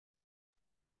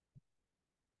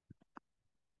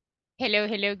Hello,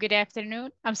 hello, good afternoon.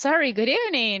 I'm sorry, good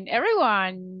evening,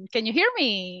 everyone. Can you hear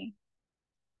me?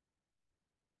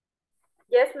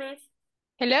 Yes, miss.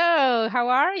 Hello, how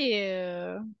are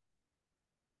you?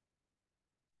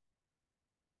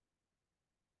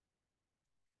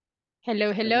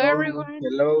 Hello, hello, Hello, everyone.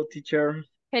 hello, teacher.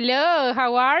 Hello,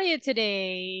 how are you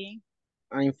today?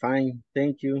 I'm fine,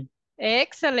 thank you.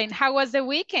 Excellent. How was the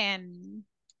weekend?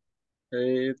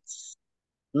 It's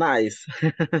nice.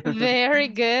 Very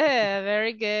good,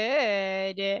 very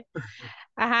good.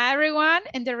 Hi, everyone,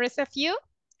 and the rest of you.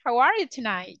 How are you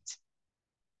tonight?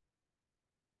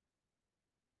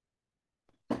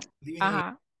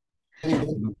 Uh-huh.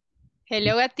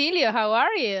 Hello, Atilio, how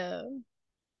are you?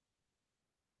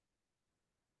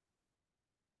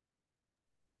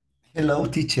 Hello,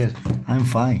 teacher. I'm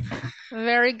fine.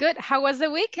 Very good. How was the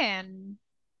weekend?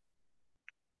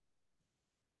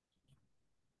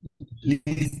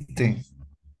 Listen.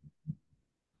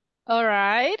 All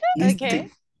right. Okay.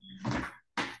 Listen.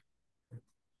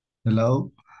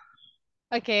 Hello.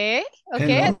 Okay.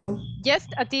 Okay. Hello. Yes,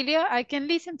 Atilio, I can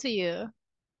listen to you.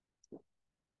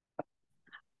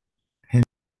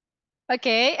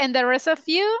 Okay. And the rest of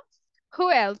you? Who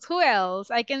else? Who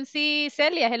else? I can see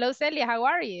Celia. Hello, Celia. How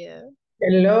are you?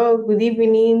 Hello, good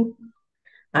evening.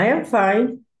 I am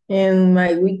fine, and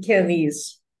my weekend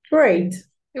is great.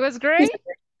 It was great.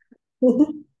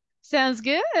 Sounds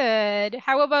good.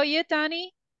 How about you,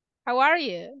 Tony? How are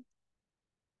you?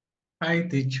 Hi,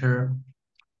 teacher.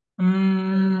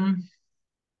 I'm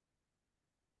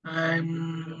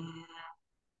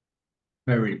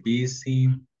very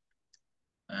busy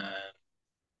and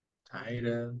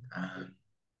tired and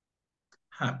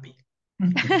happy.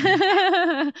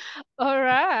 All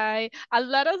right. A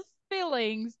lot of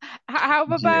feelings.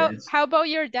 Yes, How about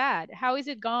your dad? How is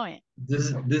it going?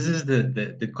 this is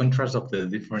the contrast of the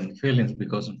different feelings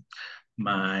because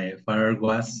my father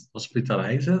was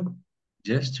hospitalized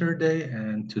yesterday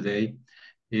and today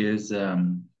is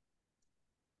when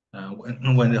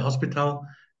the hospital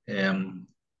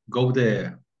go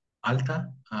the alta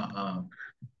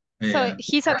So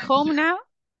he's at home now?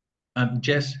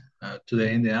 just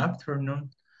today in the afternoon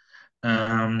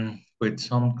with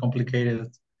some complicated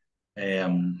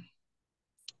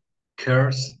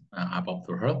cares about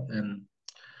their health. And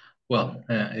well,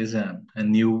 is um, a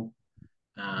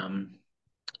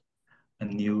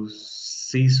new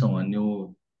season, a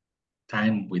new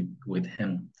time with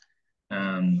him,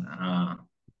 and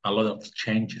a lot of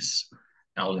changes,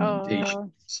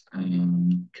 alimentations, Oh,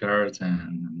 and cares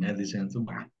and medicines,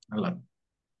 well, a lot.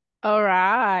 all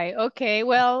right. Okay.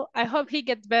 Well, I hope he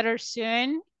gets better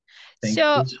soon. Thank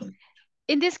So you so much.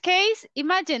 in this case,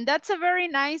 imagine that's a very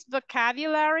nice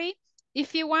vocabulary.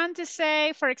 If you want to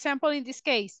say, for example, in this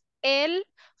case, él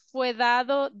fue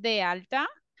dado de alta.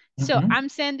 So Mhm. I'm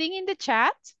sending in the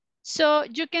chat. So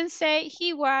you can say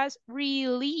he was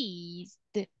released.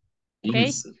 Okay,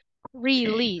 Please. Okay.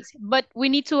 released. But we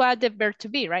need to add the verb to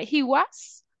be, right? He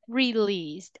was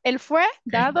released. Él fue Okay.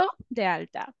 dado de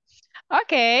alta.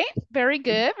 Okay, very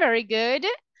good, very good.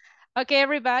 Okay,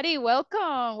 everybody,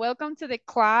 welcome. Welcome to the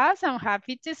class. I'm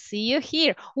happy to see you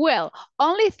here. Well,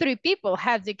 only 3 people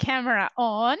have the camera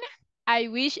on. I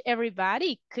wish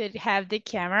everybody could have the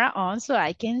camera on so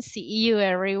I can see you,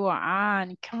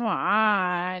 everyone. Come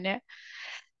on.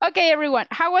 Okay, everyone,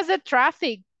 how was the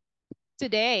traffic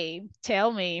today?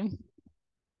 Tell me.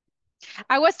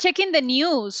 I was checking the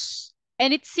news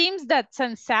and it seems that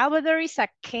San Salvador is a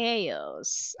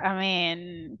chaos. I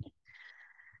mean,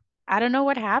 I don't know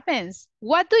what happens.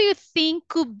 What do you think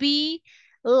could be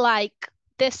like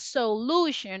the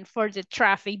solution for the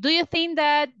traffic? Do you think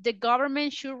that the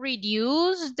government should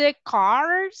reduce the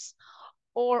cars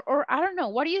or I don't know,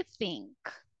 what do you think?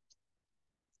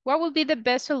 What would be the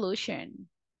best solution?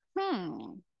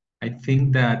 Hmm. I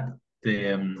think that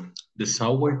the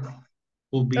software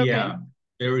will be Okay. a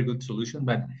very good solution,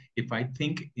 but if I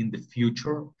think in the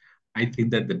future, I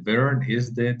think that the better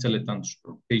is the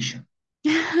teletransportation.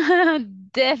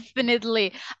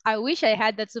 Definitely. I wish I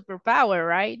had that superpower,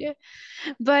 right?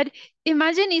 But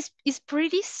imagine it's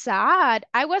pretty sad.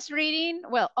 I was reading,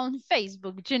 well, on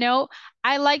Facebook,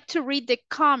 I like to read the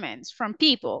comments from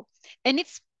people, and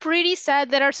it's pretty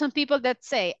sad. There are some people that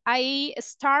say, I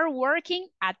start working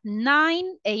at 9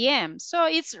 a.m. So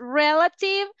it's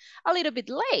relative a little bit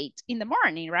late in the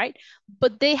morning, right?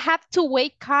 But they have to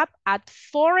wake up at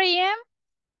 4 a.m.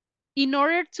 in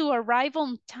order to arrive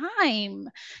on time.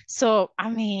 So, I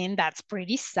mean, that's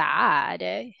pretty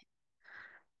sad.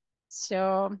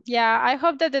 So, yeah, I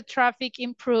hope that the traffic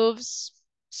improves.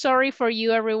 Sorry for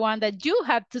you, everyone, that you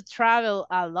have to travel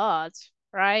a lot,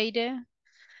 right?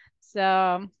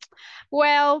 So,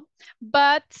 well,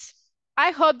 but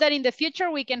I hope that in the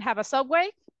future we can have a subway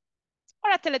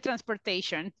or a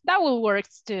teletransportation. That will work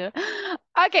too.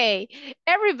 Okay,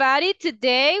 everybody,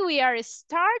 today we are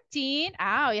starting.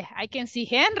 Oh, yeah, I can see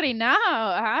Henry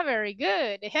now. Very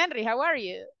good. Henry, how are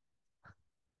you?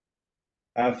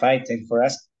 I'm fine, thanks for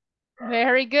asking.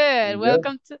 Very good. And you?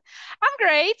 Welcome to, I'm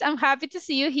great. I'm happy to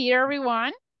see you here,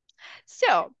 everyone.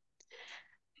 So,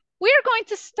 we are going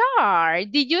to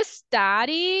start. Did you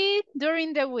study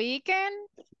during the weekend?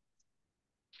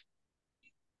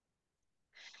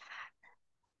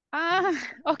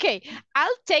 Okay,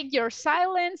 I'll take your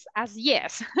silence as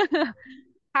yes.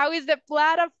 How is the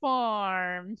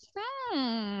platform?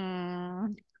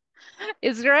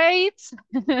 It's great.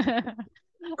 Okay,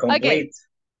 Complete.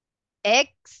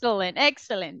 excellent,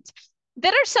 excellent.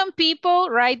 There are some people,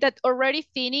 right, that already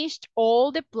finished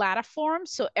all the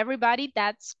platforms. So everybody,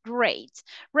 that's great.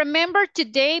 Remember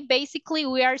today, basically,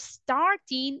 we are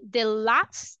starting the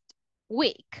last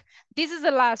week. This is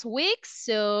the last week,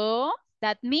 so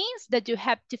that means that you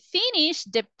have to finish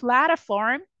the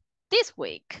platform this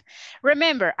week.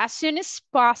 Remember, as soon as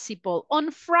possible,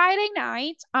 on Friday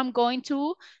night, I'm going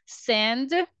to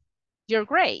send your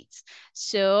grades.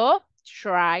 So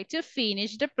try to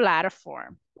finish the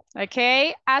platform,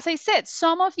 okay? As I said,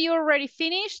 some of you already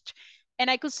finished and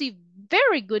I could see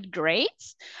very good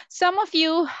grades. Some of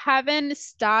you haven't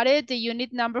started the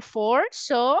unit number 4,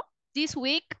 so this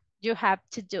week you have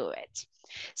to do it.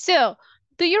 So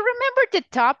do you remember the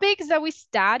topics that we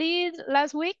studied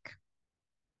last week?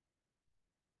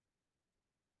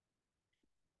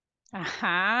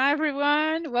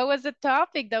 Everyone, what was the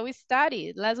topic that we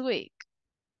studied last week?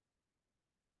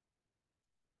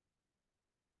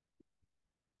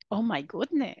 Oh my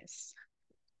goodness.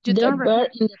 You The don't verb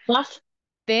in the past.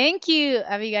 Thank you,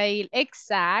 Abigail.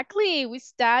 Exactly. We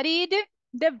studied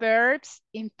the verbs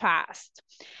in past.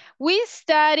 We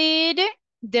studied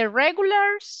the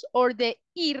regulars or the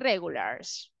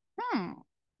irregulars.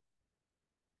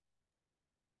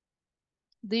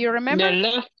 Do you remember? The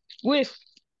left with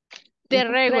The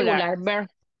regular. regular verb.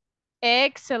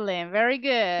 Excellent. Very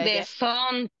good. The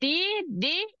son, T,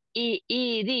 D, E,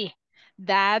 E, D.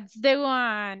 That's the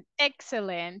one.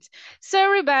 Excellent. So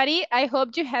everybody, I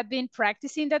hope you have been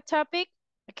practicing that topic,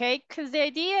 okay? Because the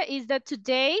idea is that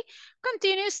today,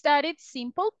 continue studied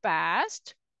simple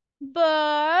past,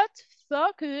 but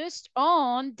focused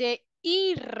on the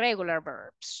irregular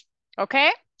verbs,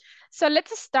 okay? So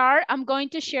let's start. I'm going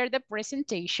to share the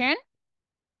presentation.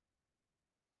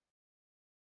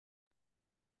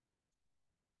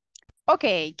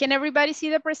 Okay, can everybody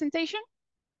see the presentation?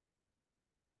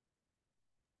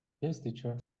 Yes,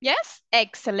 teacher. Yes,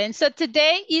 excellent. So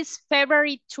today is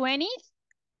February 20th.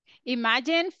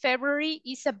 Imagine February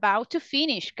is about to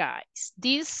finish, guys.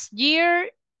 This year,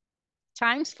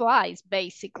 time flies,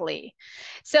 basically.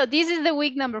 So this is the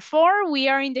week number 4. We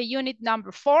are in the unit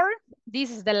number 4. This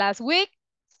is the last week.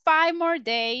 5 more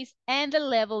days and the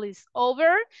level is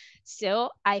over.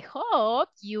 So I hope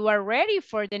you are ready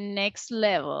for the next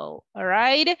level, all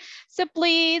right? So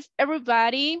please,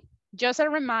 everybody, just a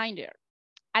reminder.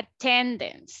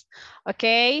 Attendance,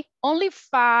 okay? Only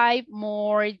 5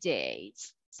 more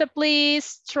days. So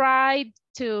please try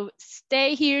to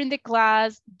stay here in the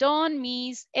class. Don't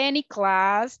miss any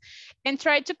class and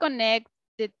try to connect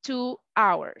the 2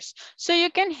 hours so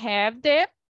you can have the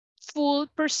full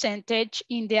percentage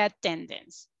in the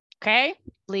attendance, okay?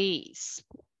 Please.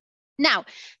 Now,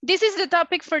 this is the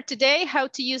topic for today, how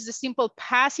to use the simple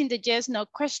past in the yes, no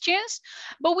questions,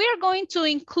 but we are going to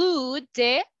include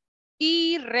the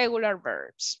irregular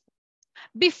verbs.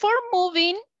 Before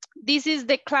moving, this is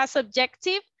the class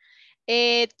objective.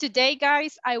 Today,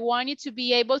 guys, I want you to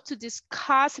be able to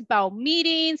discuss about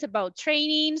meetings, about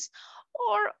trainings,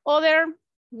 or other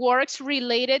works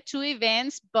related to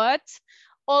events, but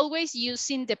always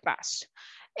using the past.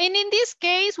 And in this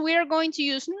case, we are going to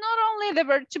use not only the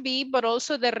verb to be, but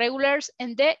also the regulars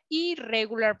and the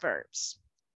irregular verbs.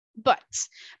 But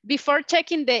before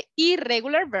checking the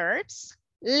irregular verbs,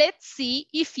 let's see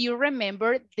if you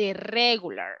remember the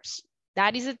regulars.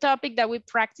 That is a topic that we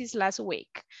practiced last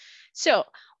week. So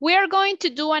we are going to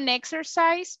do an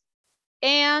exercise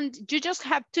and you just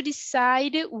have to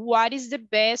decide what is the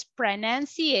best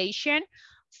pronunciation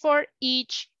for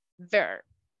each verb,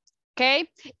 okay?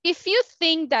 If you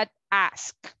think that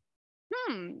ask,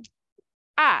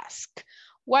 ask,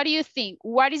 what do you think?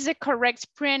 What is the correct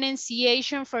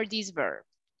pronunciation for this verb?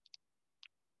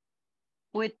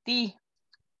 With T,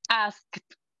 asked.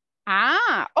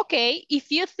 Okay.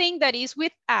 If you think that is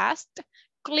with asked,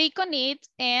 click on it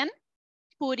and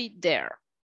put it there.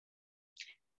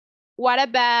 What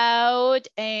about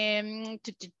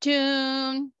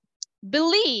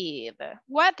believe?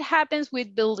 What happens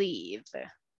with believe?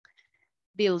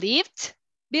 Believed,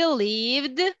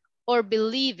 believed, or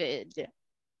believed?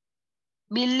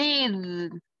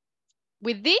 Believe.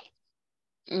 With the?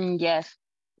 Yes.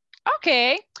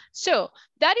 Okay, so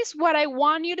that is what I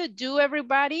want you to do,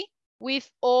 everybody, with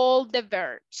all the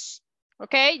verbs.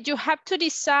 Okay, you have to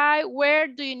decide where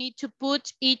do you need to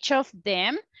put each of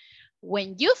them.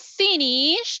 When you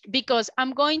finish, because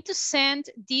I'm going to send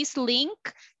this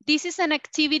link, this is an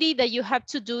activity that you have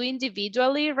to do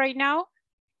individually right now.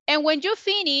 And when you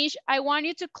finish, I want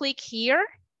you to click here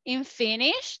in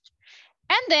finished,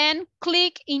 and then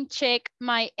click in check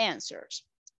my answers.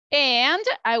 And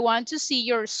I want to see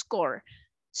your score.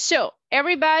 So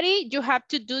everybody, you have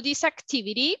to do this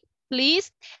activity,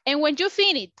 please. And when you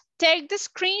finish, take the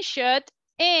screenshot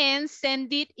and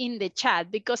send it in the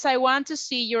chat because I want to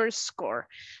see your score.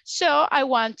 So I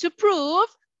want to prove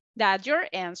that your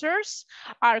answers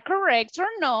are correct or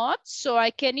not, so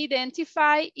I can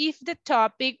identify if the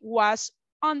topic was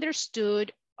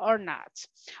understood or not.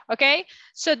 Okay,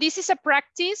 so this is a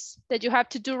practice that you have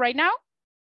to do right now.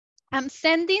 I'm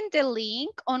sending the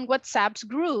link on WhatsApp's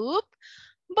group,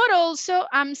 but also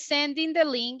I'm sending the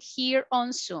link here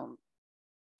on Zoom.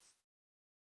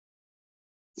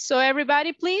 So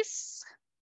everybody, please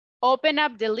open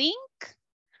up the link,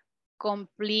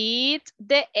 complete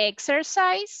the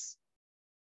exercise,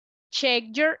 check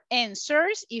your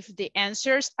answers if the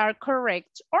answers are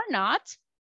correct or not,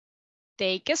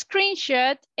 take a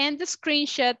screenshot and the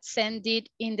screenshot send it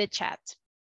in the chat.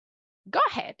 Go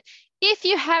ahead. If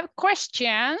you have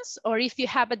questions or if you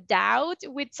have a doubt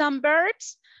with some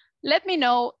verbs, let me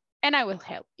know and I will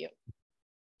help you.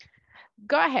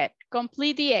 Go ahead,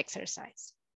 complete the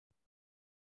exercise.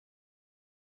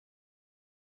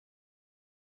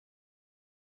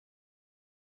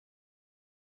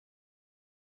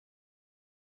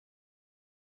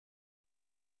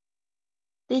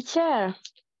 Teacher,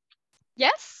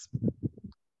 Yes?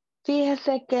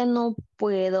 fíjese que no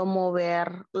puedo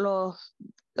mover los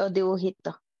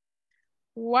dibujitos.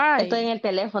 Why? Estoy en el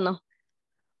teléfono.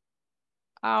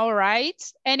 All right.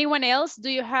 Anyone else? Do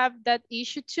you have that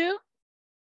issue too?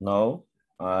 No,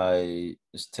 I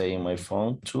stay in my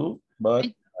phone too, but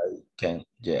I can,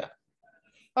 yeah.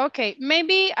 Okay,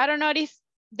 maybe, I don't know if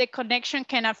the connection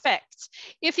can affect.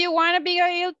 If you want to be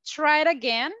able, try it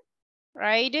again,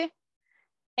 right?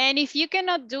 And if you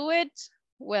cannot do it,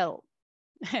 well,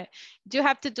 you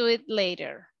have to do it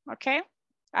later, okay?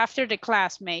 After the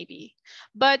class, maybe.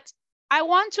 But I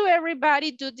want to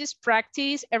everybody do this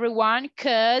practice, everyone,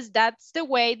 because that's the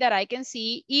way that I can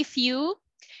see if you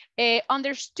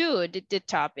understood the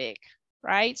topic,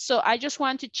 right? So I just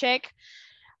want to check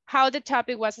how the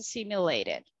topic was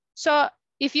assimilated. So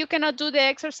if you cannot do the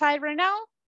exercise right now,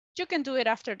 you can do it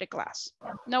after the class.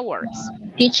 No worries.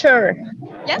 Teacher,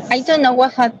 Yes? I don't know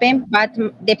what happened, but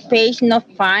the page not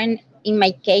fine in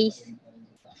my case.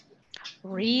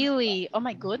 Really? Oh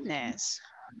my goodness.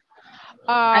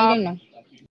 I don't know.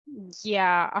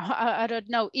 Yeah, I don't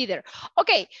know either.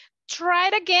 Okay, try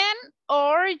it again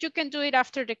or you can do it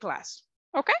after the class.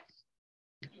 Okay?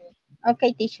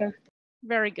 Okay, teacher.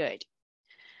 Very good.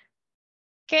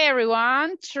 Okay,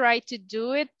 everyone, try to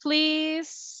do it,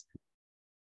 please.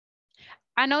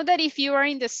 I know that if you are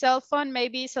in the cell phone,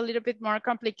 maybe it's a little bit more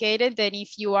complicated than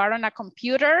if you are on a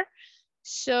computer.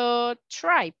 So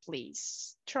try,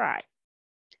 please, try.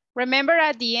 Remember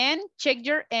at the end, check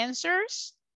your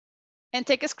answers and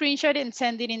take a screenshot and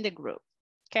send it in the group,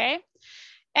 okay?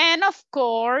 And of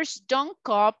course, don't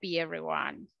copy,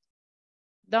 everyone.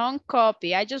 Don't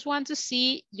copy. I just want to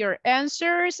see your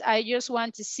answers. I just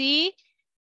want to see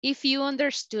if you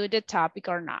understood the topic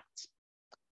or not.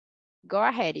 Go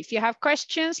ahead. If you have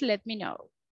questions, let me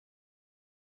know.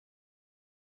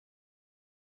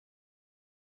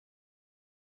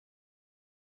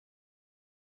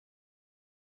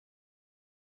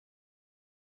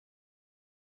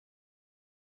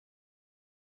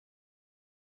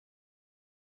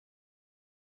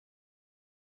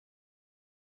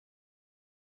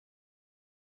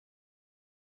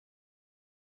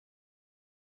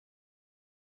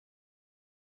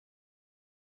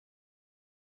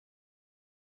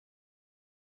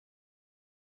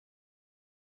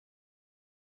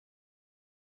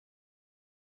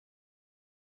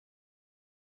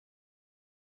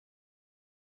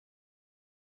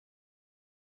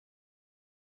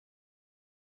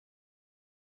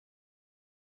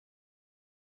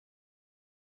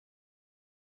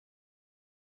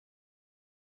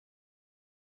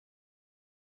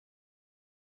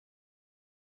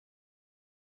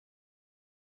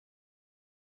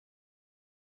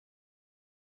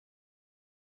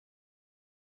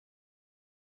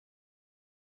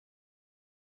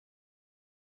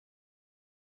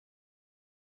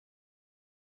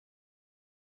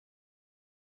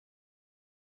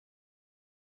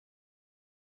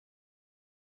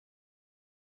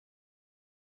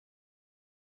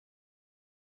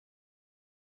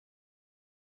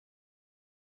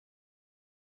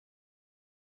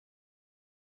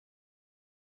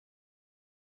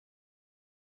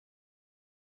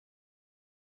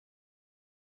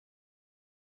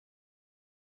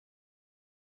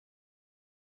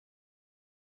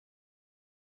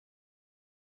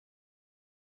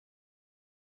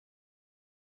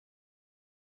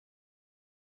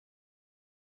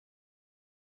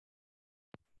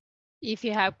 If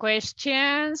you have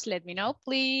questions, let me know,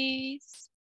 please.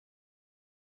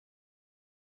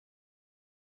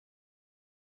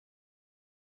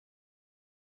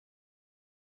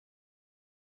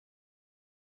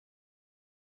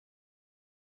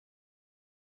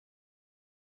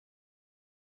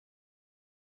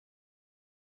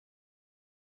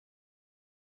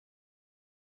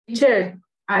 Teacher,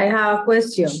 I have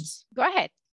questions. Go ahead.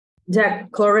 The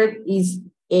correct is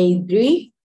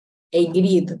agreed.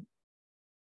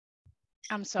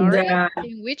 I'm sorry. The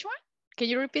In which one? Can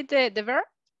you repeat the verb?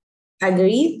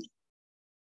 agreed.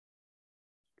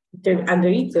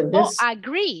 Agreed to Oh, this.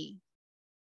 agree.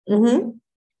 Mm-hmm.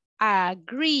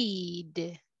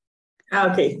 Agreed.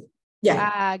 Okay.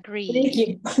 Yeah. Agreed. Thank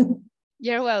you.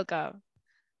 You're welcome.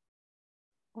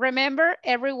 Remember,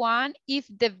 everyone, if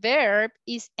the verb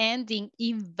is ending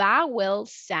in vowel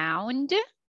sound,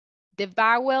 the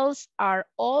vowels are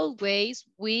always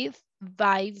with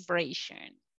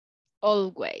vibration.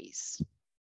 Always.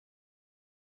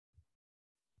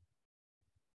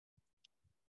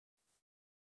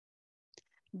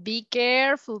 Be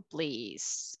careful,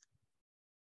 please.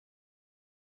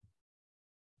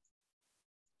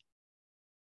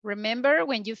 Remember,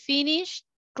 when you finish,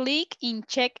 click in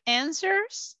check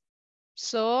answers.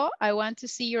 So I want to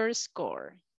see your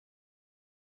score.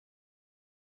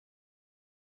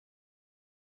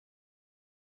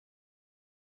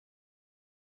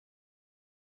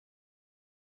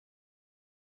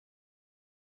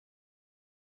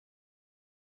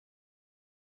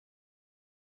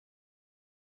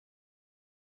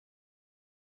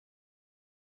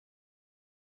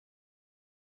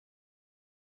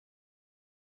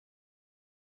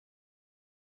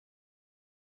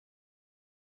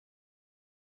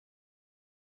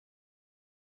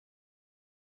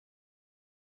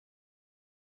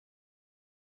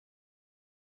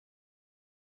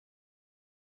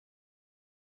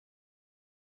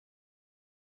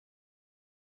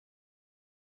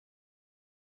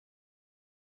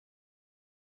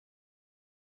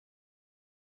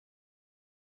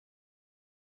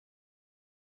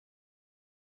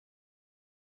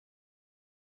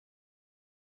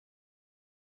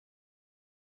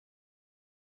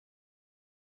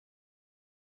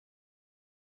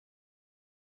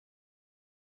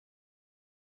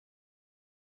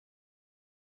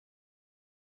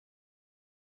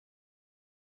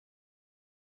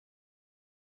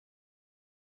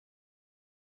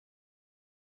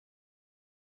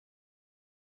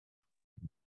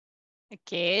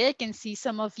 Okay, I can see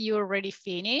some of you already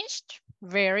finished.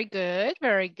 Very good,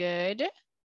 very good.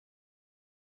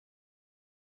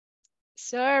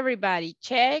 So everybody,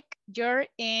 check your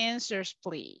answers,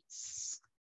 please.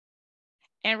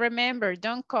 And remember,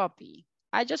 don't copy.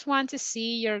 I just want to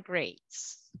see your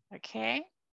grades, okay?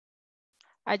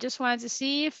 I just want to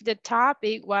see if the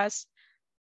topic was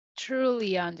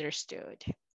truly understood.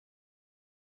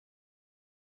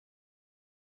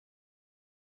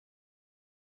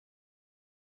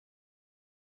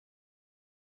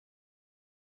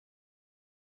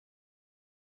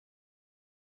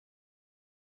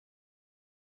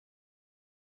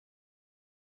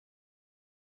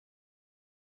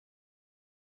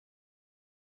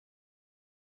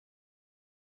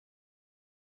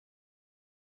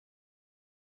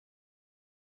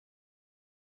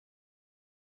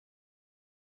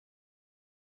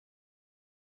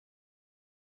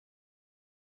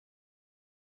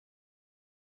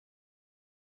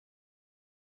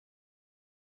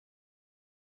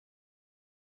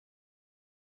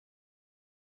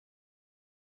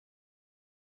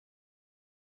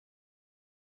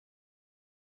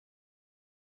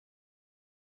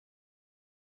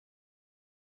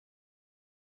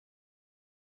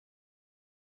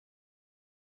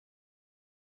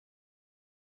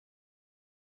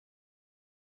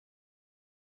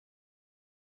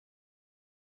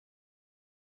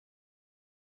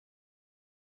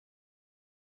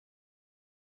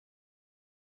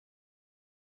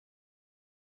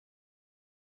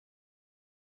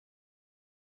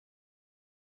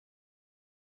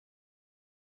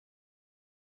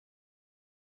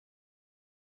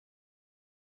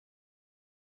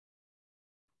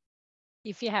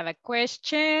 If you have a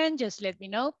question, just let me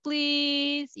know,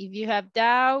 please. If you have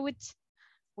doubts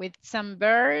with some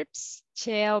verbs,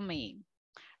 tell me.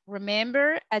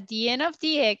 Remember, at the end of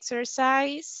the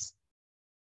exercise,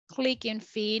 click in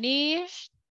finish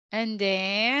and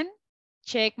then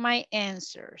check my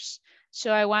answers.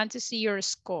 So I want to see your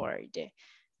score.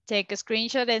 Take a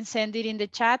screenshot and send it in the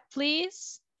chat,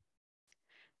 please.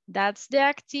 That's the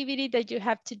activity that you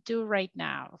have to do right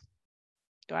now.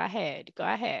 Go ahead, go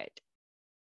ahead.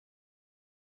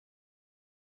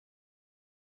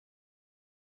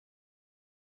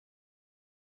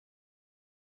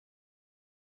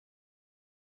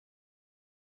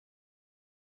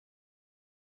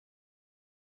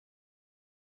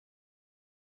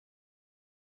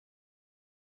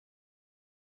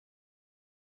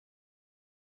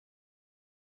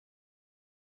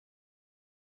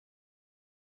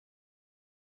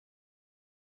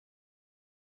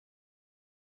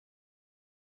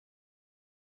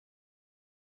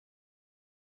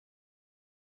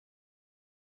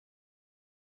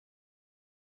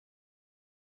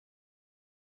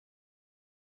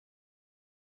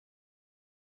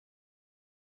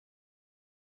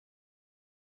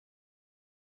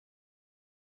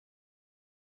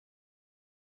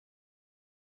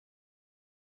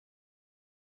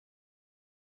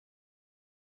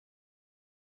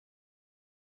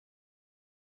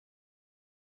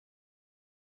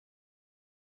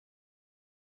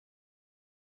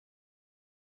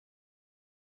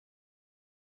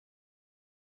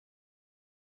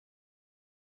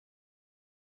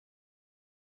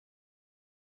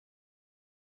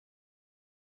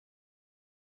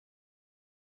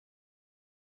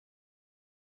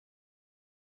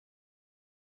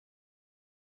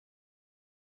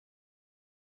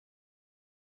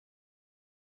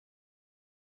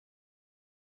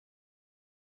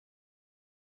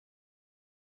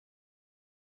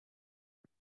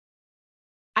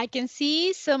 I can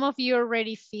see some of you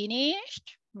already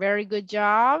finished. Very good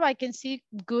job. I can see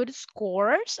good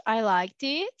scores. I liked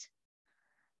it.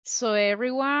 So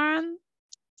everyone,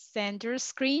 send your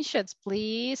screenshots,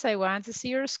 please. I want to see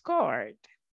your score.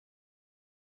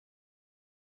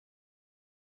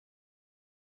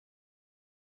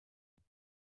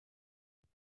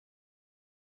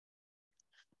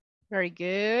 Very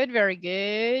good, very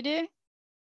good.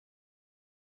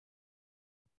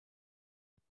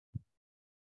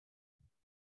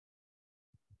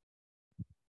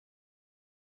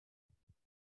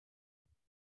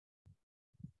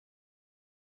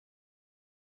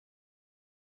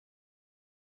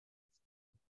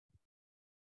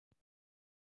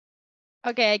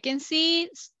 Okay, I can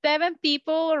see 7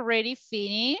 people already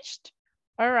finished.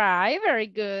 All right, very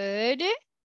good.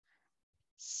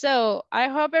 So I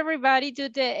hope everybody do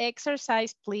the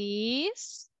exercise,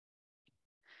 please.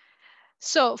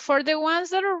 So for the ones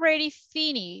that already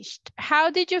finished, how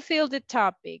did you feel the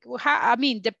topic? I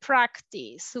mean, the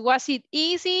practice. Was it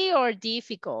easy or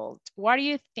difficult? What do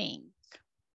you think?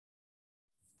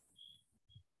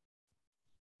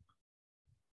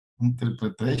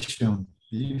 Interpretation,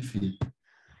 easy.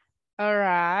 All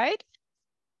right.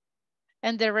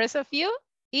 And the rest of you,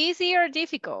 easy or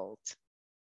difficult?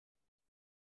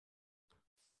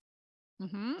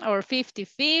 Or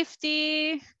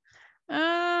 50-50?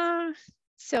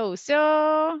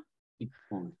 So.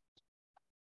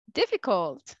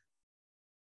 Difficult.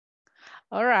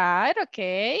 All right,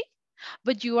 okay.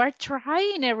 But you are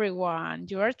trying, everyone.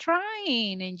 You are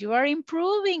trying and you are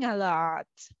improving a lot.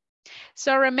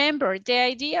 So remember, the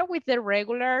idea with the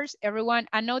regulars, everyone,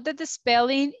 I know that the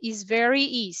spelling is very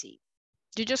easy.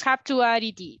 You just have to add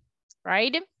it,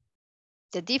 right?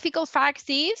 The difficult fact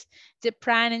is the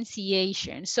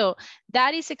pronunciation. So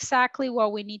that is exactly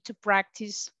what we need to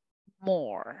practice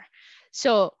more.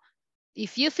 So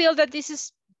if you feel that this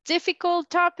is difficult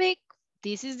topic,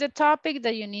 this is the topic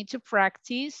that you need to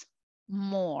practice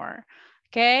more.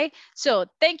 Okay, so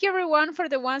thank you everyone for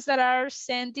the ones that are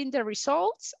sending the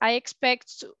results. I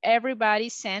expect everybody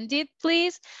send it,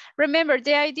 please. Remember,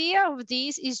 the idea of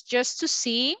this is just to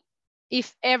see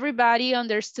if everybody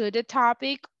understood the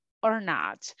topic or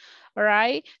not. All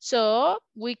right, so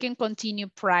we can continue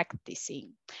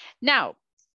practicing. Now,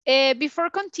 before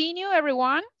continue,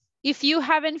 everyone, if you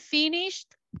haven't finished,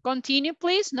 continue,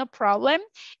 please, no problem.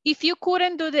 If you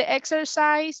couldn't do the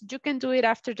exercise, you can do it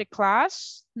after the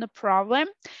class, no problem.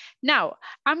 Now,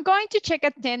 I'm going to check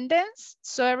attendance.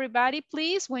 So everybody,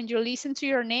 please, when you listen to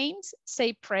your names,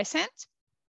 say present.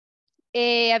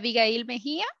 Abigail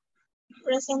Mejia.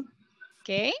 Present.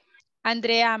 Okay.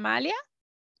 Andrea Amalia.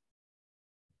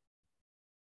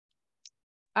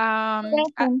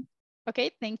 Present.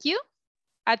 Okay, thank you.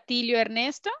 Atilio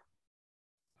Ernesto.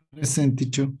 Present,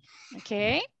 teacher.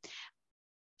 Okay.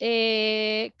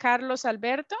 Carlos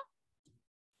Alberto.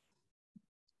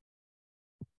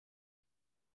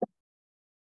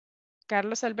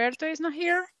 Carlos Alberto is not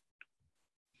here.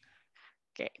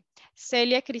 Okay.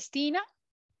 Celia Cristina.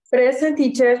 Present,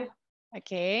 teacher.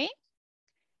 Okay.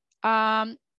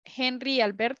 Henry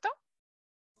Alberto.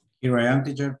 Here I am,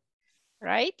 teacher.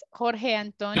 Right. Jorge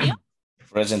Antonio.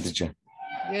 Present, teacher.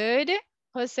 Good.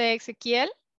 Jose Ezequiel.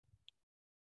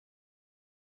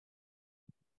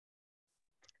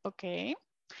 Okay.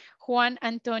 Juan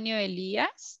Antonio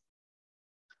Elias.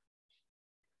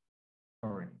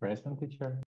 Present,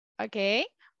 teacher. Okay.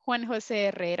 Juan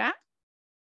José Herrera.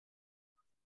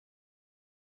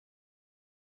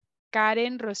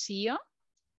 Karen Rocío.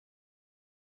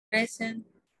 Present.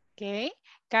 Okay.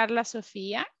 Carla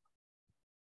Sofía.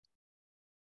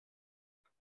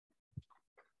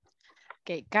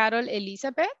 Okay. Carol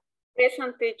Elizabeth.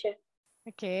 Present, teacher.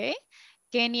 Okay.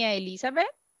 Kenia Elizabeth.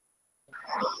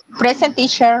 Present,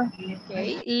 teacher.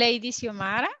 Okay. Lady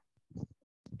Xiomara.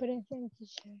 Present,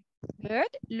 teacher.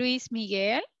 Good. Luis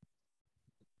Miguel.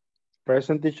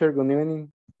 Present, teacher. Good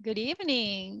evening. Good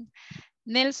evening.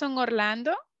 Nelson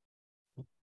Orlando.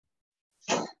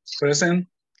 Present.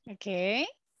 Okay.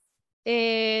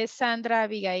 Sandra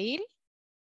Abigail.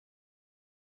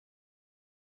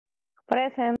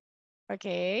 Present.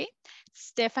 Okay.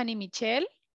 Stephanie Michelle.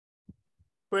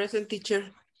 Present, teacher.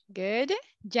 Good.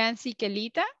 Jancy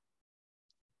Kelita.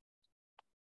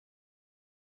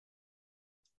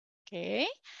 Okay.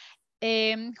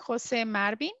 Jose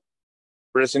Marvin.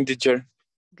 Present, teacher.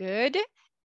 Good.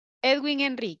 Edwin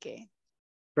Enrique.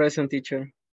 Present,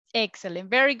 teacher. Excellent.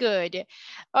 Very good.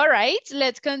 All right,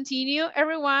 let's continue,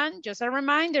 everyone. Just a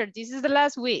reminder, this is the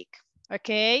last week.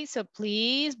 Okay, so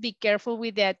please be careful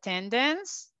with the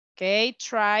attendance. Okay,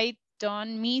 try,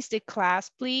 don't miss the class,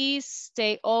 please.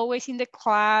 Stay always in the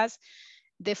class.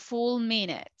 the full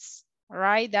minutes. All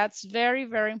right, that's very,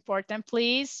 very important,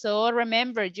 please. So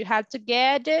remember, you have to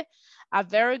get a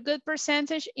very good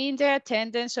percentage in the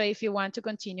attendance. So if you want to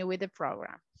continue with the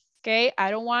program, okay?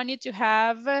 I don't want you to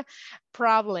have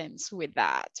problems with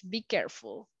that. Be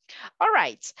careful. All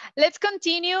right, let's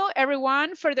continue,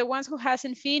 everyone. For the ones who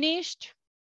hasn't finished,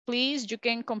 please, you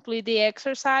can complete the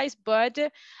exercise, but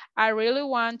I really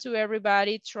want to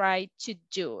everybody try to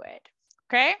do it,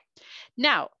 okay?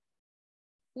 Now,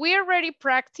 we already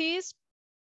practiced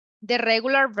the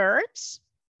regular verbs.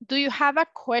 Do you have a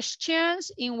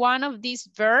questions in one of these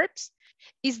verbs?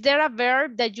 Is there a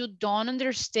verb that you don't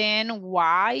understand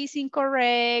why it's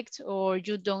incorrect, or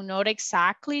you don't know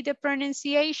exactly the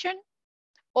pronunciation?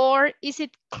 Or is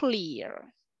it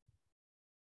clear?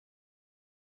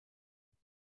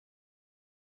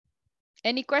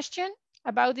 Any question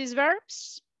about these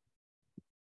verbs?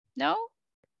 No?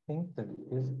 I think that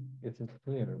it is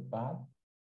clear, but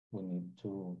we need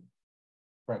to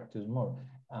practice more.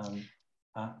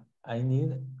 I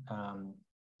need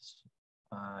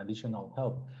additional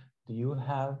help. Do you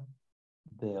have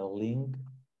the link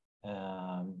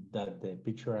that the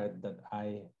picture that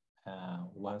I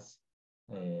was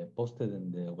posted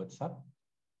in the WhatsApp?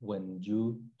 When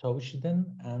you touch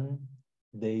them and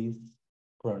they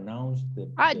pronounce the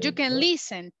you can verb?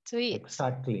 listen to it.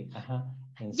 Exactly.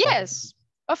 Yes,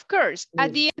 of course.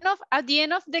 At the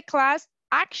end of the class,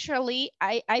 actually,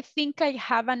 I think I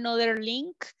have another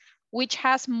link which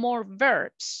has more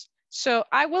verbs. So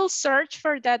I will search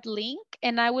for that link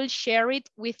and I will share it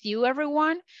with you,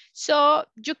 everyone, so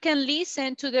you can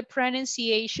listen to the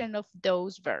pronunciation of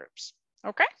those verbs.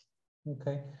 Okay?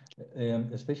 Okay.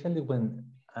 Especially when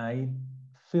I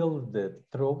feel the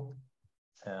throat,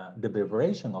 the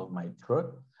vibration of my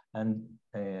throat, and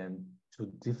to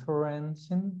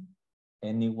differentiate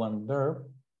any one verb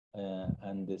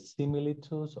and the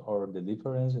similitudes or the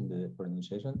difference in the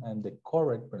pronunciation and the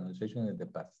correct pronunciation in the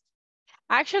past.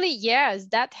 Actually, yes,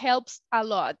 that helps a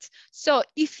lot. So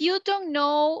if you don't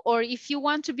know, or if you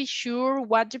want to be sure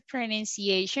what the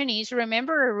pronunciation is,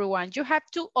 remember everyone, you have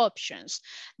two options.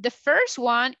 The first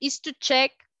one is to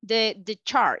check the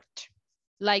chart,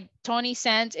 like Tony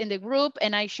sent in the group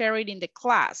and I share it in the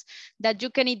class, that you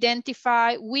can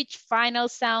identify which final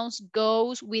sounds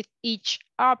goes with each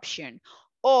option.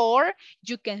 Or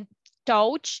you can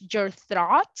touch your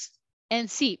throat and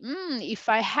see, if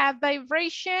I have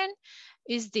vibration,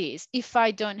 is this. If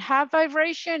I don't have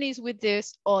vibration, is with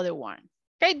this other one.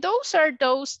 Okay, those are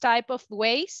those type of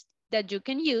ways that you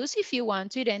can use if you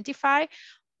want to identify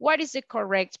what is the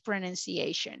correct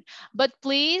pronunciation. But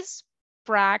please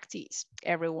practice,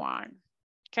 everyone.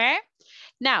 Okay,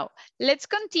 now let's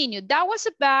continue. That was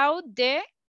about the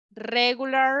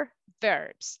regular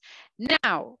verbs.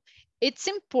 Now, it's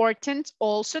important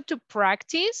also to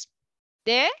practice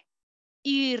the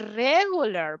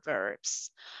irregular verbs.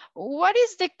 What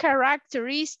is the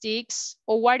characteristics,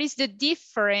 or what is the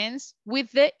difference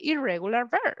with the irregular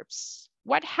verbs?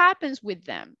 What happens with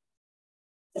them?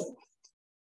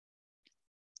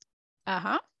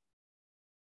 The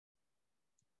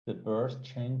verbs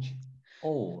change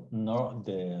all, not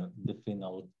the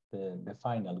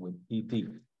final with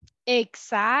ed.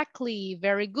 Exactly,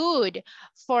 very good.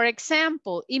 For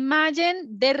example,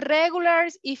 imagine the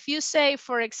regulars. If you say,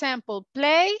 for example,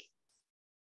 play,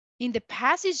 in the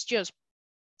past it's just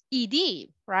ed,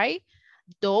 right?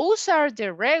 Those are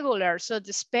the regulars, so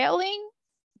the spelling,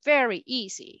 very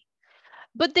easy.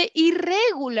 But the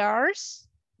irregulars,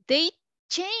 they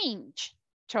change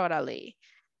totally.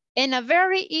 And a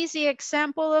very easy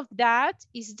example of that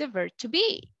is the verb to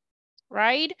be,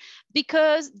 right?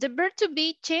 Because the verb to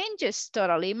be changes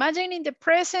totally. Imagine in the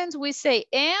present, we say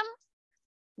am.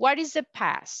 What is the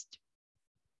past?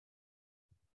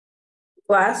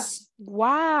 Was.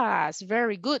 Was,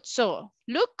 very good. So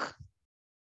look,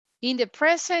 in the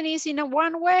present is in a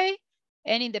one way,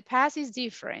 and in the past is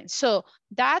different. So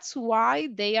that's why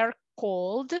they are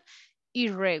called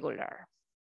irregular.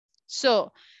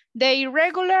 So the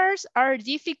irregulars are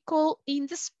difficult in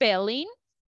the spelling,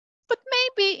 but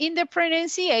maybe in the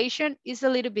pronunciation is a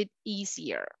little bit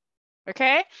easier.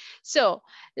 Okay, so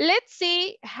let's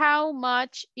see how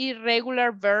much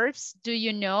irregular verbs do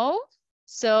you know.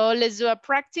 So let's do a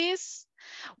practice.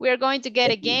 We're going to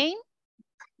get again.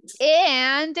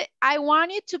 And I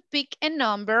want you to pick a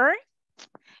number.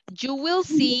 You will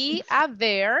see a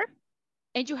verb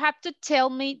and you have to tell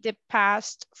me the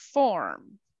past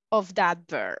form of that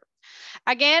verb.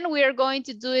 Again, we are going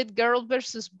to do it girls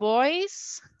versus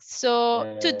boys.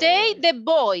 So today the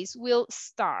boys will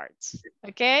start,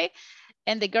 okay?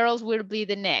 And the girls will be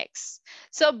the next.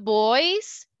 So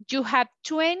boys, You have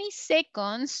 20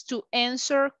 seconds to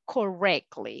answer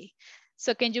correctly.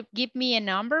 So can you give me a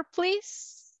number,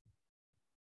 please?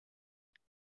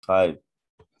 5.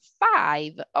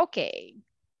 5, okay.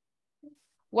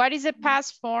 What is the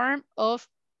past form of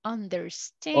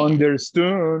understand?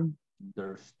 Understood.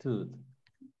 Understood.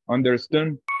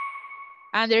 Understood.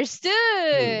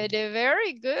 Understood,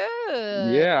 very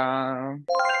good. Yeah.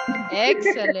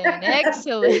 Excellent,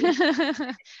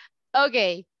 excellent.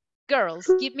 Okay, girls,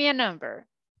 give me a number.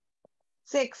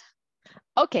 6.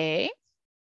 Okay.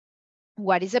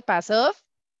 What is the past of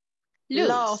lose?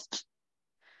 Lost.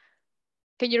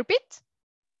 Can you repeat?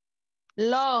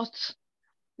 Lost.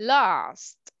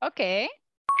 Lost. Okay.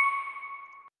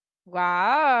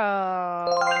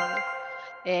 Wow.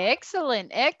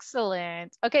 Excellent,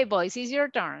 excellent. Okay, boys, it's your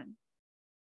turn.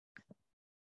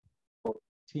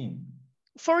 14.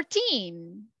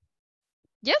 14.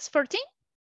 Yes, 14?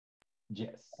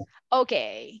 Yes.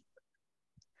 Okay.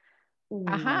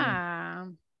 Aha.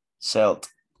 Selt.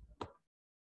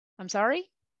 I'm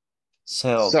sorry?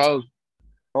 Selt. Salt.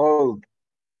 Salt.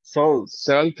 Salt.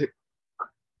 Salt.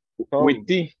 With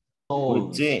T.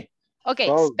 With T. Okay,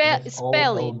 Sold.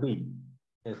 spell it.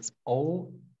 It's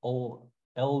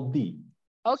O-O-L-D.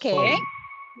 Okay. Sold.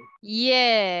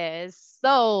 Yes,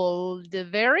 sold.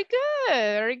 Very good,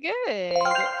 very good.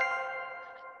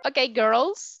 Okay,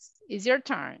 girls, it's your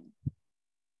turn.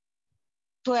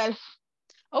 12.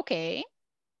 Okay.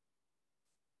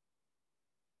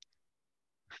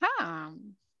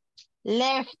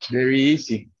 Left. Very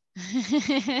easy.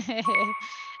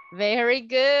 Very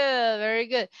good, very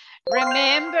good.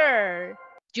 Remember,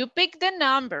 you pick the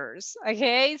numbers,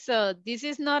 okay? So this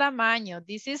is not a manual.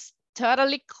 This is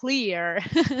totally clear.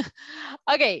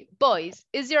 Okay, boys,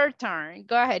 it's your turn.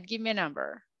 Go ahead, give me a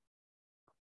number.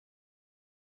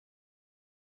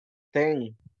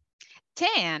 10.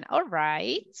 10, all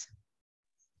right.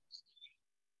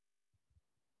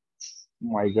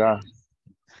 My God.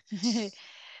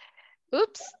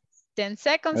 Oops, 10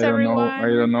 seconds, I everyone.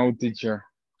 don't know, teacher.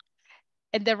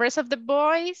 And the rest of the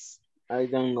boys? I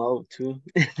don't know too.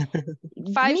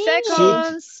 5 Suit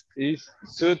seconds. is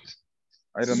suit.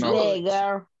 I don't know.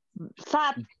 Beggar.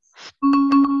 Fat.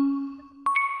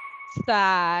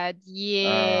 Sad,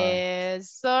 yes.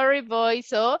 Sorry, boys.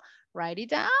 So write it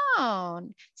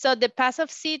down. So the past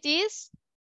of sit is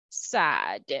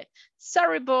sad.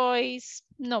 Sorry, boys.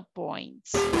 No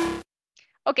points.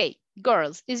 Okay,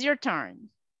 girls, it's your turn.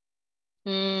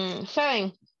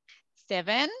 7.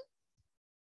 7.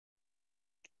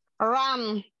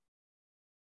 Run.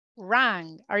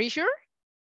 Rang. Are you sure?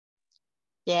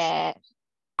 Yeah.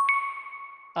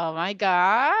 Oh my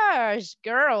gosh,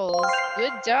 girls,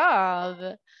 good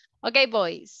job. Okay,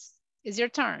 boys, it's your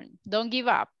turn. Don't give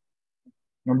up.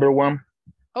 Number 1.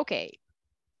 Okay.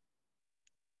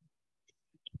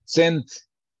 Sent.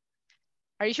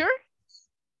 Are you sure?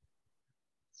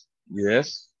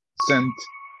 Yes. Sent.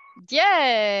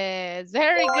 Yes,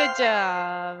 very good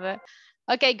job.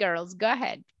 Okay, girls, go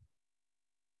ahead.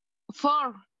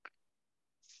 4.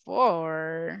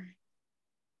 4.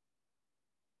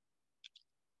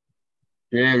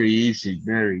 Very easy.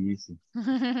 Very easy.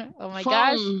 Oh my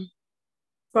Phone.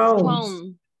 gosh.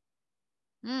 Phone.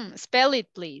 Spell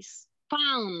it, please.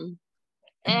 Phone.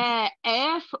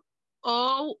 F-O-U-N-D.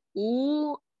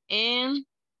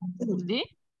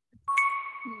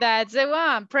 That's the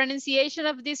one. Pronunciation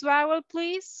of this vowel,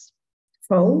 please.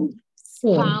 Phone.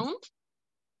 Found.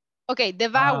 Okay, the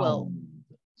vowel.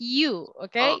 You,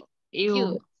 okay? Oh,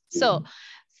 you. So,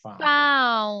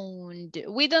 found.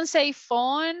 We don't say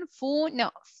phone,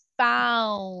 no,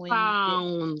 found.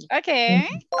 Found. Okay.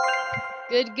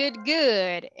 Good, good,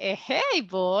 good. Hey,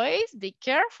 boys, be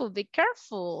careful, be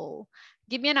careful.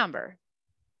 Give me a number.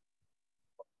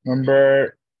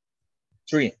 Number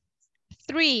 3.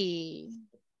 3.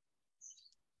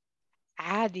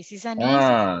 Ah, this is an easy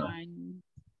one.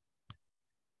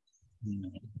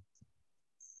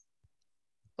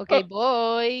 Okay,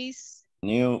 boys.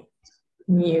 New.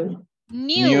 New.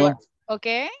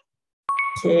 Okay.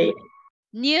 Okay.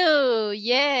 New,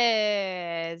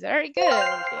 yes, very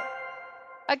good.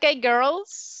 Okay,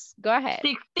 girls, go ahead.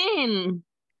 16.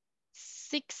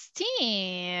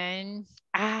 16.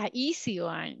 Ah, easy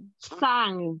one.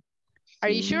 Sang. Are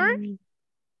you sure?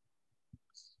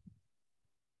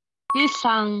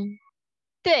 Sang.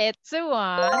 That's the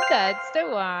one, that's the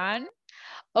one.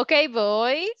 Okay,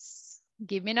 boys,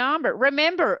 give me a number.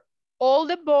 Remember, all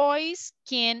the boys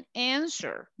can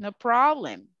answer, no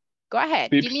problem. Go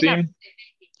ahead, 15. give me a number.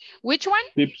 Which one?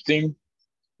 15.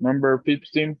 Number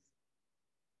 15.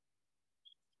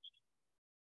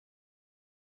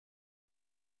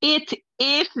 It's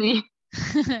easy.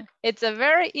 It's a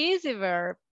very easy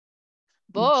verb.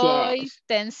 Boys, Yes.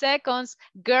 10 seconds.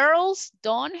 Girls,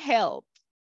 don't help.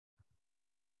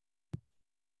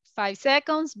 5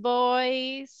 seconds,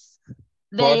 boys.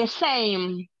 The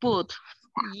same. Put.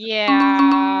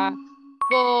 Yeah,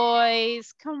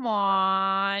 boys, come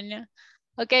on.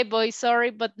 Okay, boys,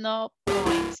 sorry, but no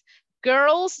points.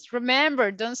 Girls,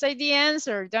 remember, don't say the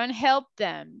answer. Don't help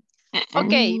them.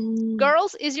 Okay,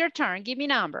 girls, it's your turn. Give me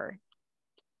number.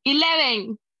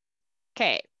 11.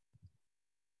 Okay.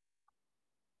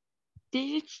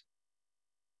 This.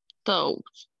 Tout.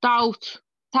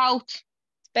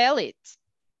 Spell it.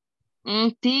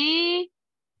 T-A-U-S-S-T.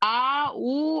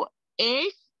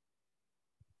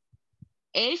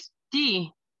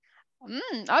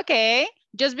 Okay,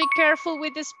 just be careful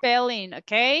with the spelling,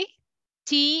 okay?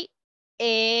 T-A-U.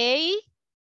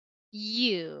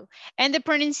 And the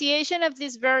pronunciation of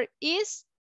this verb is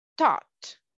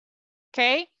taught,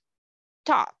 okay?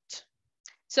 Taught.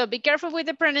 So be careful with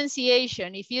the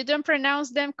pronunciation. If you don't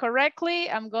pronounce them correctly,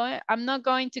 I'm not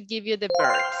going to give you the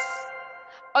verbs.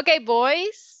 Okay,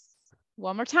 boys,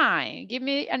 one more time. Give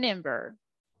me a number.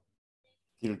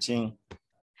 13.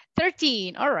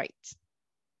 13, all right.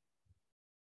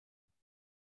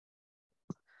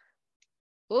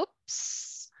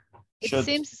 Oops. It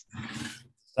seems,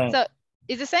 Same. so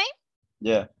is the same?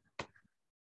 Yeah.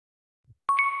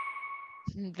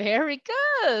 Very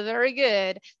good, very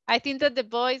good. I think that the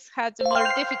boys had the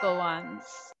more difficult ones.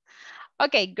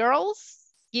 Okay, girls,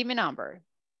 give me a number.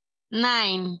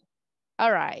 9.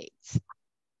 All right.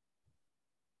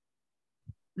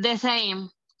 The same.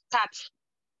 Catch.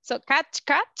 So catch.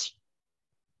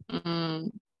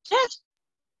 Yes.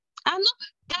 No.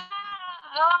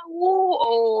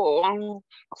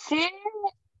 C-A-U-G-H-T.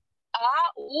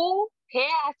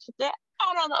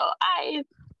 I don't know.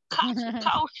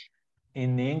 Couch.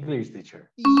 In English,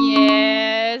 teacher.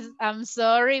 Yes, I'm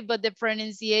sorry, but the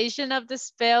pronunciation of the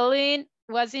spelling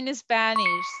was in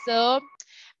Spanish. So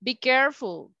be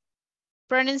careful.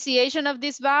 Pronunciation of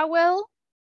this vowel.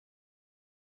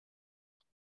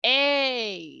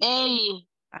 A.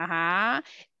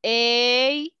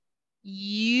 A-U.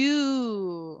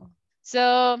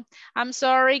 So I'm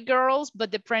sorry, girls,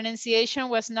 but the pronunciation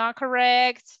was not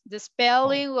correct. The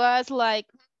spelling was like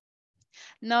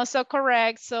not so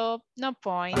correct, so no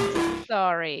point.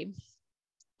 Sorry.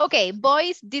 Okay,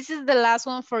 boys, this is the last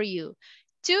one for you.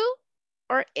 2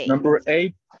 or 8? Number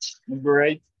 8. Number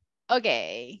 8.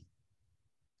 Okay.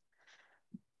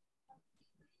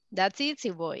 That's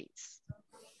easy, boys.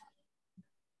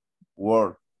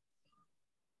 Word.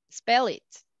 Spell it.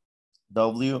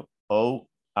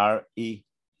 W-O-R-E.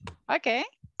 Okay.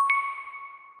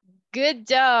 Good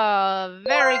job.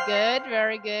 Very good,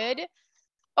 very good.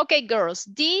 Okay, girls,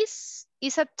 this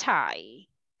is a tie.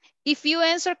 If you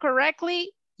answer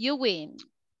correctly, you win.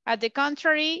 At the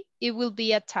contrary, it will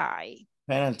be a tie.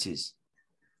 Penalties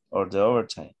or the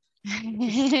overtime.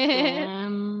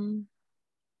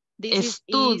 This is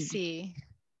Stood. easy.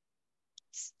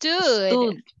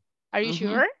 Stood. Are you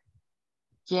sure?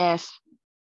 Yes.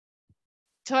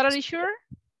 Totally sure?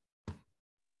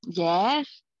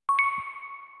 Yes.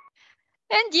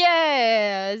 And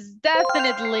yes,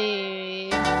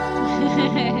 definitely.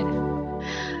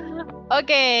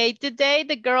 Okay, today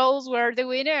the girls were the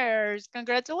winners.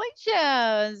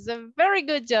 Congratulations. Very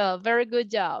good job. Very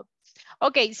good job.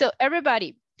 Okay, so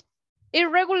everybody,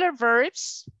 irregular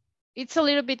verbs, it's a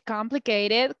little bit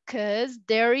complicated because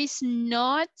there is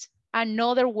not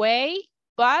another way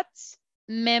but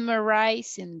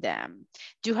memorizing them.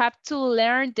 You have to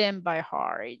learn them by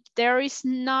heart. There is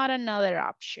not another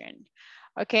option.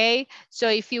 Okay, so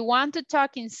if you want to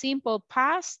talk in simple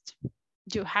past,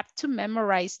 you have to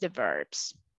memorize the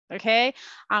verbs. Okay,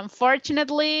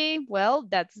 unfortunately, well,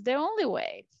 that's the only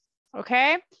way.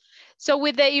 Okay, so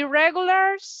with the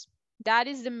irregulars, that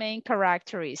is the main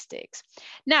characteristics.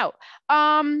 Now,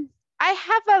 I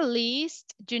have a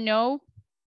list, you know,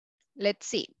 let's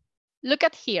see. Look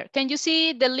at here. Can you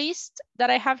see the list that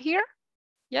I have here?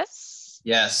 Yes?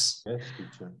 Yes. Yes,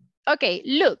 teacher. Okay,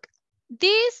 look.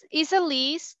 This is a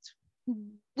list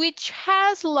which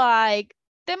has like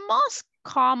the most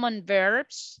common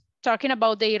verbs, talking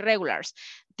about the irregulars.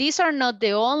 These are not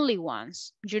the only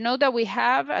ones. You know that we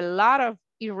have a lot of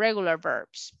irregular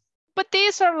verbs, but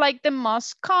these are like the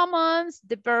most common,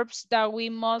 the verbs that we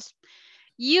must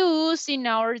use in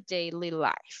our daily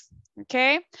life.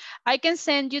 Okay, I can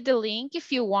send you the link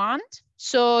if you want,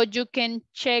 so you can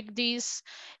check these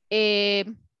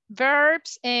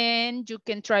verbs and you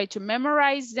can try to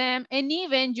memorize them, and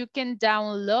even you can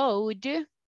download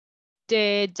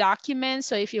the document,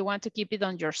 so if you want to keep it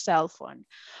on your cell phone.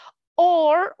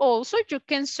 Or also you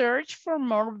can search for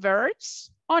more verbs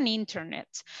on internet.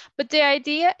 But the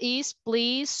idea is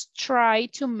please try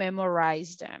to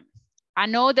memorize them. I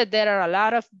know that there are a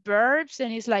lot of verbs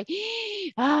and it's like,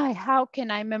 how can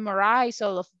I memorize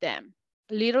all of them?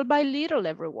 Little by little,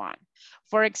 everyone.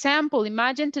 For example,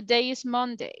 imagine today is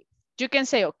Monday. You can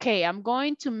say, okay, I'm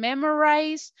going to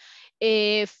memorize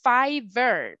 5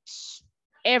 verbs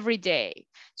every day.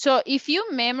 So if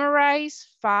you memorize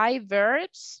 5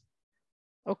 verbs,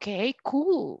 okay,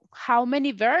 cool. How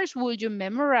many verbs would you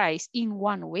memorize in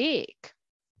 1 week?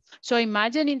 So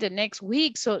imagine in the next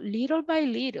week, so little by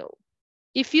little.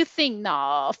 If you think,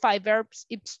 no, 5 verbs,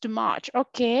 it's too much.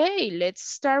 Okay, let's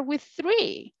start with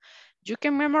 3. You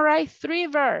can memorize 3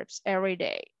 verbs every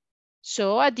day.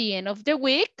 So at the end of the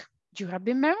week, you have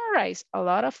been memorized a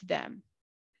lot of them,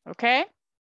 okay?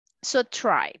 So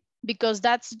try, because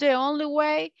that's the only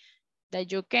way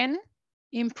that you can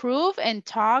improve and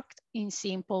talk in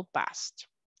simple past,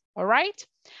 all right?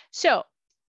 So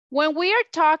when we are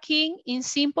talking in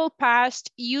simple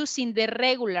past using the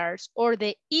regulars or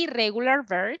the irregular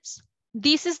verbs,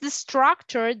 this is the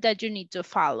structure that you need to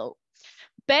follow.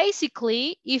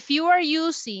 Basically, if you are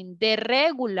using the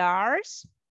regulars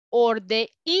or the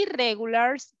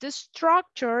irregulars, the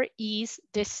structure is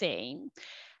the same.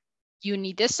 You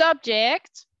need the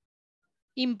subject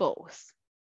in both.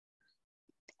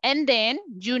 And then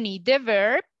you need the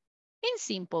verb in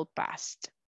simple past.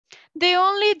 The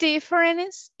only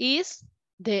difference is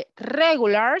the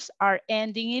regulars are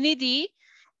ending in ed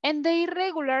and the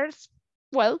irregulars,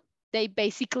 well, they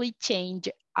basically change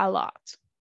a lot,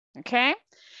 okay?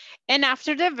 And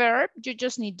after the verb, you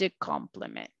just need the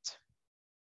complement.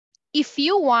 If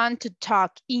you want to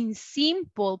talk in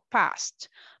simple past,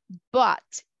 but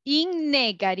in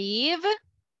negative,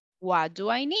 what do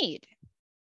I need?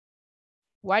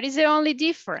 What is the only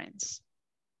difference?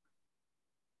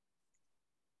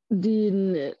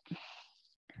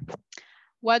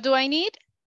 What do I need?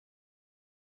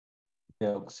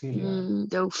 The auxiliary.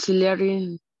 The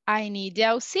auxiliary. I need the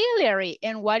auxiliary.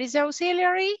 And what is the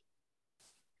auxiliary?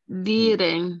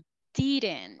 Didn't.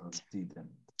 Didn't. Didn't.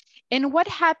 And what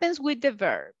happens with the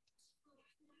verb?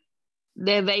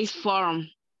 The base form.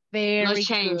 Very No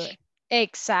change. good.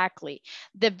 Exactly.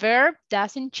 The verb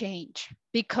doesn't change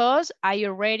because I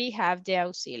already have the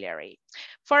auxiliary.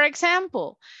 For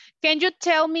example, can you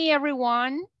tell me,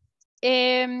 everyone,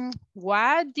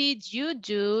 what did you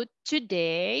do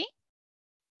today?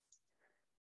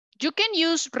 You can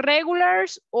use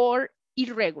regulars or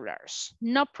irregulars,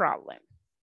 no problem.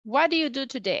 What do you do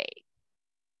today?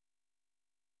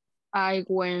 I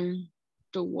went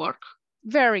to work.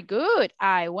 Very good.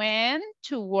 I went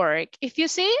to work. If you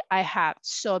see, I have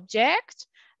subject,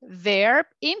 verb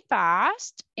in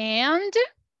past, and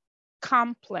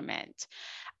complement.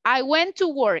 I went to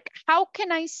work. How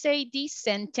can I say this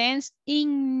sentence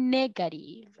in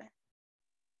negative?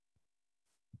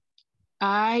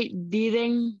 I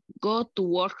didn't go to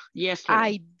work yesterday.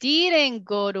 I didn't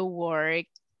go to work.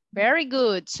 Very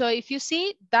good. So if you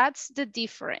see, that's the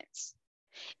difference.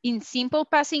 In simple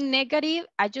passing negative,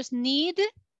 I just need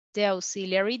the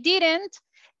auxiliary didn't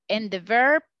and the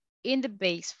verb in the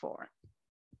base form.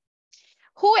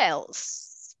 Who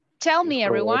else? Tell me,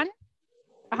 everyone.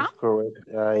 It's correct.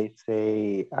 I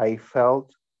say I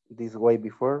felt this way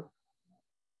before.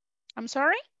 I'm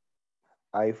sorry?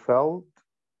 I felt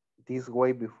this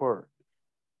way before.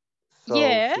 So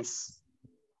yes.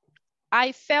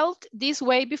 I felt this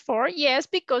way before. Yes,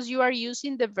 because you are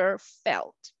using the verb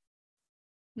felt.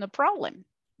 No problem.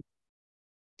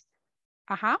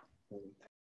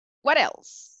 What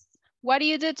else? What do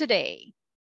you do today?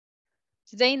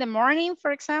 Today in the morning,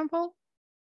 for example?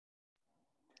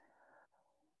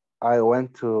 I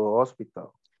went to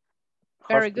hospital.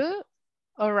 Very good.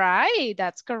 All right,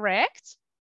 that's correct.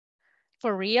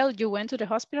 For real, you went to the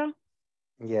hospital?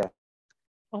 Yeah.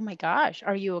 Oh my gosh,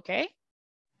 are you okay?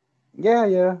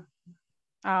 Yeah.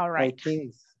 All right. I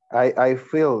think I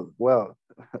feel well.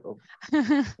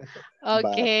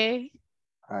 Okay.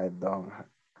 I don't.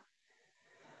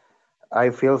 I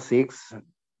feel sick.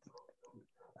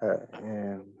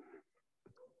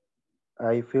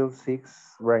 I feel sick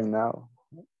right now.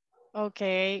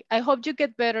 Okay. I hope you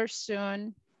get better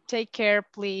soon. Take care,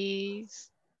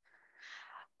 please.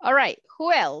 All right.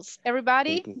 Who else?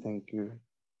 Everybody? Thank you.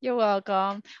 You're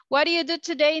welcome. What do you do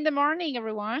today in the morning,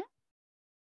 everyone?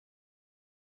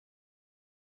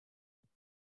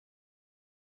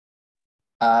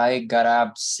 I got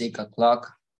up 6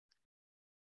 o'clock.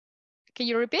 Can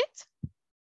you repeat?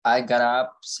 I got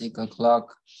up 6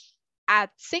 o'clock.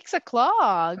 At 6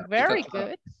 o'clock. Very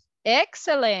good.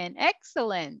 Excellent.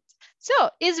 Excellent. So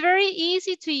it's very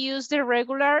easy to use the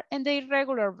regular and the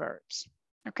irregular verbs.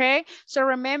 Okay, so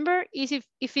remember,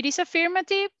 if it is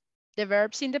affirmative, the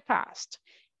verb's in the past.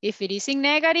 If it is in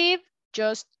negative,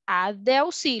 just add the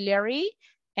auxiliary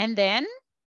and then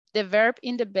the verb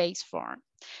in the base form.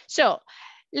 So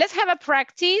let's have a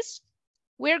practice.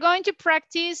 We're going to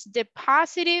practice the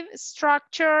positive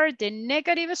structure, the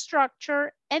negative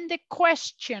structure, and the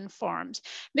question forms.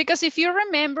 Because if you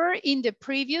remember in the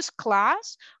previous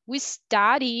class, we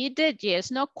studied the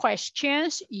yes, no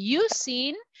questions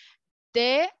using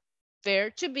the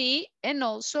verb to be and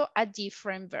also a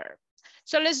different verb.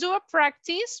 So let's do a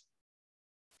practice.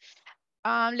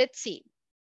 Let's see.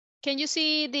 Can you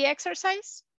see the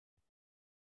exercise?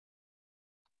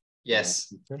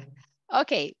 Yes.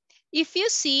 Okay, if you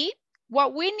see,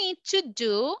 what we need to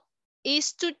do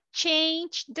is to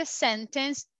change the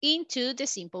sentence into the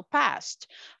simple past.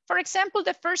 For example,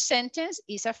 the first sentence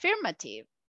is affirmative.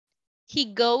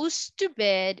 He goes to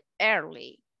bed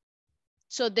early.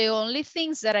 So the only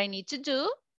things that I need to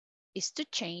do is to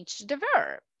change the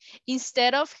verb.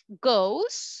 Instead of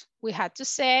goes, we had to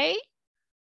say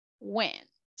went.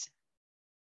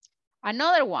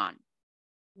 Another one,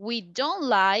 we don't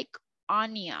like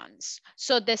onions.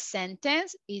 So the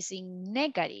sentence is in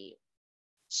negative.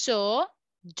 So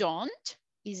don't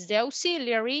is the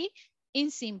auxiliary in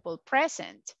simple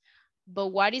present. But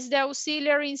what is the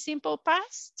auxiliary in simple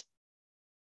past?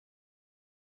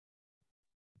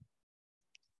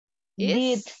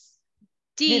 Didn't.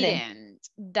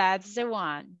 That's the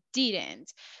one,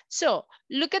 didn't. So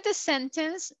look at the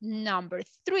sentence number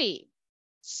 3.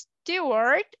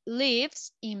 Stewart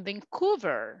lives in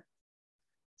Vancouver.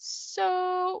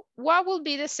 So what will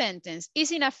be the sentence?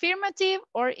 Is it affirmative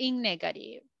or in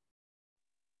negative?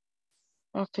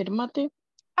 Affirmative.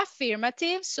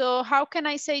 Affirmative. So how can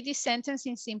I say this sentence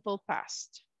in simple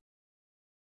past?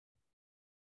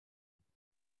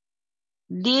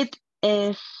 Did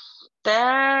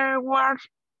Stewart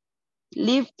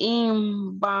live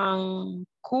in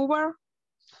Vancouver?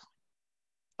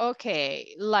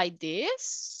 Okay, like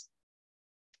this.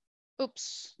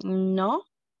 Oops. No,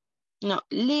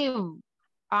 live.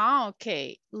 Ah,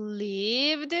 okay.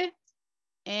 Lived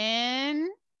and...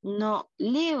 No,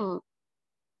 live.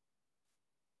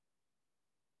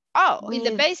 Oh, in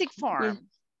the basic form.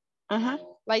 Yes.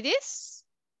 Like this?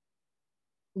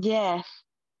 Yes.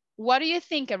 What do you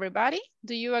think, everybody?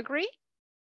 Do you agree?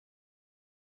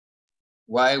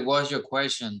 Why was your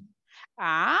question?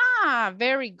 Ah,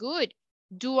 very good.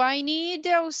 Do I need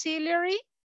the auxiliary?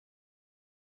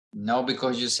 No,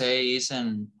 because you say it's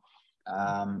in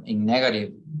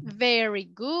negative. Very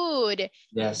good.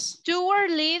 Yes. Stewart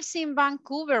lives in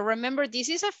Vancouver. Remember, this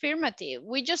is affirmative.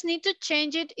 We just need to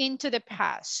change it into the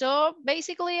past. So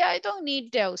basically, I don't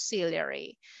need the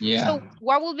auxiliary. Yeah. So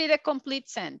what will be the complete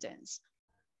sentence?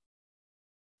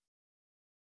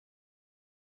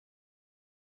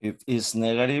 If it's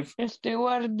negative,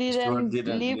 Stewart didn't live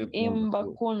live in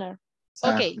Vancouver.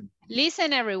 Okay,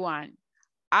 listen everyone.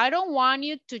 I don't want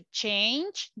you to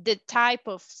change the type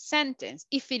of sentence.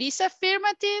 If it is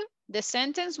affirmative, the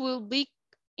sentence will be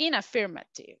in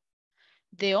affirmative.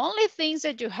 The only things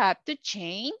that you have to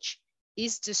change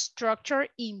is the structure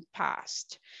in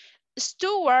past.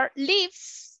 Stewart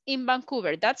lives in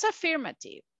Vancouver. That's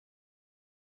affirmative.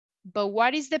 But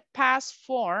what is the past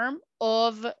form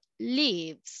of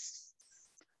lives?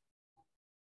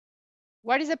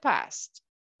 What is the past?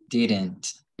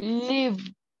 Didn't. Live.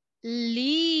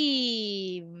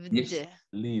 Lived.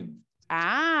 Live.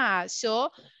 Ah, so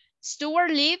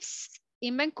Stewart lives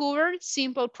in Vancouver,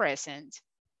 simple present.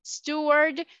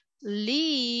 Stewart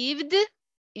lived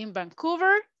in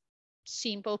Vancouver,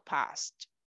 simple past.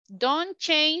 Don't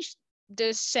change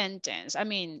the sentence. I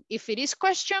mean, if it is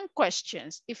question,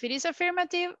 questions. If it is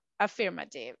affirmative,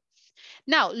 affirmative.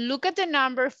 Now, look at the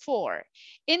number 4.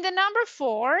 In the number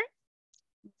 4,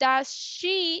 does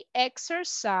she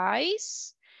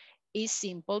exercise? Is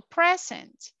simple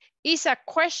present. Is a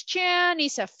question,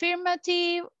 is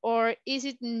affirmative, or is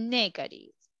it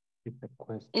negative? It's a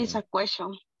question. It's a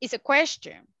question. It's a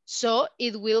question. So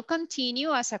it will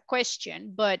continue as a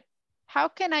question, but how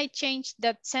can I change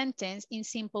that sentence in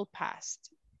simple past?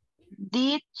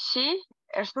 Did she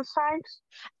exercise?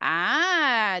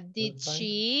 Ah, did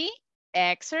she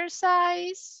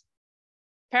exercise?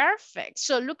 Perfect.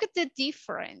 So look at the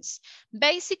difference.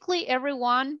 Basically,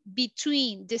 everyone,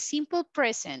 between the simple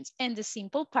present and the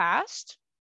simple past,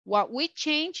 what we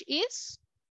change is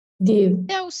the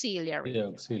auxiliary. The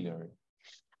auxiliary.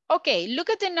 Okay, look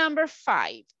at the number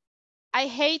 5. I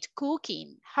hate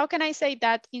cooking. How can I say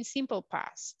that in simple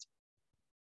past?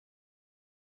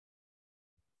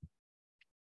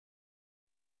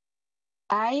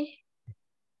 I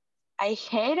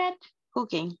hated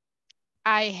cooking.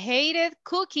 I hated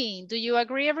cooking. Do you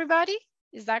agree, everybody?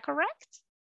 Is that correct?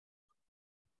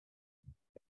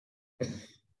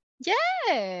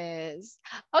 Yes.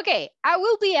 Okay, I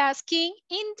will be asking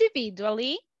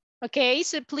individually. Okay,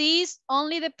 so please,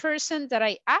 only the person that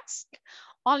I ask,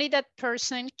 only that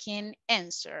person can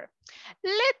answer.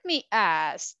 Let me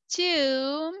ask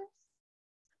to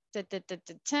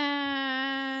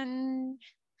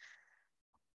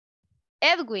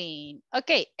Edwin.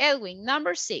 Okay, Edwin,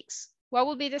 number 6. What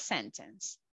will be the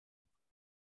sentence?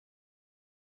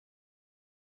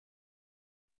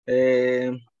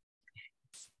 Let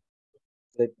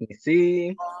me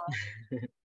see.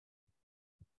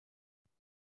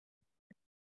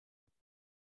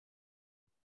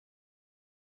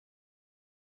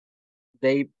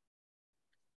 They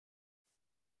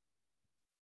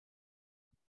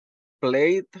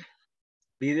played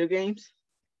video games.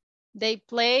 They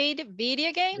played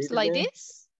video games like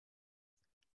this?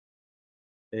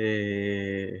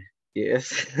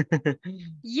 Yes.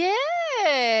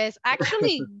 Yes,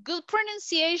 actually, good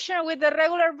pronunciation with the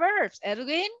regular verbs.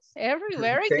 Edwin,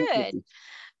 very Thank good. you.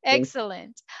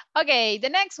 Excellent. Okay, the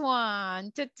next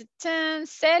one.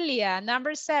 Celia,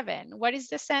 number 7. What is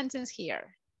the sentence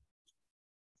here?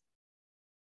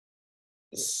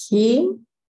 He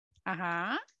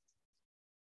Uh-huh.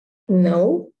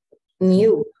 knew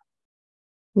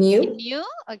New,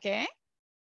 okay.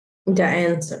 the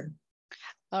answer.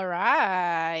 All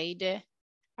right.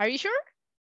 Are you sure?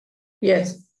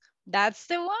 Yes. That's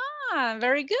the one.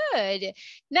 Very good.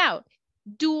 Now,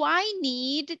 do I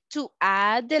need to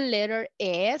add the letter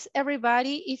S,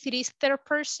 everybody, if it is third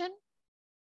person?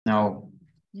 No.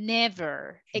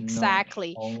 Never. No,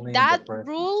 Exactly. only in That the present.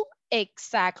 rule,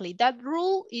 exactly. That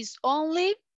rule is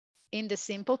only in the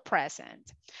simple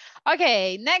present.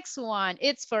 Okay, next one.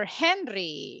 It's for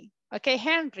Henry. Okay,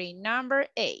 Henry, number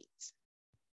 8.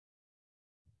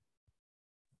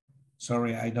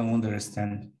 Sorry, I don't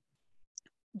understand.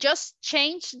 Just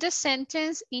change the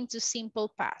sentence into simple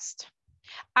past.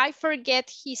 I forget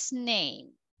his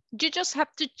name. You just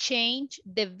have to change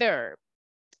the verb.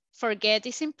 Forget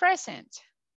is in present.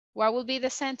 What will be the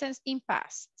sentence in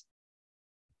past?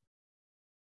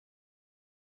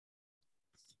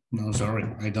 No, sorry,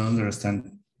 I don't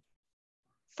understand.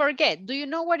 Forget. Do you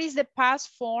know what is the past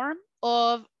form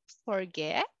of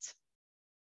forget?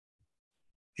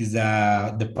 Is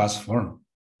the past form.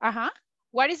 Uh-huh.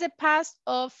 What is the past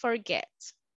of forget?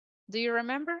 Do you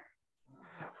remember?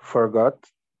 Forgot.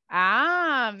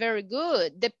 Ah, very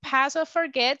good. The past of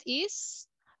forget is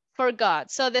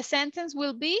forgot. So the sentence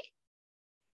will be,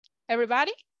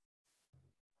 everybody?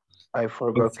 I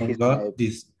forgot his name.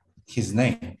 His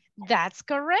name. That's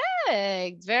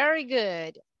correct. Very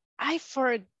good. I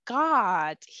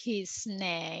forgot his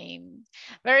name.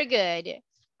 Very good.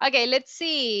 Okay, let's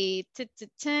see.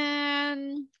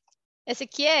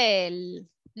 Ezequiel,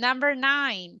 number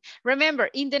 9. Remember,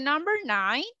 in the number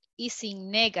 9 is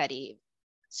in negative.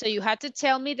 So you have to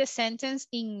tell me the sentence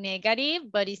in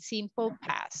negative, but it's simple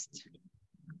past.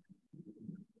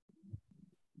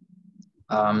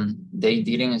 They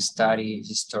didn't study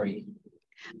history.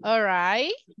 All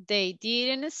right, they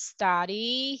didn't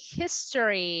study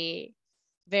history.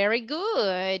 Very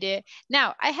good.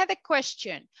 Now, I have a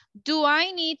question. Do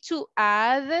I need to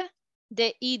add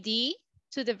the ed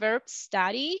to the verb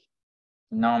study?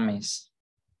 No, miss.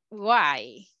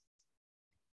 Why?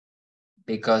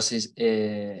 Because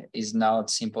it's not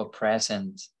simple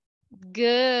present.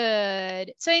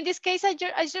 Good. So in this case, I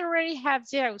just already have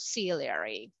the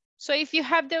auxiliary. So if you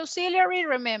have the auxiliary,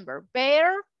 remember,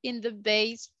 bear in the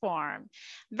base form.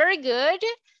 Very good.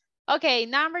 Okay,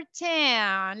 number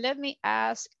 10. Let me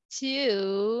ask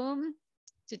you.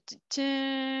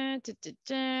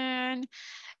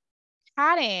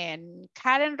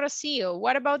 Karen Rocio,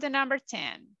 what about the number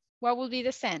 10? What will be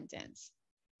the sentence?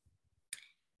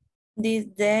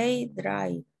 Did they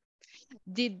drive?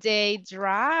 Did they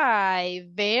drive?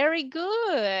 Very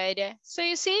good. So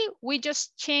you see, we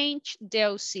just changed the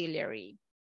auxiliary.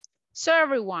 So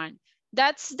everyone,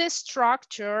 that's the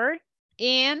structure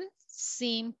in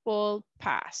simple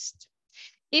past.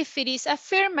 If it is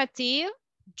affirmative,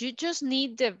 you just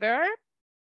need the verb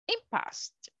in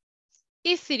past.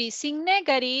 If it is in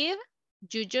negative,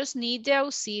 you just need the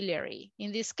auxiliary.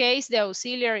 In this case, the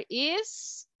auxiliary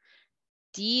is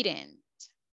didn't.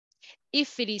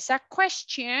 If it is a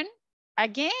question,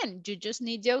 again, you just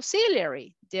need the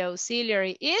auxiliary. The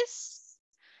auxiliary is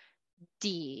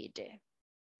did.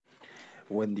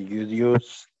 When you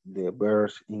use the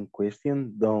verbs in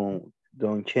question,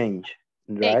 don't change,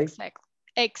 right?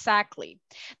 Exactly.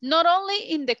 Not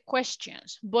only in the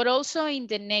questions, but also in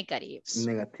the negatives.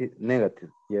 Negative,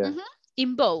 yeah.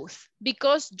 In both,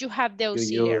 because you have the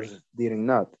auxiliary. You use didn't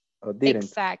not or didn't.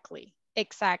 Exactly,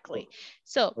 exactly.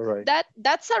 So right.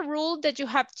 that's a rule that you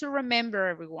have to remember,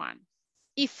 everyone.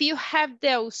 If you have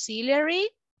the auxiliary,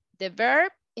 the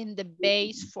verb in the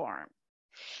base form.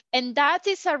 And that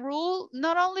is a rule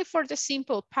not only for the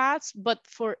simple past, but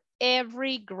for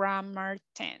every grammar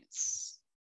tense.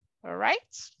 All right?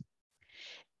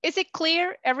 Is it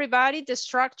clear, everybody, the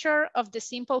structure of the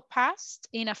simple past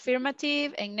in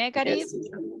affirmative and negative?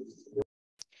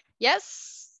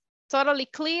 Yes? Totally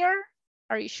clear?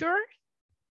 Are you sure?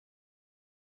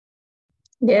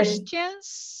 Yes.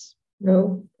 Questions?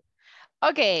 No.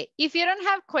 Okay, if you don't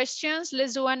have questions,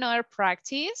 let's do another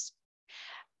practice.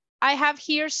 I have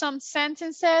here some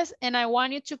sentences and I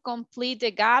want you to complete the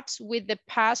gaps with the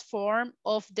past form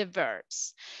of the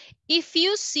verbs. If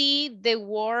you see the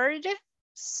word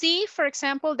see, for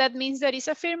example, that means that it's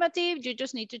affirmative, you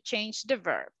just need to change the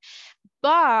verb.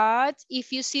 But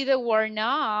if you see the word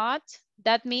not,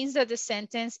 that means that the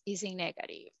sentence is in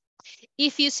negative.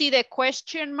 If you see the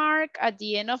question mark at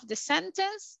the end of the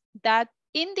sentence, that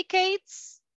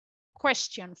indicates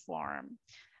question form.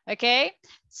 Okay,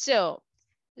 so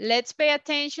let's pay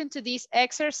attention to this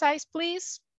exercise,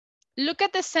 please. Look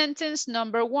at the sentence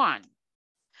number 1.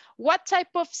 What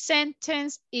type of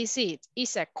sentence is it?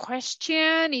 Is a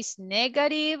question, is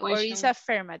negative, Question. or is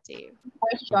affirmative?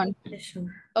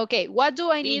 Question. Okay, what do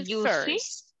I need Did you first?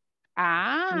 see?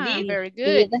 Ah, Did. very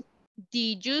good. Did.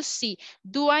 Did you see?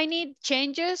 Do I need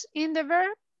changes in the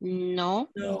verb? No.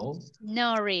 No.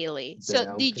 No, really. The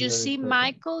So did you auxiliary see present.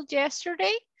 Michael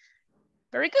yesterday?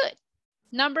 Very good.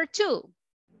 Number 2.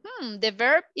 The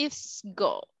verb is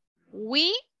go.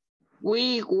 We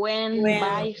went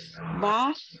by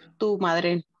bus to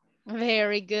Madrid.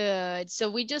 Very good.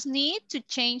 So we just need to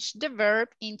change the verb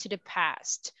into the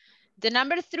past. The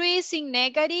number 3 is in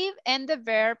negative and the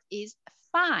verb is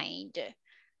find.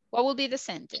 What will be the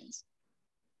sentence?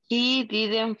 He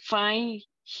didn't find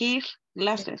his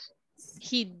glasses.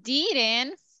 He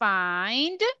didn't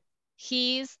find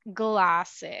his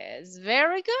glasses.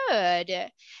 Very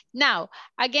good. Now,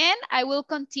 again, I will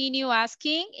continue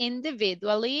asking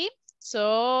individually.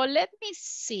 So let me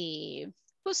see.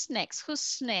 Who's next?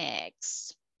 Who's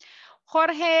next?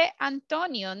 Jorge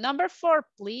Antonio, number 4,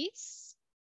 please.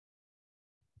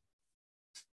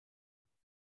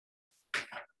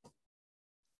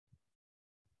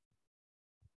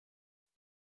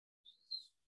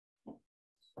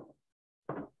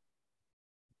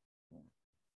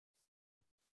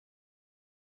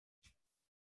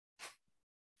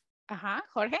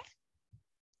 Jorge,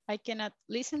 I cannot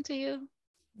listen to you.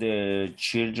 The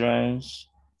children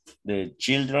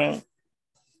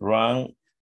ran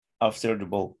after the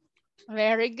ball.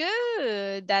 Very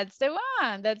good. That's the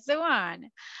one. That's the one.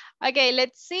 Okay,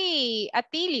 let's see.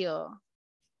 Atilio,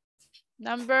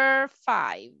 number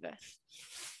 5.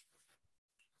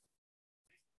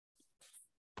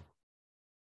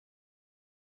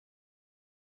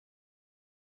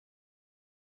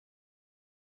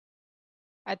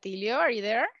 Atilio, are you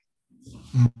there?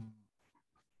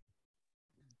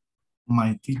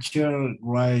 My teacher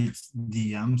writes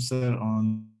the answer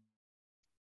on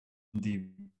the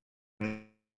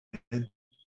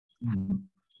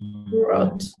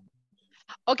Wrote.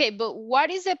 Okay, but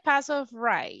what is the past of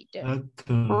write?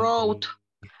 Wrote.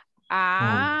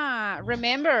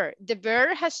 Remember, the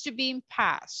verb has to be in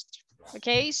past.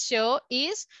 Okay, so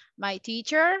is my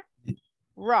teacher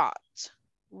wrote.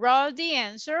 Wrote the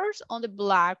answers on the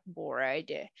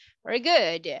blackboard. Very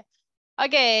good.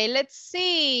 Okay, let's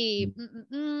see.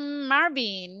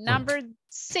 Marvin, number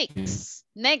 6,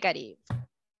 negative.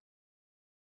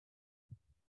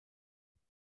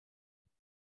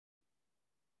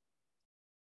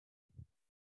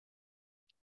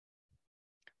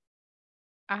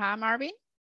 Marvin.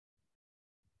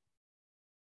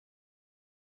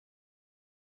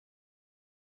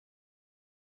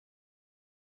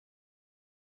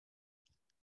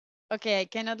 Okay, I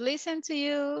cannot listen to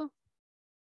you.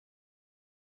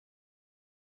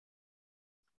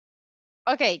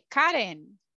 Okay,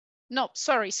 Karen. No,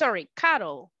 sorry,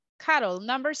 Carol. Carol,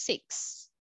 number 6.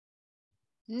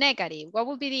 Negative. What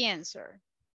would be the answer?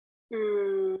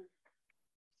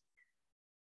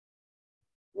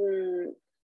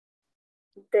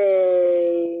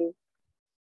 They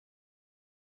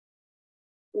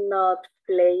not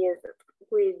play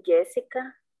with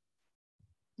Jessica.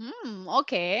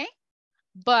 Okay.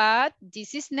 But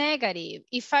this is negative.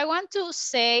 If I want to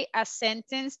say a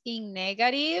sentence in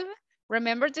negative,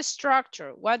 remember the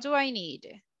structure. What do I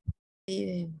need?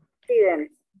 Didn't.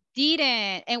 Didn't.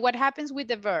 Didn't. And what happens with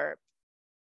the verb?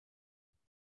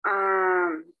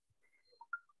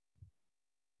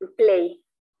 Play.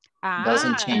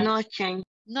 Doesn't change. No change.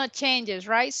 No changes,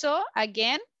 right? So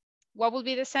again, what will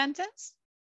be the sentence?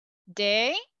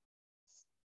 They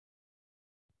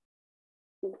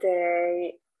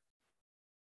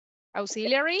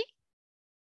auxiliary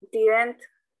didn't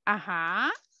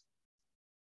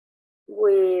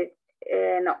with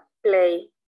no play.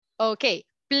 Okay,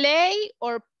 play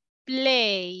or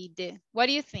played? What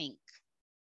do you think?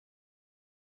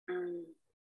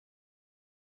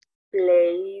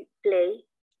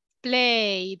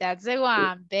 Play, that's the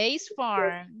one. Base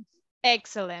form.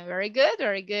 Excellent, very good,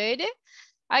 very good.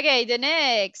 Okay, the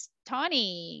next,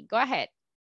 Tony, go ahead.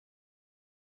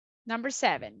 Number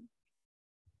 7.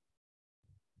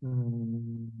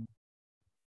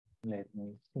 Let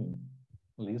me see.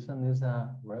 Listen is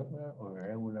a regular or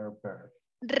irregular verb?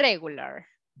 Regular.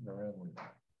 Regular.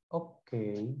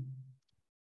 Okay.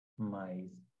 My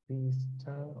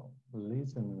sister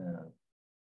listened.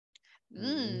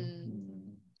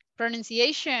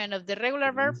 Pronunciation of the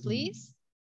regular verb, please.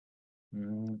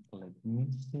 Let me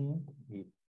see if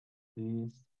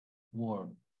this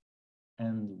word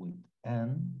ends with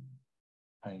N.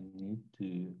 I need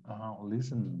to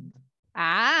listen.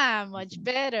 Much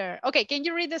better. Okay, can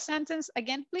you read the sentence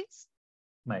again, please?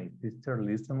 My sister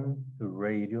listened to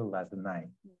radio last night.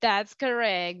 That's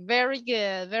correct. Very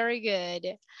good, very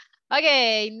good.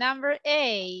 Okay, number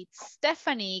 8.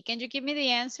 Stephanie, can you give me the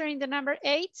answer in the number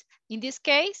 8? In this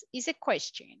case, it's a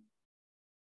question.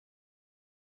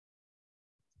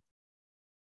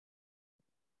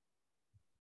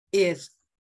 Yes.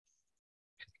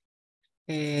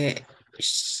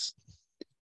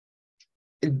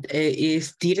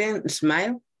 Is didn't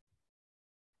smile?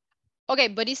 Okay,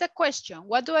 but it's a question.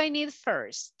 What do I need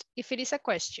first if it is a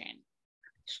question?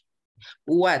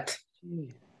 What?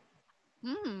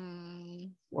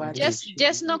 What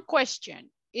just no question.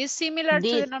 It's similar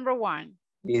to the number 1.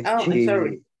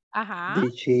 Sorry.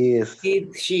 Did she?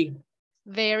 Did she?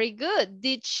 Very good.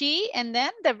 Did she? And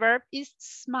then the verb is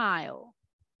smile.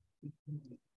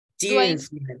 Do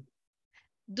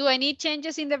I need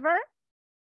changes in the verb?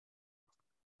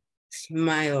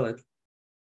 Smile.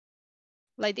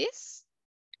 Like this?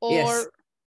 Or yes.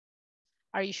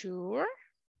 Are you sure?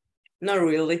 Not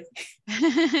really.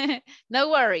 No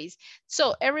worries.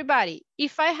 So everybody,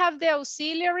 if I have the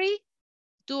auxiliary,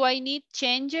 do I need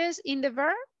changes in the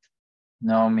verb?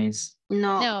 No, miss.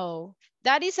 No.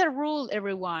 That is a rule,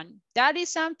 everyone. That is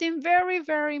something very,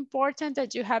 very important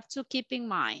that you have to keep in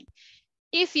mind.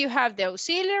 If you have the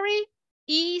auxiliary,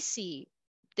 easy.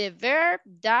 The verb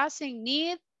doesn't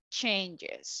need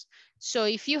changes. So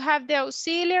if you have the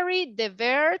auxiliary, the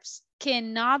verbs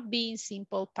cannot be in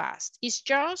simple past. It's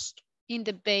just in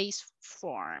the base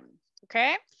form,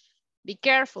 okay? Be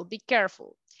careful, be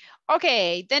careful.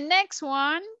 Okay, the next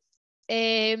one,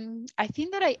 I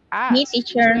think that I asked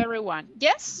to everyone.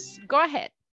 Yes, go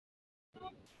ahead.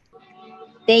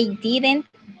 They didn't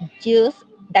use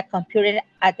the computer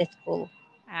at the school.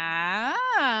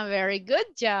 Very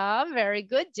good job, very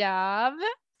good job.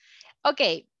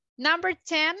 Okay, number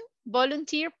 10,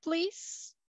 volunteer,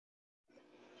 please.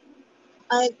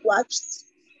 I watched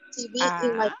TV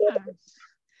in my bedroom.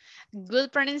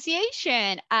 Good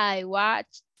pronunciation. I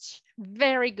watched.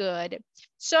 Very good.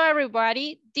 So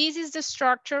everybody, this is the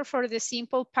structure for the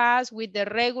simple past with the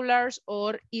regulars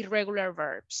or irregular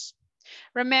verbs.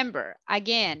 Remember,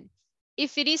 again,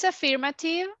 if it is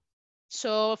affirmative,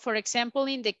 so for example,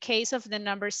 in the case of the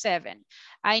number 7,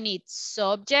 I need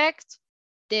subject,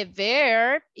 the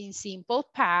verb in simple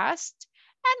past,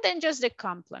 and then just the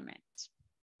complement.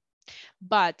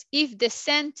 But if the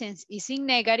sentence is in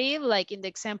negative, like in the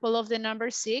example of the number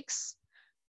 6,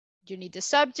 you need the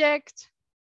subject,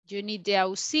 you need the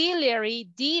auxiliary,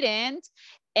 didn't,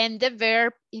 and the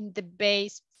verb in the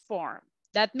base form.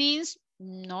 That means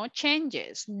no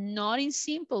changes, not in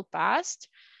simple past,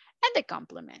 and the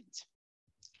complement.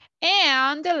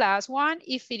 And the last one,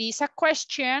 if it is a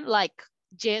question, like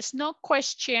yes, no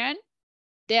question,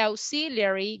 the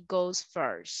auxiliary goes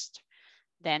first.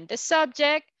 Then the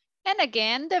subject, and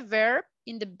again, the verb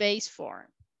in the base form.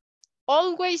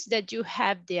 Always that you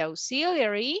have the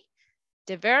auxiliary,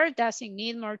 the verb doesn't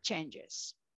need more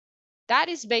changes. That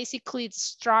is basically the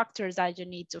structure that you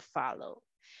need to follow.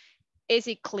 Is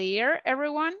it clear,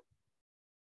 everyone?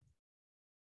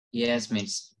 Yes,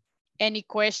 miss. Any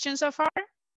questions so far?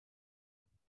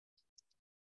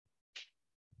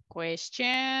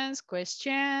 Questions?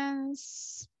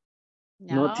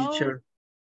 No, No, teacher.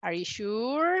 Are you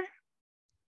sure?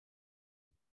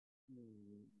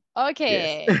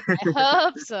 Okay, Yes. I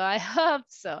hope so. I hope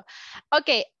so.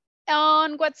 Okay,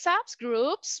 on WhatsApp's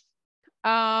groups,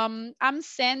 I'm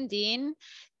sending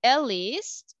a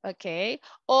list, okay,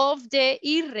 of the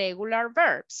irregular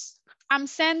verbs. I'm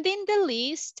sending the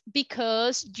list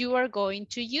because you are going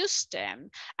to use them.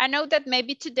 I know that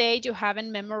maybe today you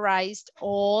haven't memorized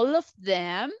all of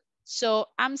them, so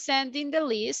I'm sending the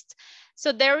list.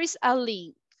 So there is a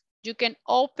link. You can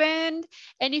open,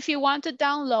 and if you want to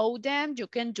download them, you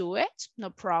can do it, no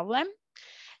problem.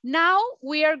 Now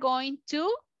we are going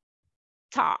to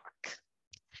talk.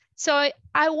 So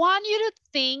I want you to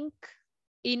think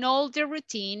in all the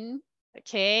routine,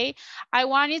 okay? I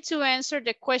want you to answer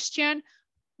the question,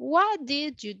 what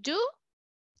did you do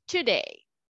today?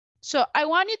 So I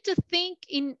want you to think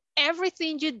in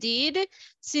everything you did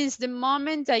since the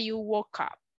moment that you woke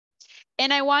up.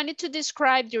 And I want you to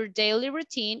describe your daily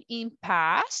routine in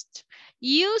past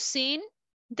using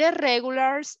the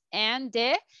regulars and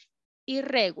the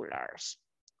irregulars.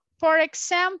 For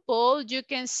example, you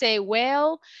can say,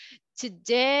 well,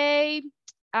 today,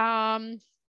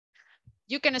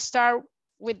 you can start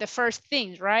with the first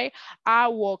things, right? I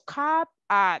woke up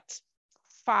at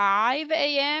 5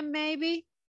 a.m. maybe.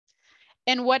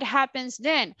 And what happens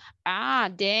then?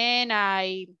 Then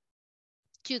I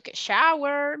took a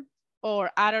shower,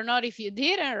 or I don't know if you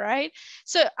didn't, right?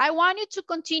 So I want you to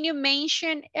continue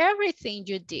mention everything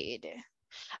you did.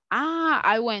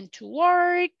 I went to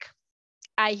work.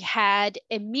 I had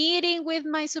a meeting with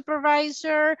my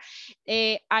supervisor.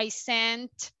 I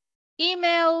sent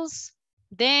emails.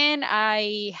 Then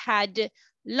I had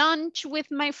lunch with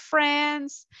my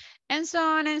friends, and so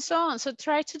on and so on. So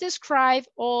try to describe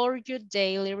all your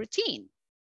daily routine.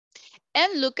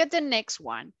 And look at the next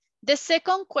one. The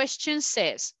second question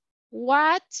says,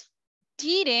 what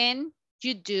didn't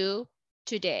you do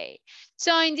today?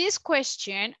 So in this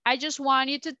question, I just want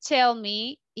you to tell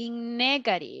me in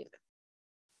negative.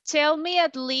 Tell me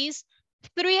at least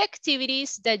 3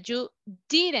 activities that you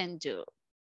didn't do.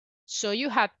 So you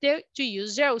have to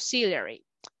use the auxiliary.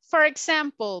 For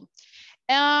example,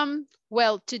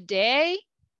 well, today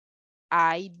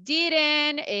I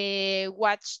didn't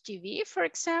watch TV, for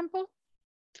example.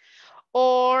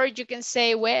 Or you can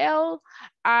say, well,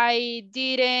 I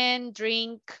didn't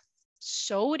drink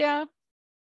soda.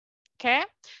 Okay,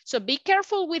 so be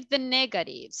careful with the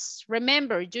negatives.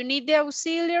 Remember, you need the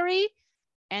auxiliary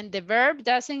and the verb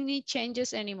doesn't need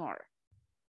changes anymore.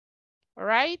 All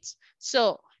right,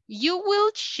 so you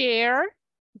will share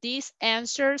these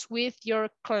answers with your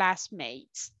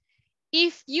classmates.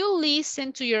 If you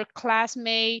listen to your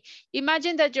classmate,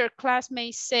 imagine that your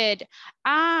classmate said,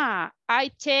 I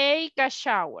take a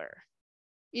shower.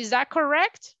 Is that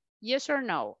correct? Yes or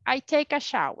no? I take a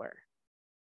shower.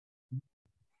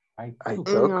 I took.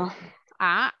 No.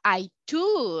 I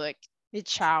took a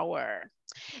shower.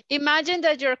 Imagine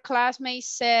that your classmate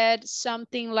said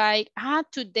something like,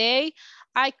 today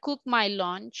I cooked my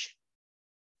lunch.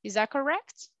 Is that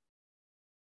correct?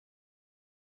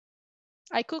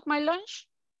 I cooked my lunch?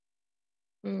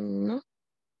 No.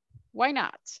 Why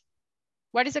not?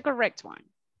 What is the correct one?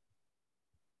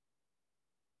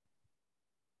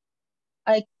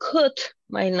 I cooked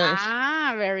my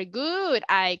lunch. Very good.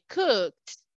 I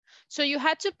cooked. So you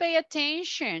had to pay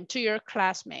attention to your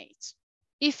classmates.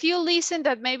 If you listen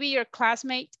that maybe your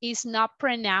classmate is not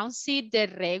pronouncing the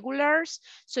regulars,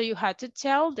 so you had to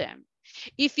tell them.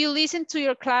 If you listen to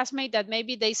your classmate that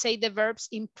maybe they say the verbs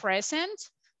in present,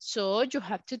 so you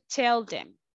have to tell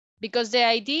them. Because the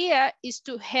idea is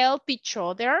to help each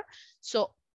other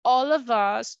so all of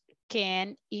us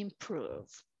can improve.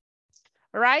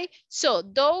 All right, so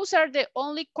those are the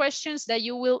only questions that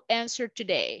you will answer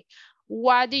today.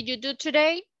 What did you do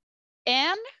today?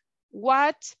 And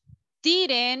what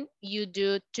didn't you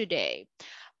do today?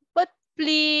 But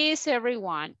please,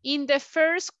 everyone, in the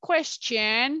first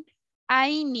question,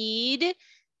 I need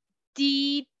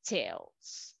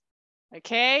details,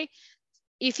 okay?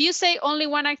 If you say only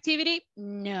one activity,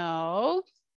 no,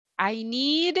 I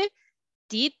need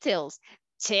details.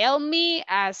 Tell me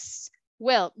as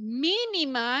well,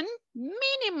 minimum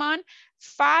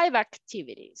 5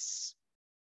 activities,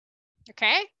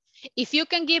 okay? If you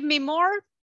can give me more,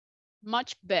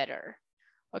 much better.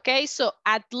 Okay, so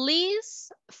at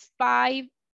least 5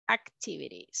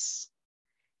 activities.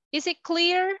 Is it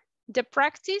clear, the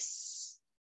practice?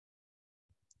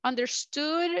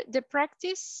 Understood the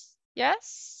practice?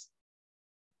 Yes?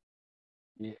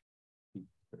 Yeah.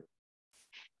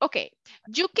 Okay,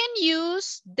 you can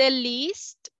use the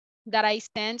list that I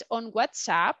sent on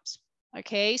WhatsApp.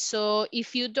 Okay, so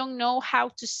if you don't know how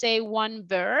to say one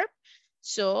verb,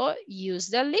 so use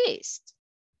the list.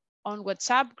 on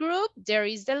WhatsApp group, there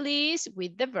is the list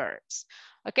with the verbs,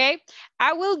 okay?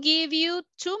 I will give you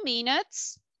 2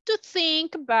 minutes to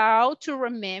think about, to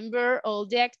remember all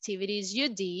the activities you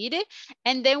did,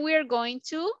 and then we are going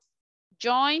to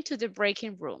join to the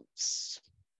breaking rooms,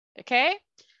 okay?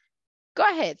 Go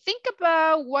ahead, think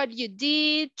about what you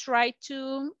did, try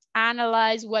to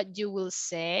analyze what you will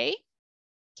say,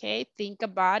 okay? Think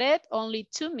about it, only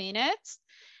 2 minutes,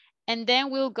 and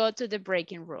then we'll go to the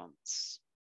breaking rooms.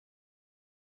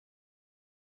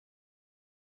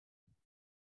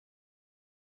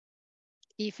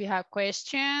 If you have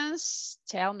questions,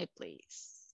 tell me,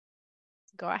 please.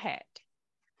 Go ahead.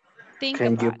 Think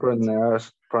Can you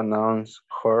about pronounce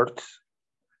heart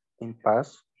in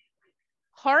past?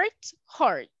 Heart,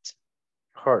 heart.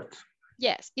 Heart.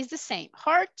 Yes, it's the same.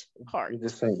 Heart, heart. It's the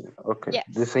same. Okay. Yes.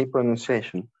 The same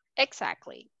pronunciation.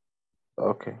 Exactly.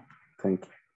 Okay. Thank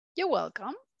you. You're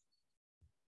welcome.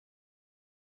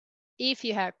 If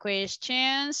you have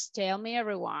questions, tell me,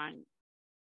 everyone.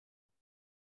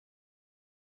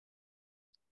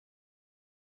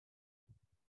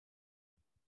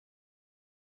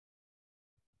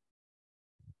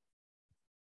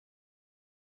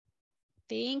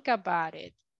 Think about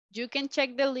it. You can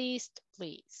check the list,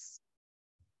 please.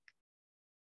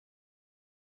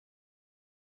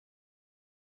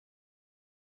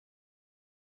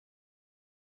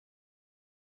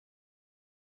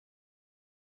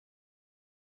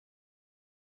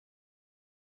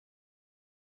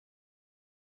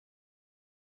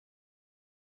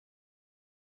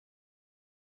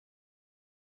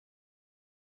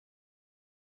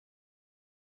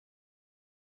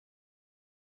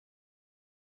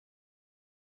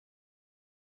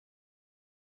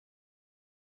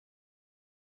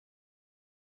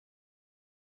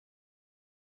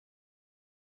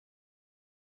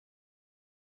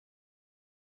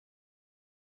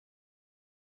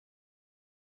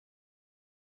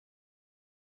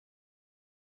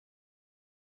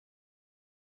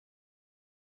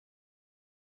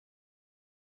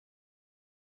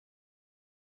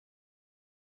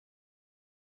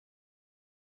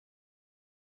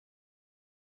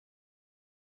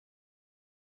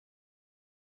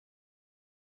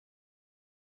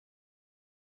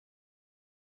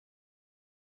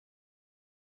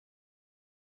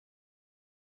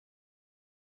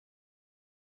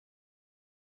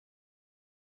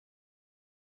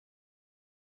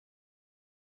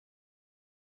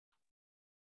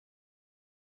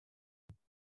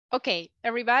 Okay,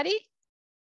 everybody,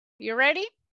 you ready?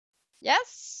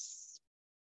 Yes?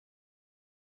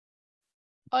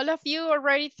 All of you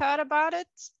already thought about it,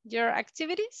 your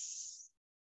activities?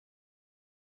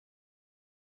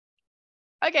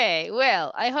 Okay,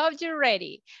 well, I hope you're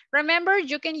ready. Remember,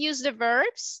 you can use the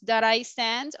verbs that I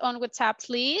sent on WhatsApp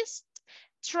list.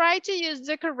 Try to use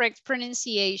the correct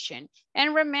pronunciation.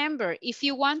 And remember, if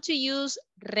you want to use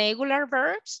regular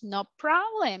verbs, no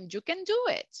problem, you can do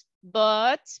it.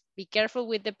 But be careful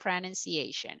with the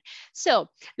pronunciation. So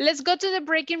let's go to the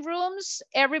breaking rooms.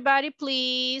 Everybody,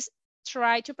 please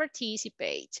try to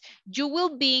participate. You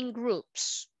will be in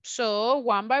groups. So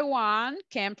one by one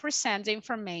can present the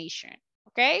information.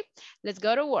 Okay, let's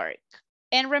go to work.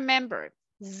 And remember,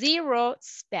 0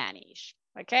 Spanish.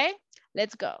 Okay,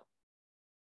 let's go.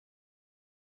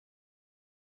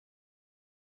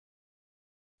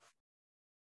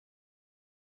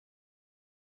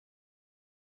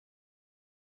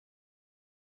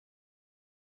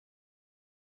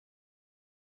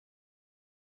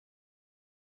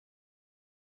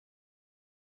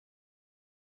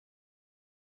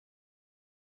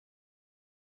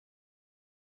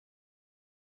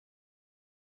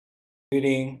 Good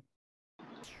evening.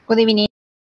 Good evening.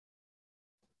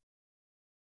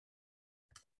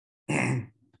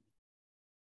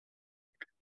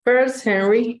 First,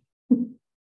 Henry,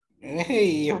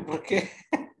 Hey, ¿por qué?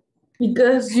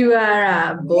 because you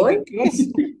are a boy.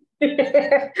 Because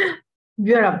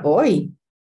You are a boy.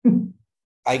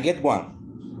 I get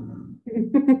one.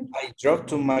 I drove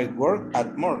to my work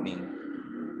at morning.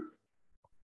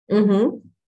 Mm-hmm.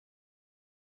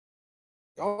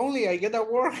 Only I get a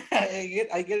work.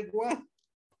 I get one.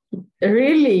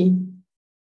 Really?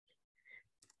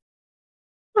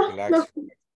 Relax.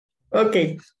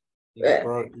 Okay.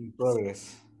 In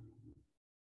progress.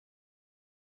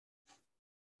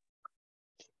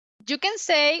 You can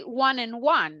say 1 and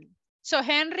 1. So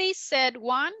Henry said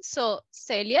 1. So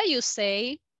Celia, you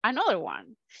say another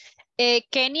one.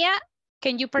 Kenya,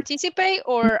 can you participate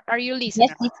or are you listening?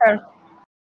 Yes, teacher.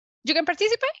 You can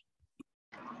participate?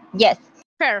 Yes.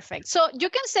 Perfect. So you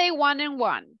can say 1 and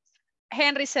 1.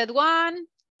 Henry said 1.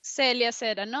 Celia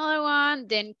said another one.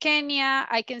 Then Kenya.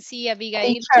 I can see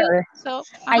Abigail too. Teacher, So,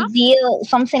 I did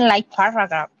something like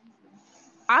paragraph.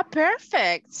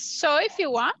 Perfect. So if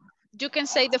you want, you can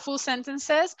say the full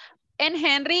sentences. And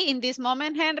Henry, in this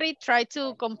moment, Henry, try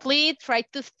to complete, try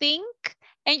to think,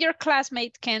 and your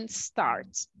classmate can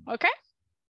start. Okay?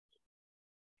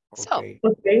 So,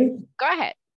 Okay. go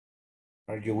ahead.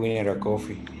 Are you winning a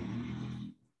coffee?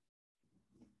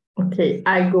 Okay,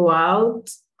 I go out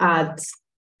at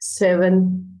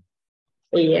 7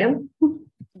 a.m.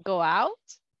 Go out.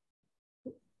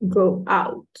 Go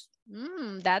out.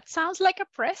 That sounds like a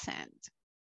present.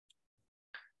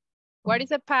 What is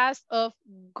the past of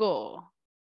go?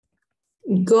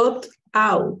 Got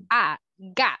out.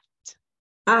 Got.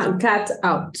 Got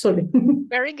out. Sorry.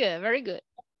 Very good, very good.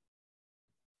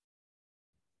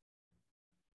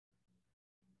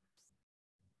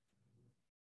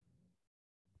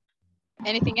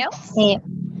 Anything else? Me.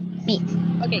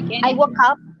 Okay, Kenya. I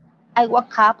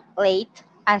woke up late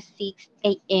at 6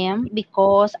 a.m.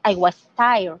 because I was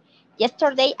tired.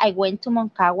 Yesterday, I went to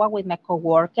Moncagua with my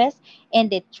coworkers, and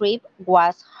the trip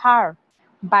was hard,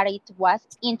 but it was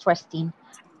interesting.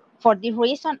 For this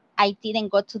reason, I didn't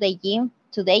go to the gym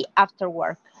today after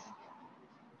work.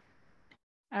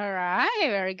 All right,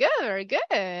 very good, very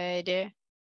good.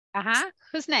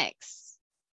 Who's next?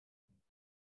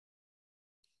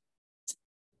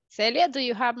 Celia, do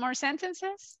you have more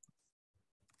sentences?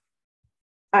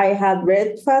 I had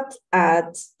breakfast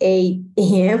at 8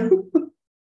 a.m.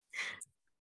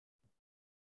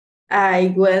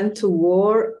 I went to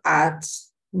work at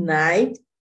 9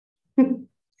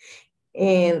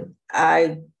 and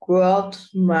I brought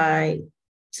my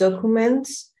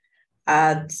documents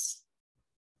at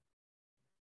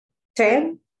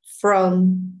 10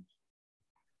 from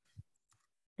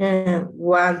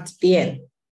 1 p.m.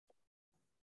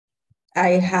 I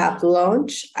have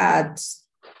lunch at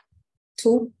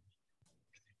 2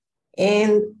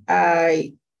 and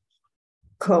I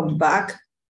come back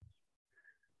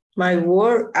my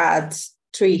work at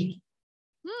 3.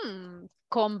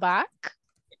 Come back?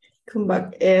 Come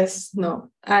back is no.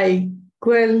 I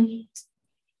went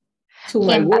to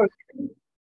my work.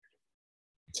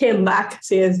 Came back.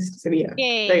 Sí, sería.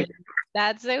 Okay,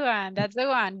 that's the one. That's the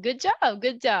one. Good job.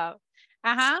 Good job.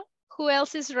 Who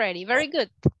else is ready? Very good.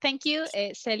 Thank you,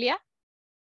 Celia.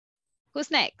 Who's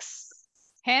next?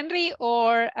 Henry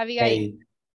or Abigail?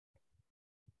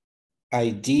 I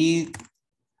did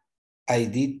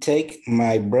take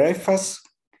my breakfast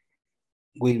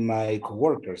with my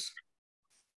coworkers.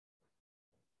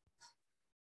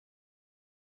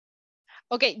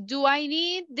 Okay, do I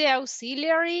need the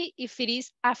auxiliary if it is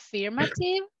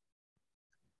affirmative?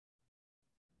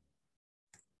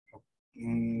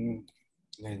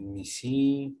 Let me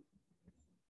see.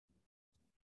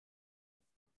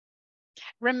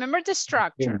 Remember the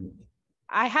structure.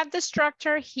 I have the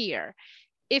structure here.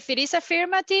 If it is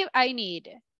affirmative, I need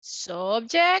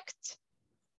subject,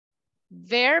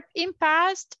 verb in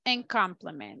past, and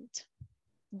complement.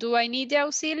 Do I need the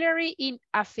auxiliary in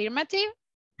affirmative?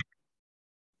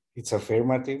 It's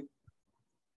affirmative.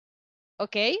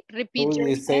 Okay, repeat.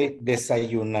 You say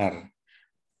desayunar.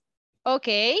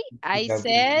 Okay, I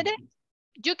said,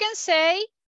 you can say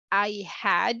I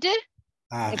had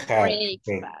a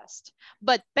breakfast.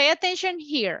 But pay attention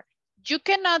here. You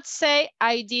cannot say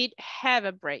I did have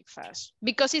a breakfast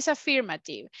because it's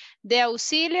affirmative. The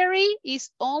auxiliary is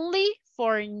only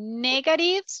for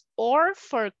negatives or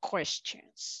for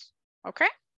questions. Okay?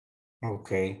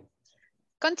 Okay.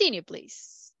 Continue,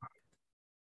 please.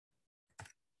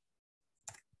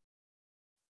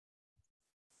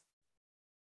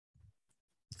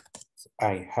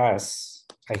 I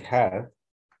had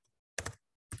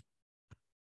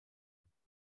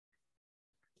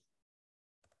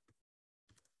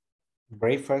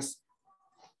breakfast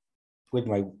with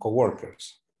my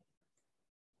coworkers.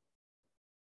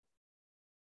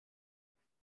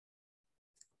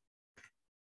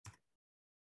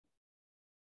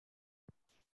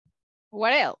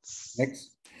 What else?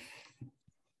 Next.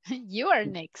 You are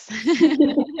next.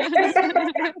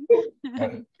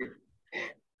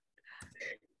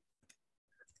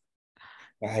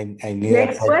 I need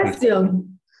next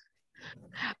question.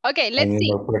 Okay, let's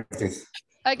see. Practice.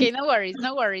 Okay, no worries,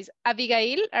 no worries.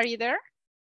 Abigail, are you there?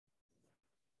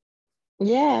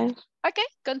 Yes. Okay,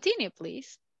 continue,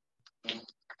 please.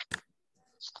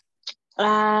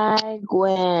 I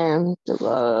went to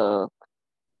work.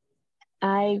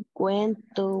 I went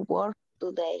to work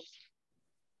today.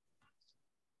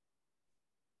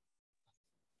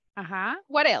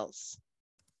 What else?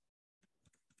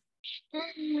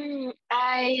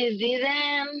 I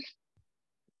didn't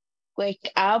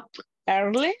wake up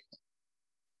early.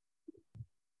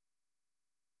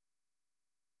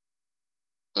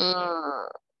 Mm,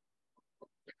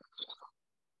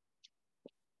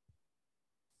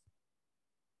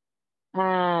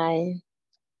 I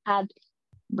had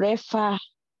breakfast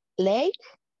late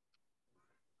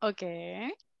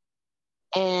Okay.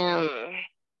 and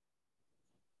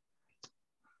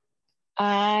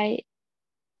I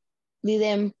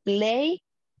didn't play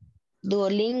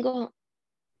Duolingo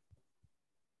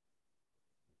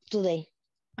today.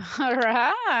 All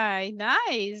right.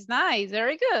 Nice, nice.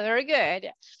 Very good, very good.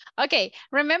 Okay,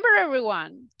 remember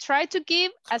everyone, try to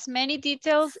give as many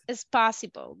details as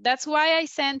possible. That's why I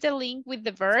sent a link with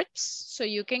the verbs so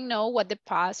you can know what the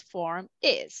past form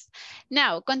is.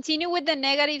 Now, continue with the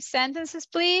negative sentences,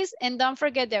 please, and don't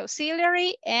forget the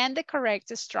auxiliary and the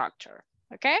correct structure.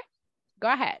 Okay,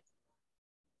 go ahead.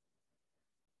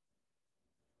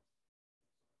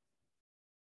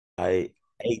 I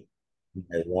ate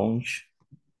my lunch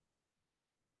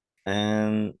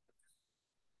and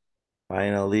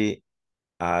finally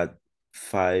at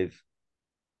 5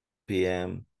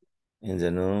 p.m. in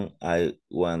the noon, I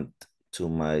went to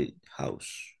my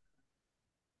house.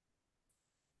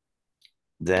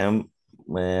 Then,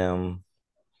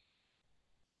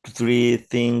 three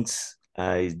things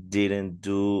I didn't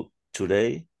do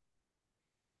today.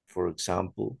 For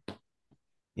example,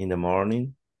 in the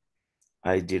morning,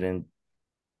 I didn't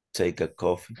take a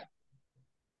coffee.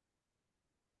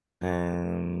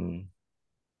 And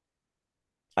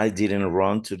I didn't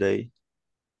run today.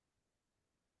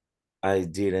 I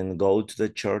didn't go to the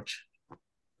church.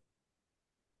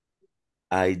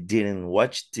 I didn't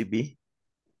watch TV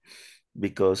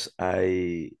because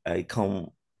I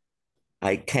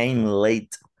came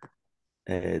late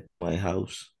at my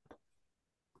house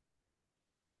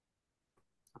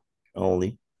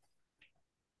only.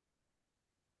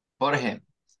 Jorge,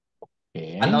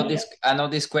 Okay. I know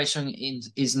this question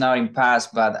is not in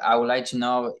past, but I would like to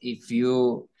know if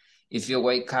you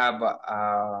wake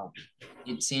up,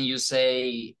 it seems you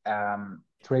say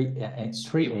 3 a.m.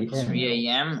 3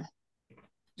 a.m.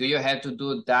 Do you have to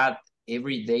do that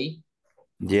every day?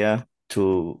 Yeah,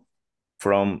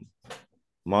 from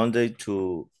Monday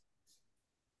to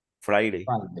Friday.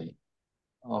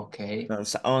 Okay.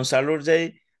 On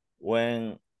Saturday,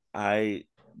 when I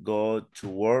go to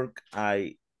work,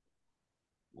 I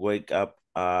wake up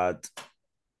at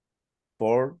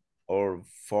 4 or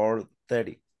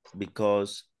 4:30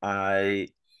 because I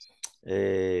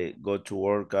go to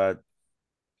work at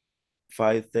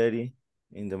 5:30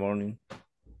 in the morning.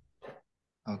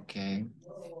 Okay.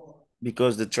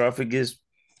 Because the traffic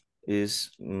is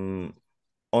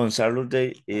on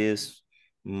Saturday is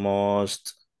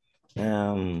most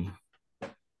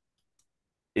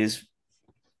is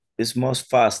most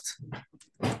fast.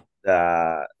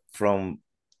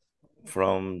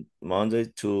 From Monday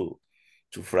to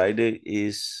Friday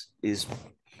is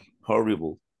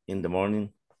horrible in the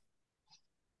morning.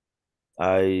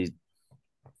 I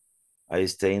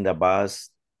stay in the bus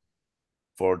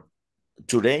for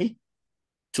today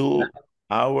 2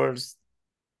 hours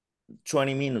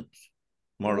 20 minutes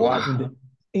more or less.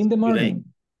 In the morning.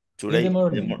 Today in the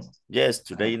morning. Yes,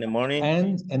 today in the morning.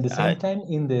 And the same time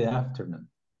in the afternoon.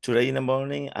 Today in the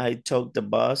morning, I took the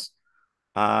bus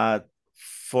at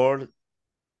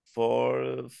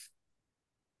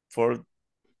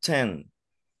 4:10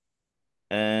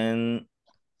 and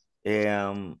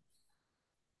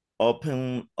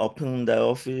open the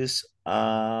office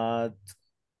at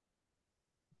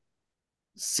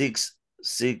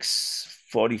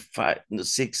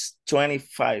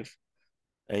 6:25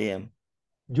 a.m.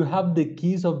 You have the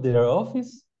keys of their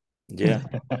office? Yeah.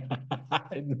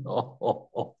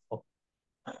 No.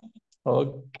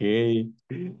 Okay.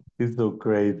 It's so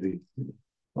crazy.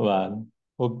 Well,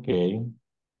 okay.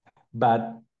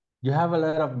 But you have a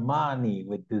lot of money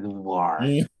with this war.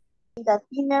 The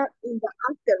dinner in the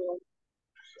afternoon.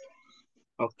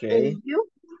 Okay. And you?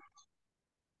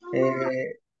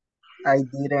 I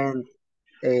didn't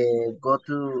go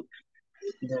to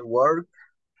the work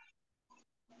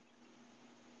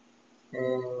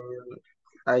and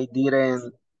I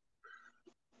didn't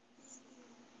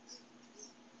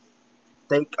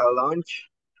take a lunch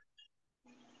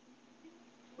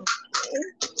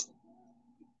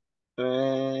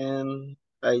and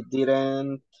I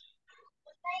didn't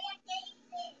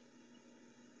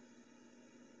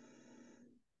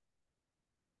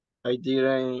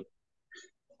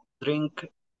drink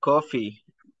coffee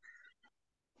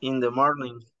in the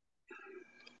morning.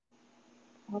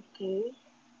 Okay.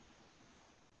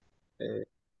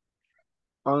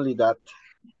 Only that.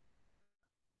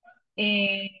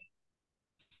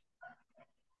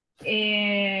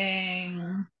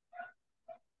 And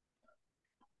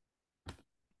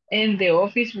the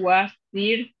office was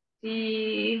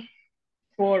dirty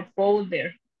for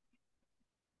powder.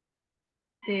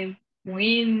 The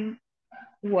wind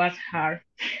was hard.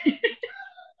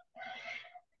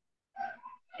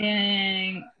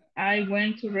 And I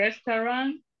went to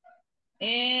restaurant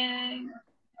and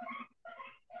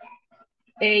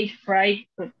ate fried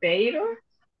potatoes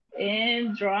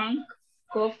and drank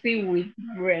coffee with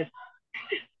bread.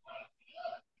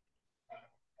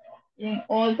 In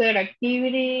other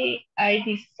activity, I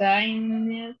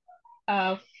designed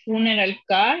a funeral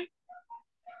card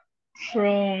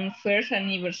from first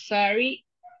anniversary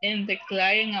and the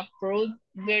client approved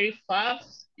very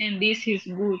fast, and this is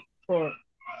good for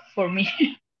me.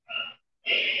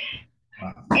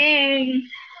 And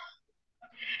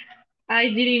I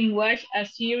didn't wash a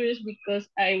series because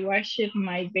I washed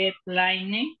my bed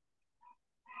linen.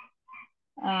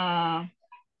 I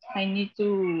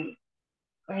needed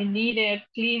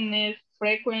clean it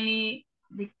frequently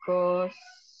because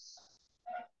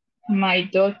my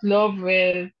dog loved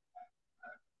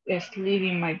sleep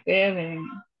in my bed and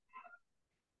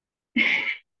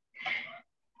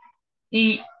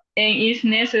it's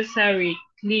necessary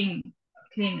clean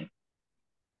it.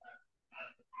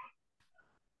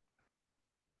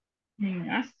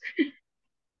 Yes.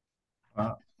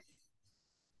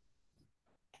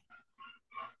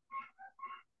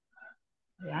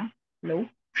 Yeah, hello.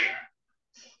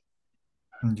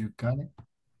 You got it.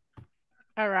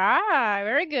 All right,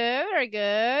 very good, very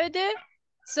good.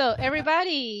 So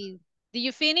everybody, did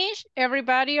you finish?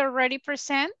 Everybody already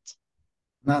present?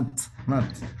 Not.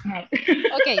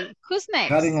 Okay, who's next?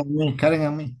 Karen and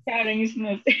me. Karen is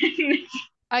next.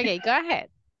 Okay, go ahead.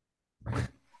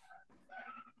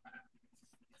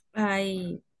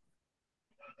 I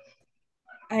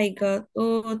got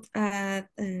out at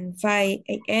 5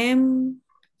 a.m.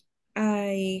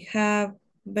 I have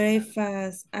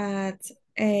breakfast at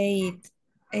 8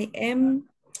 a.m.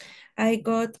 I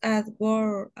got at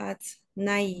work at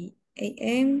 9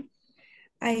 a.m.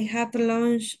 I have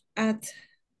lunch at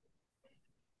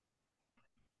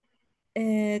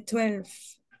 12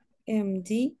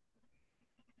 m.d.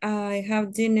 I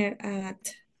have dinner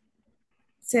at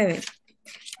 7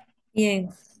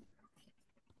 p.m.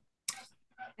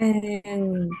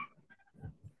 And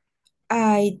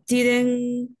I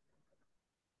didn't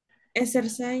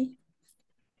exercise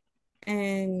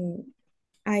and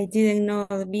I didn't not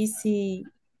visit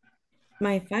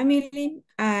my family.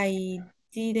 I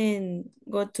didn't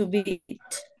go to beach.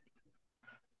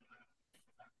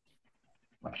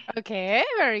 Okay,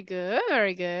 very good,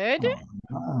 very good.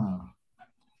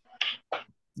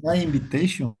 My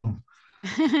invitation.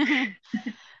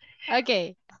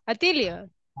 Okay, Atilio,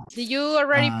 did you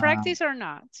already practice or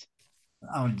not?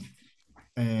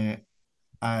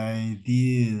 I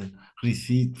did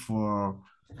receipt for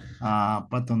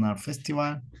partner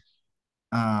festival.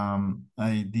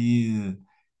 I did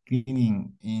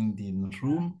cleaning in the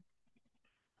room.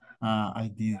 I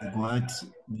did watch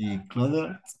the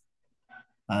clothes.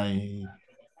 I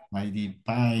did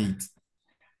buy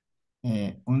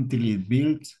until it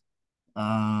built.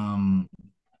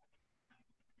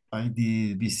 I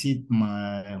did visit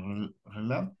my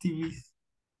relatives.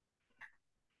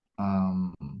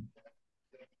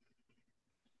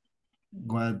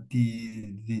 What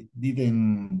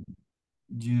didn't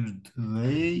do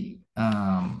today?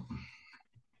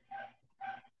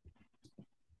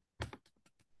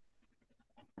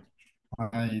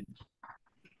 I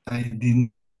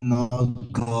did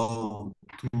not go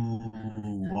to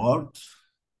work.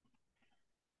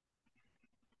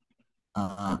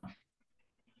 I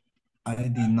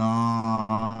did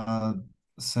not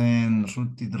send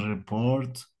routine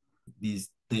report this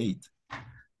date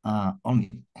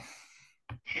only.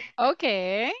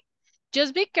 Okay.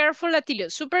 Just be careful,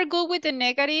 Atilio. Super good with the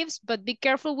negatives, but be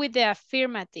careful with the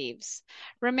affirmatives.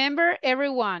 Remember,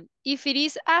 everyone, if it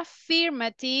is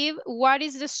affirmative, what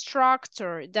is the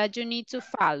structure that you need to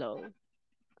follow?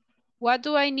 What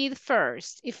do I need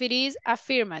first? If it is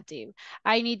affirmative,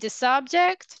 I need the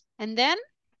subject, and then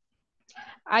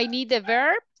I need the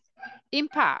verb in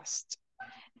past.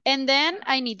 And then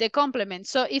I need the complement.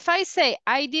 So if I say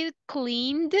I did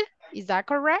cleaned, is that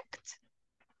correct?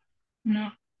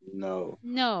 No.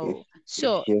 No.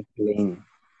 So It's just clean.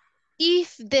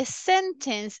 if the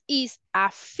sentence is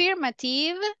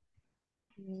affirmative,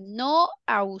 no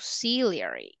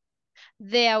auxiliary.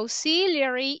 The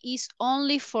auxiliary is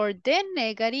only for the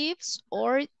negatives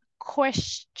or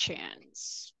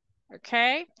questions.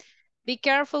 Okay? Be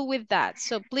careful with that.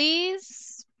 So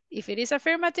please, if it is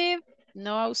affirmative,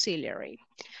 no auxiliary.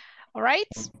 All right?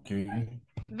 Okay.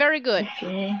 Very good.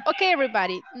 Okay. Okay,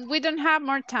 everybody, we don't have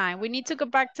more time. We need to go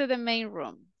back to the main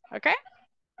room, okay?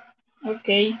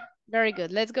 Okay. Very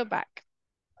good, let's go back.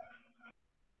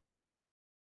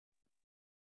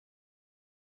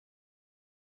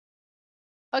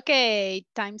 Okay,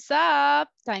 time's up,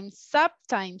 time's up,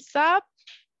 time's up.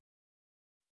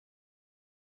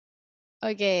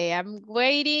 Okay, I'm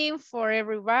waiting for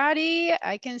everybody.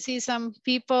 I can see some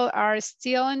people are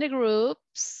still in the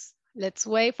groups. Let's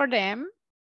wait for them.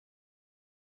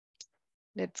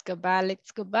 Let's go back,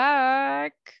 let's go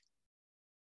back.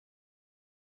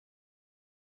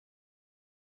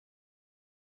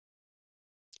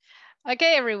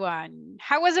 Okay, everyone,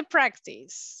 how was the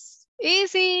practice?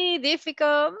 Easy,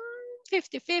 difficult,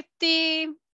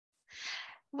 50-50.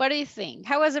 What do you think?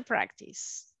 How was the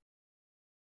practice?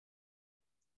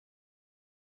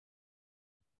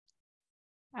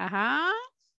 Uh-huh.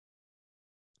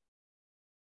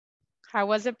 How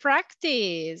was the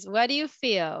practice? What do you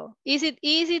feel? Is it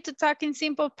easy to talk in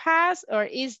simple past or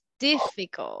is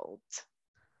difficult?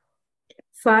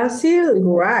 Fácil,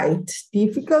 right.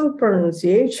 Difficult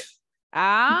pronunciation.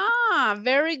 Ah,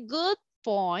 very good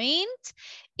point.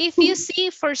 If you see,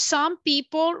 for some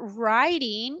people,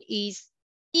 writing is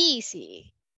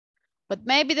easy, but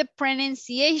maybe the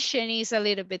pronunciation is a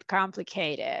little bit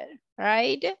complicated,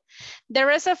 right? The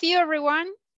rest of you,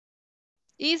 everyone,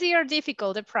 easy or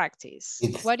difficult to practice?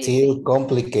 It's What do you still think?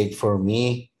 complicated for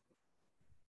me.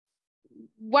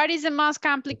 What is the most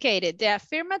complicated, the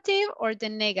affirmative or the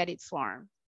negative form?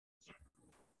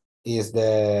 Is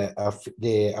the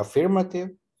affirmative?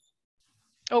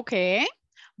 Okay,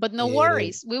 but no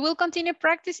worries. We will continue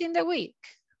practicing the week.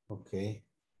 Okay.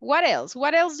 What else?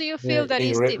 What else do you feel that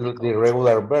is difficult? The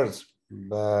regular verbs,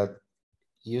 but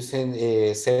using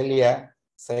Celia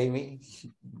say me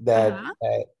that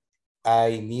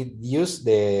I need use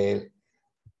the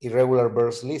irregular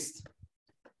verbs list.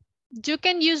 You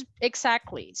can use,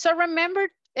 exactly. So remember,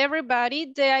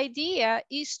 everybody, the idea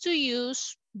is to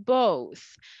use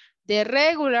both the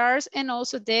regulars and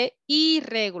also the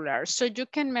irregulars, so you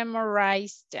can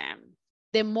memorize them.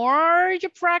 The more you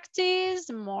practice,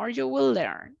 the more you will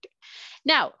learn.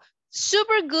 Now,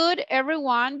 super good,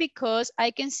 everyone, because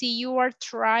I can see you are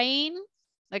trying.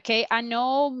 Okay, I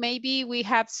know maybe we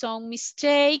have some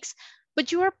mistakes,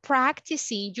 but you are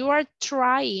practicing, you are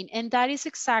trying, and that is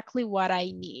exactly what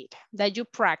I need, that you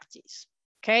practice,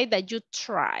 okay, that you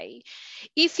try.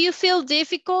 If you feel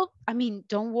difficult, I mean,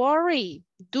 don't worry.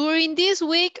 During this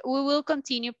week, we will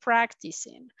continue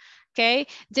practicing, okay?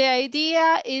 The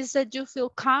idea is that you feel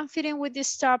confident with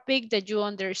this topic, that you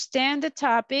understand the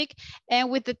topic,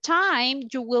 and with the time,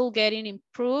 you will getting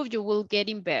improved, you will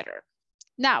getting better.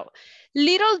 Now,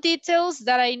 little details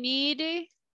that I need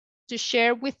to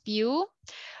share with you.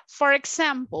 For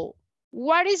example,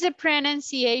 what is the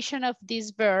pronunciation of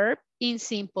this verb in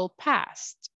simple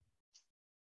past?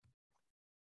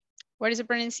 What is the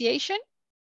pronunciation?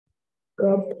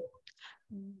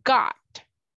 Got.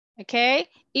 Okay.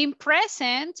 In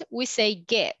present, we say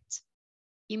get.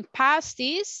 In past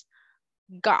is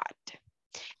got.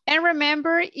 And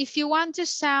remember, if you want to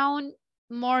sound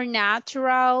more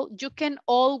natural, you can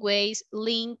always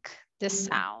link the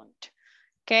sound.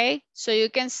 Okay, so you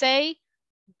can say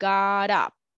got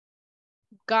up,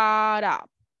 got up.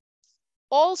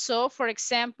 Also, for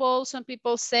example, some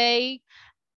people say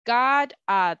got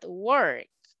at work.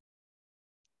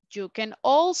 You can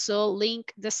also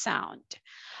link the sound.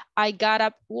 I got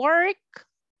up work,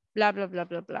 blah, blah, blah,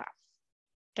 blah, blah.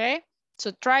 Okay,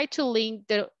 so try to link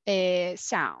the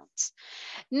sounds.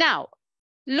 Now,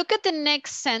 look at the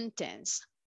next sentence.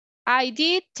 I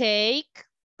did take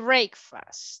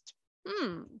breakfast.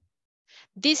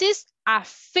 This is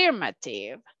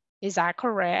affirmative. Is that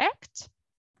correct?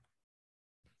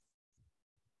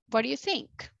 What do you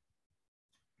think?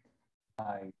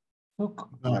 I took.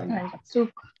 I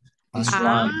took.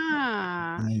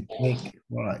 I take,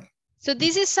 right. So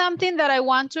this is something that I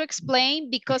want to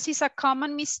explain because it's a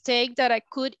common mistake that I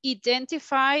could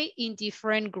identify in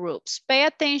different groups. Pay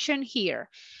attention here.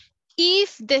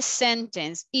 If the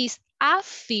sentence is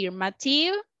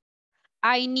affirmative,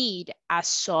 I need a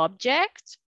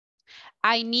subject,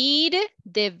 I need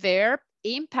the verb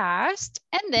in past,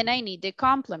 and then I need the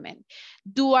complement.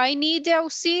 Do I need the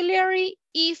auxiliary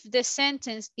if the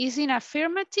sentence is in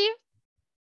affirmative?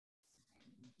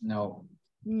 No.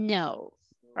 No,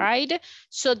 right?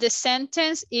 So the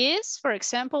sentence is, for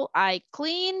example, I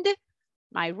cleaned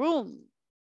my room.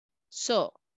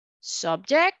 So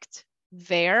subject,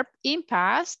 verb in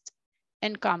past,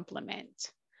 and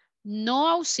complement.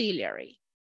 No auxiliary,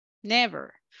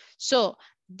 never. So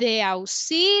the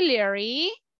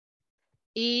auxiliary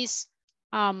is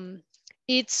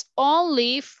it's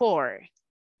only for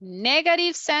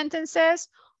negative sentences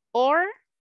or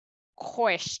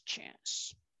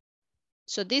questions.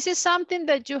 So this is something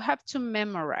that you have to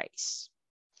memorize.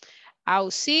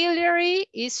 Auxiliary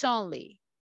is only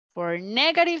for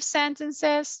negative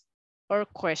sentences or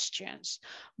questions,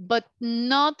 but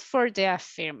not for the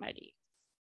affirmative.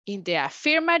 In the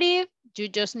affirmative, you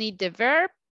just need the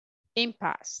verb in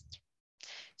past.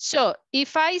 So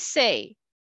if I say,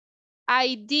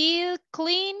 I did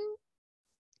clean,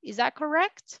 is that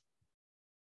correct?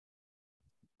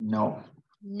 No.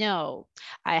 No.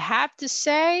 I have to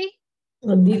say,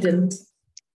 I didn't.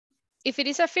 if it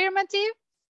is affirmative,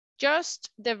 just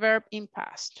the verb in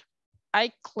past.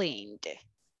 I cleaned.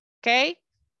 Okay?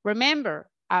 Remember,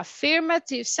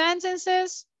 affirmative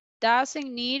sentences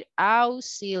doesn't need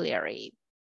auxiliary.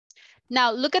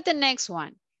 Now look at the next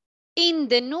one. In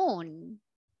the noon.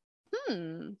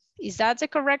 Is that the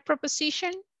correct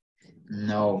proposition?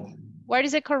 No. What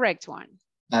is the correct one?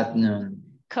 At noon.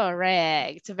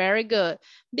 Correct. Very good.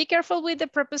 Be careful with the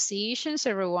prepositions,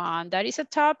 everyone. That is a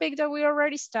topic that we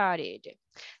already studied.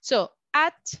 So,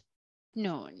 at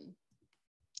noon.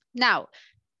 Now,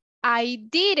 I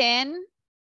didn't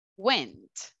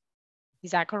went.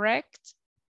 Is that correct?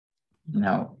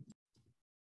 No.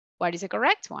 What is the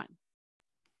correct one?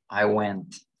 I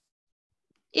went.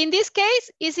 In this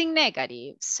case, it's in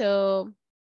negative. So,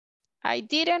 I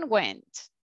didn't went.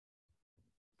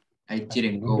 I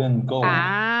didn't go.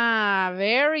 Ah,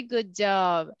 very good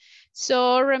job.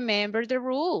 So remember the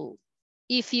rule.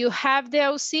 If you have the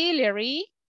auxiliary,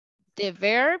 the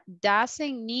verb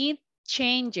doesn't need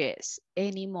changes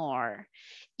anymore.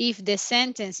 If the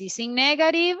sentence is in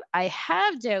negative, I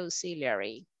have the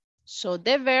auxiliary. So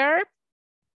the verb,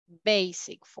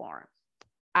 basic form.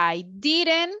 I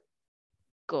didn't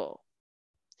go.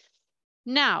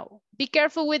 Now, be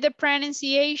careful with the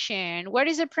pronunciation. What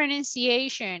is the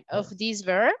pronunciation of this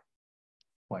verb?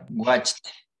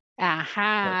 Watched.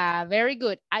 Aha, very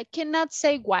good. I cannot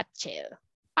say watched.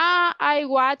 I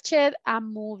watched a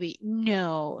movie.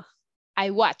 No,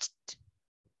 I watched.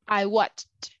 I watched.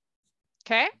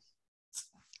 Okay.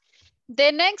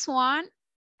 The next one,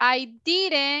 I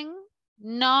didn't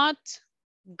not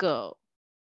go.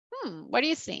 What do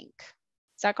you think?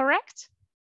 Is that correct?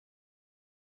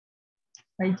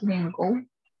 I didn't go.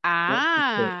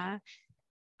 Ah,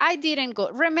 I didn't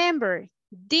go. Remember,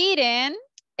 didn't,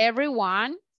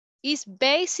 everyone, is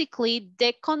basically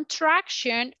the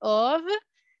contraction of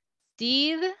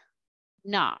did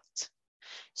not.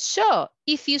 So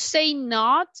if you say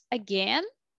not again,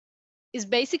 it's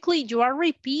basically you are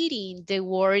repeating the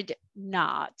word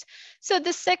not. So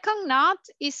the second not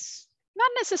is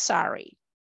not necessary.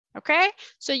 Okay,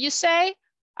 so you say,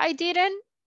 I didn't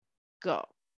go,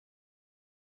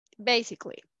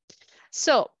 basically.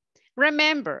 So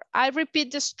remember, I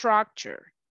repeat the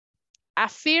structure.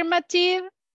 Affirmative,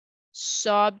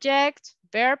 subject,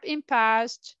 verb in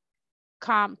past,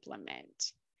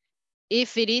 complement.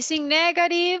 If it is in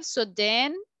negative, so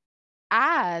then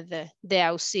add the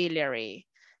auxiliary.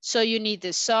 So you need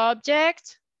the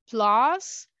subject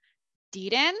plus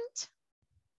didn't,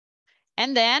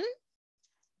 and then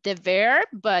the verb,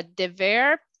 but the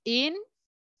verb in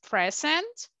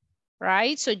present,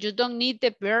 right? So you don't need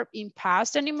the verb in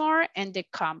past anymore, and the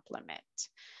complement.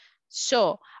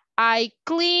 So I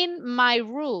clean my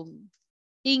room.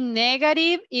 In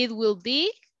negative, it will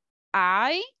be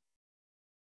I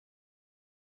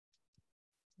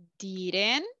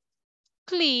didn't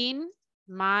clean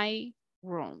my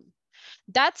room.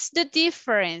 That's the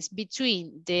difference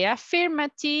between the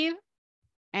affirmative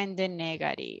and the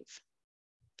negative.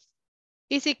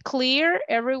 Is it clear,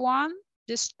 everyone,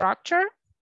 the structure?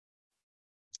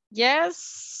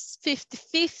 Yes,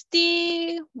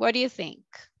 50-50. What do you think?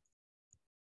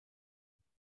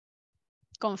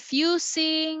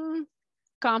 Confusing,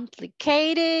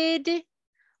 complicated,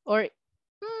 or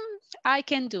I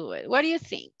can do it. What do you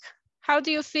think? How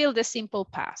do you feel the simple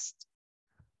past?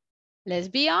 Let's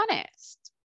be honest.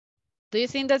 Do you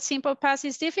think that simple past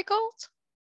is difficult?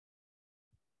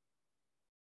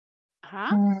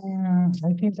 Huh?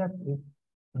 I think that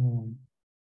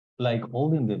like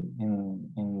all in the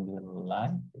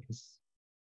life is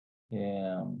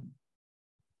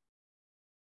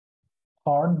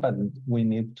hard, but we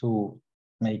need to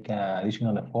make an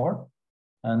additional effort,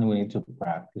 and we need to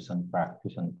practice and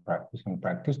practice and practice and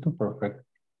practice to perfect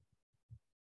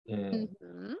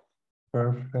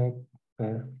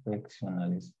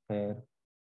perfectionalist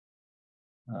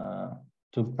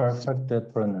to perfect the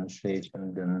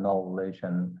pronunciation, the knowledge,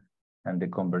 and the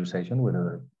conversation with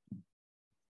other.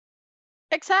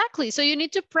 Exactly. So you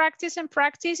need to practice and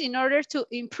practice in order to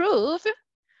improve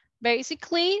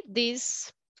basically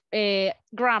this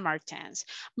grammar tense.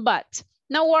 But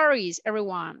no worries,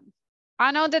 everyone.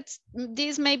 I know that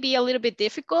this may be a little bit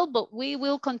difficult, but we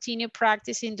will continue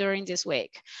practicing during this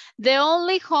week. The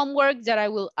only homework that I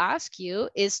will ask you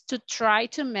is to try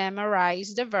to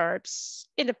memorize the verbs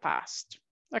in the past,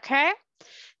 okay?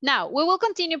 Now, we will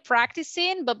continue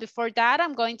practicing, but before that,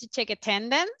 I'm going to check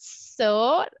attendance.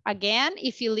 So again,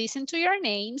 if you listen to your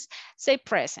names, say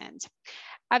present.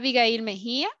 Abigail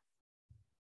Mejia.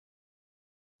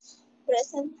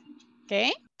 Present.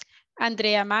 Okay.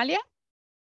 Andrea Amalia.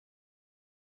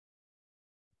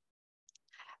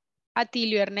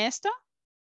 Atilio Ernesto.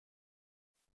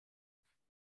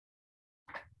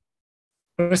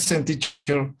 Present,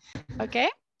 teacher. Okay.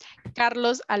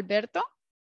 Carlos Alberto.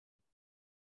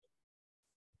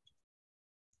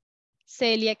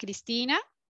 Celia Cristina.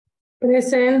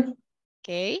 Present.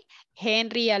 Okay.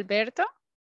 Henry Alberto.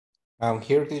 I'm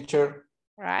here, teacher.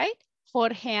 Right.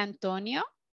 Jorge Antonio.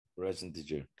 Present,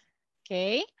 teacher.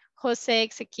 Okay. Jose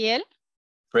Ezequiel.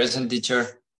 Present,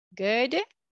 teacher. Good.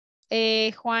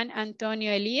 Juan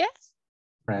Antonio Elias.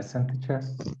 Present, teacher.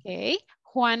 Okay.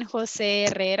 Juan José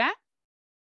Herrera.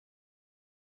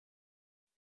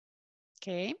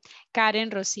 Okay. Karen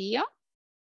Rocío.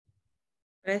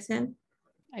 Present.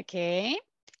 Okay.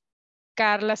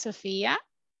 Carla Sofía.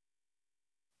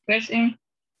 Present.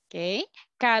 Okay.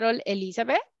 Carol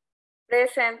Elizabeth.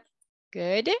 Present.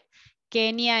 Good.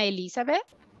 Kenia Elizabeth.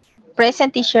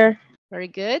 Present, teacher. Very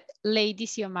good. Lady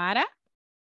Xiomara.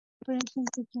 Present,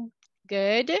 teacher.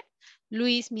 Good.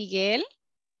 Luis Miguel.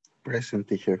 Present,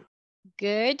 teacher.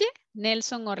 Good.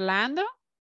 Nelson Orlando.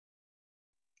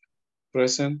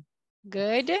 Present.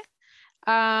 Good.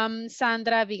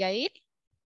 Sandra Abigail.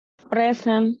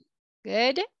 Present.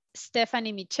 Good.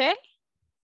 Stephanie Michelle.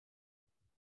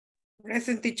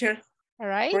 Present, teacher. All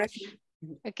right. Present.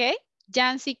 Okay.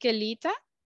 Jancy Kelita.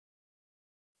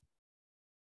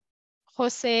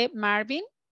 Jose Marvin.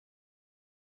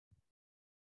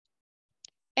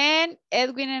 And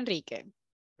Edwin Enrique.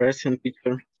 Present,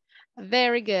 teacher.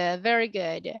 Very good, very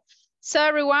good. So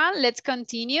everyone, let's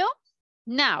continue.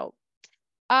 Now,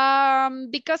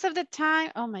 because of the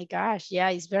time, oh my gosh, yeah,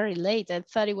 it's very late. I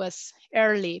thought it was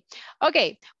early.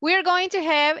 Okay, we're going to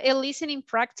have a listening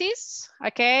practice,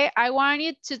 okay? I want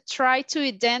you to try to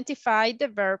identify the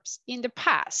verbs in the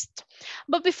past.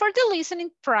 But before the listening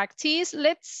practice,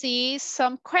 let's see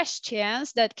some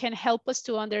questions that can help us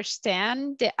to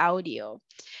understand the audio.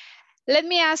 Let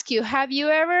me ask you, have you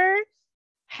ever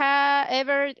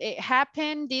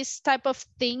happened these type of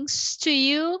things to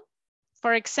you?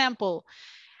 For example,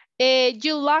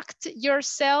 you locked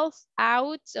yourself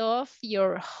out of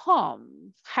your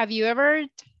home. Have you ever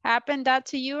happened that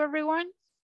to you, everyone?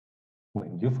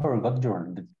 When you forgot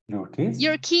your keys?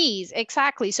 Your keys,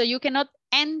 exactly. So you cannot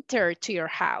enter to your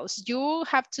house. You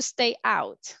have to stay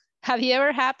out. Have you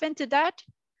ever happened to that?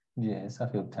 Yes, a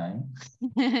few times.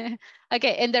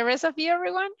 Okay, and the rest of you,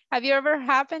 everyone? Have you ever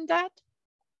happened that?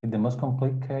 The most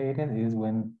complicated is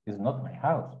when it's not my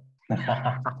house.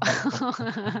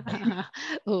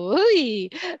 Ooh,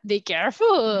 be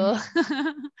careful.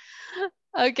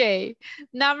 Okay,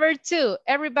 number 2,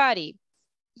 everybody.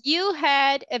 You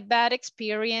had a bad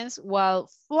experience while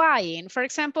flying. For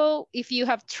example, if you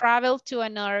have traveled to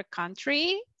another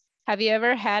country, have you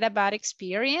ever had a bad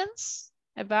experience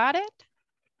about it?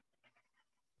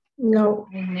 No.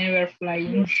 I never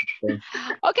flying.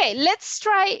 Okay, let's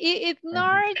try,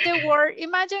 ignore the word,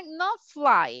 imagine not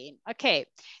flying. Okay,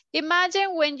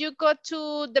 imagine when you go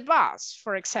to the bus,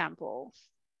 for example.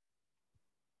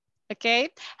 Okay,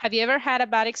 have you ever had a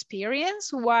bad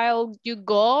experience while you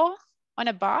go on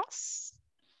a bus?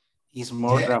 It's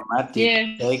more dramatic.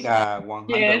 Yes. Take a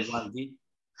 101D.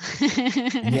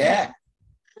 Yeah.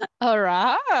 All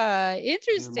right, It's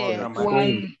more interesting.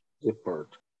 dramatic.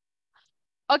 Report.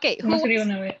 Okay, who ¿Cómo sería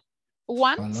una vez?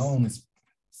 once? Alone.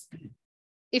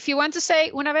 If you want to say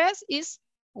una vez is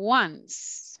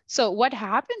once. So what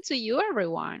happened to you,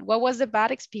 everyone? What was the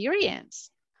bad experience?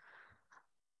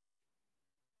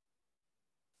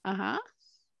 Uh-huh.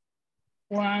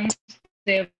 Once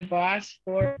the bus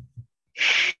for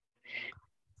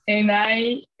and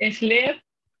I slept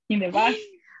in the bus.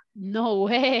 No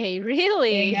way,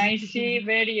 really? And I see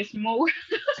very smoke.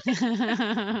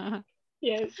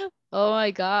 Yes. Oh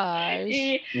my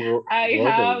gosh.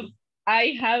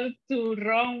 I have to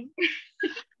run.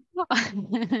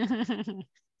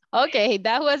 Okay,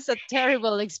 that was a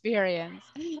terrible experience.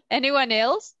 Anyone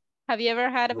else? Have you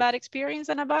ever had a bad experience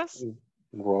on a bus?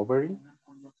 Robbery.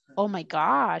 Oh my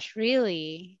gosh,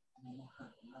 really?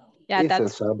 Yeah, It's El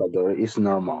that's, Salvador. It's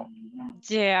normal.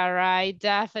 yeah, right,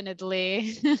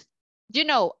 definitely. You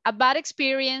know, a bad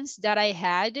experience that I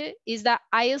had is that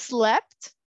I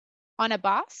slept on a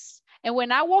bus, and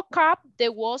when I woke up,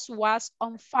 the bus was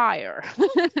on fire.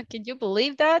 Can you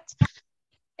believe that?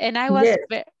 And Yes.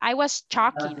 I was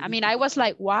shocking. I mean, I was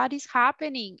like, what is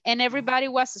happening? And everybody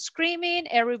was screaming.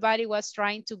 Everybody was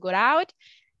trying to get out.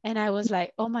 And I was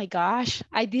like, oh my gosh,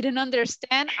 I didn't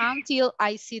understand until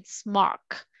I see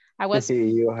smoke. I was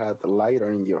You had a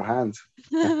lighter in your hands.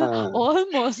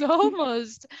 almost.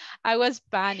 I was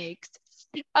panicked.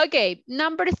 Okay,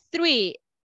 number 3.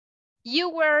 You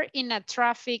were in a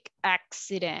traffic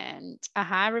accident.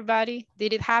 Everybody,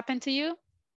 did it happen to you?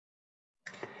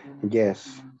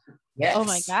 Yes. Oh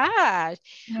my gosh.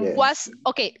 Yes.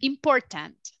 Okay,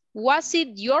 important. Was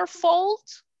it your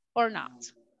fault or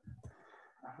not?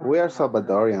 We are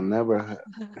Salvadorian, never.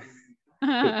 We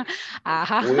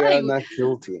are not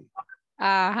guilty.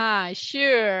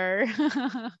 Sure.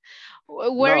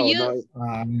 Were No, you? no.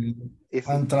 It's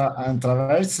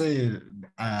Controversy,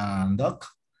 Doc.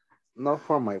 not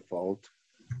for my fault.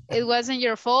 It wasn't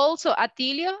your fault. So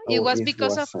Atilio, it Oh, was it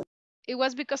because of wasn't. it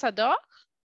was because of dog?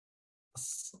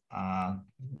 How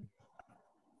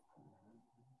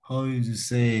do you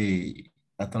say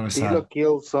Tilo atravesar?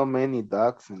 killed so many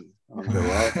dogs on the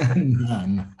road.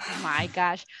 No. My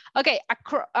gosh. Okay,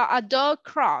 a dog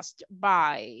crossed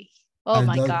by. Oh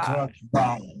my gosh.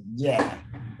 Yeah.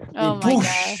 Oh my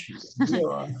gosh.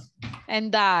 Yeah.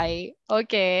 And die.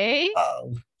 Okay.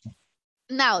 Oh.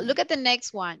 Now look at the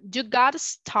next one. You got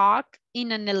stuck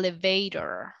in an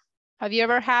elevator. Have you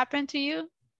ever happened to you?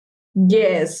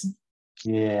 Yes.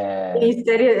 Yeah.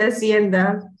 Ministerio de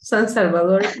Hacienda, San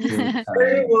Salvador. It's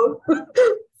terrible.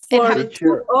 For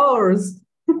Teacher, 2 hours.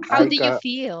 How do you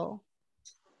feel?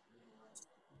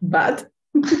 Bad.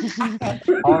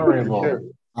 Horrible. Teacher,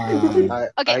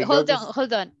 Okay, I hold got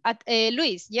on.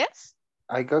 Luis, yes?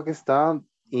 I got stuck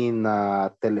in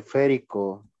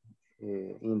teleférico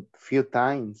in few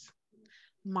times.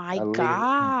 My I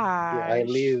gosh.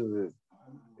 live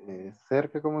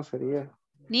cerca, ¿cómo sería?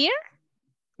 Near?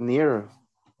 Near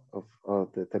of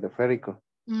the teleférico.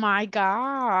 My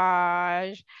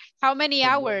gosh. How many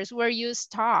hours were you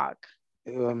stuck?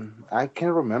 I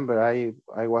can't remember. I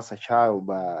was a child,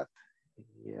 but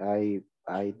I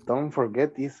don't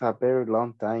forget. It's a very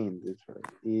long time.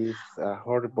 It's a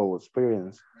horrible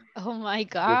experience. Oh my You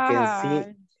can see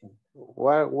god.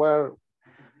 where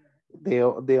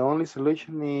the only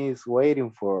solution is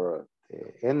waiting for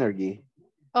the energy.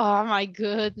 Oh my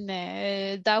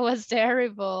goodness. That was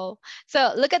terrible.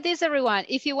 So look at this, everyone.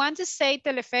 If you want to say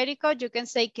teleférico, you can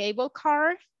say cable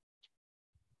car.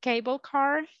 Cable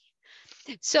car.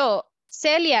 So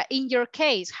Celia, in your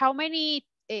case, how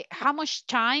much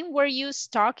time were you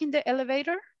stuck in the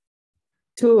elevator?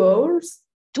 2 hours.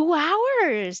 2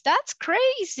 hours. That's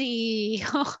crazy.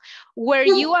 Were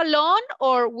you alone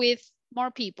or with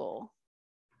more people?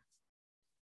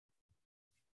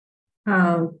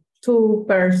 2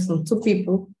 persons, 2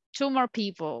 people. 2 more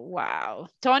people. Wow.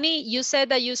 Tony, you said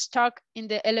that you stuck in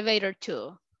the elevator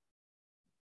too.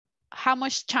 How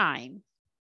much time?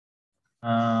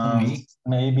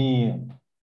 Maybe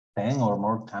 10 or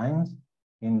more times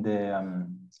in the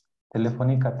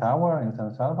Telefónica Tower in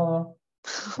San Salvador.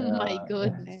 Oh my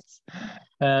goodness.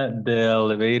 The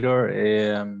elevator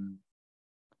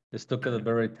is stuck at the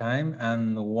very time,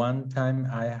 and one time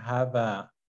I have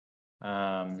a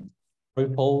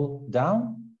fall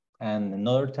down, and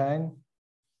another time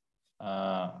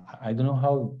I don't know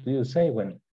how do you say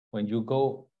when you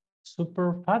go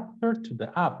super faster to the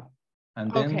up,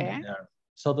 and then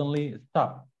suddenly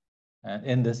stop, and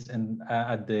in this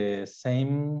at the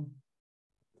same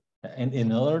in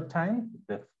another time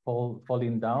the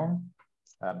falling down,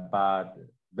 but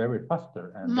very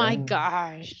faster. And my then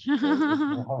gosh.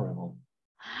 it's horrible.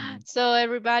 So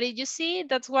everybody, you see,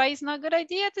 that's why it's not a good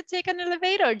idea to take an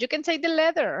elevator. You can take the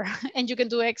ladder and you can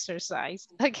do exercise,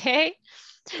 okay?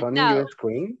 Tony, now, you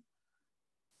scream?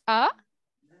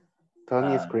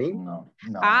 Tony scream? No.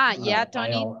 Yeah,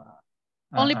 Tony.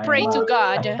 Only pray to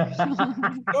God.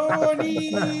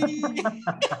 Tony!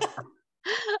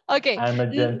 Okay. I'm a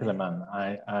gentleman.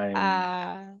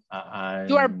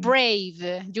 You are brave.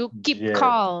 You keep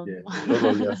calm. Yes.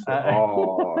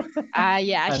 Oh.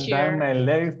 Yeah, and sure. then my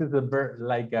legs is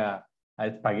like a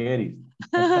spaghetti.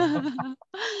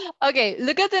 Okay,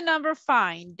 look at the number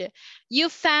 5. You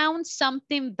found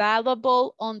something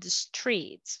valuable on the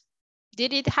street.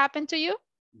 Did it happen to you?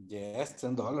 Yes,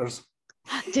 $10.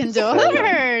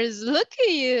 $10. Look at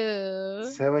you.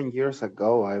 7 years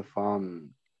ago, I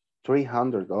found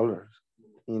 $300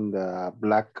 in the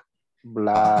black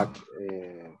black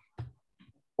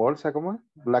bolsa, ¿cómo es?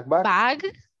 Black bag.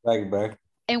 Bag. Black bag.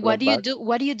 And what do you do?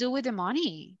 What do you do with the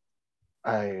money?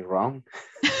 I wrong.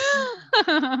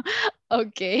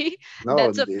 Okay. No,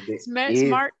 That's a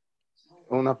smart.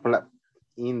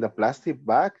 In the plastic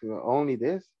bag, only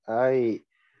this. I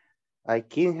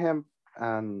kick him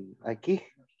and I kick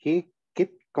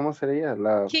 ¿cómo sería?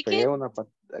 La Kick pegué it? una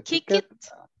Kick it?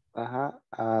 Ajá.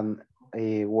 And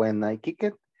when I kick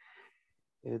it,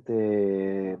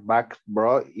 the back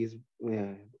bro is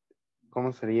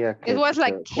 ¿cómo sería? It was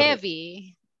like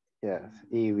heavy. Yes.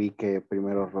 Y vi que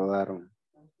primero rodaron.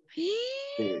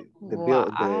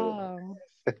 Wow.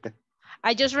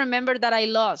 I just remember that I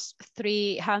lost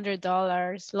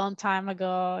 $300 long time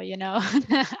ago, you know.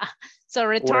 So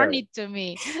return it to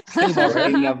me.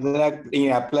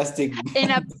 in a plastic.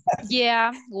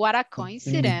 Yeah, what a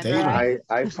coincidence, right?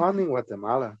 I found in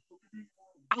Guatemala.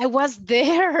 I was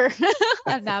there. No,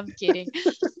 I'm kidding.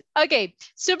 Okay,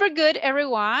 super good,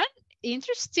 everyone.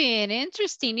 Interesting.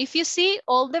 If you see,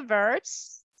 all the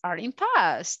verbs are in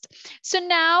past. So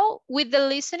now with the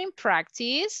listening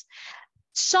practice,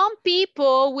 some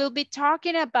people will be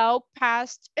talking about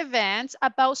past events,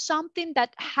 about something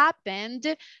that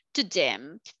happened to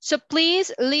them. So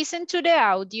please listen to the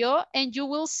audio and you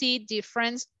will see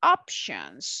different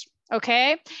options,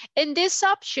 okay? In these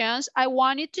options, I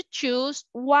want you to choose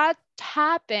what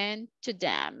happened to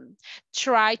them.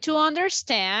 Try to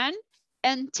understand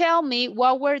and tell me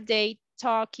what were they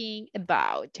talking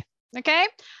about, okay?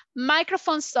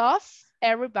 Microphones off,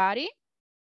 everybody.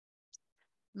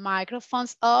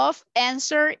 Microphones off,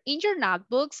 answer in your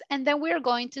notebooks, and then we are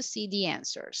going to see the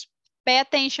answers. Pay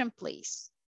attention,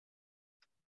 please.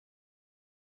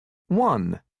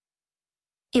 1.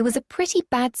 It was a pretty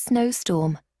bad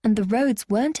snowstorm, and the roads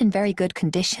weren't in very good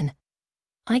condition.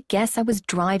 I guess I was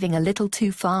driving a little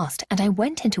too fast, and I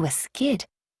went into a skid.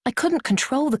 I couldn't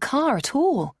control the car at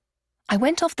all. I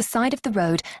went off the side of the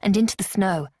road and into the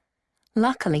snow.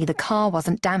 Luckily, the car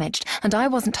wasn't damaged, and I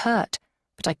wasn't hurt.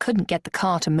 But I couldn't get the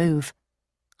car to move.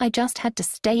 I just had to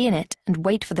stay in it and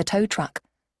wait for the tow truck.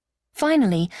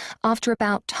 Finally, after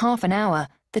about half an hour,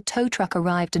 the tow truck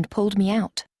arrived and pulled me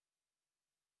out.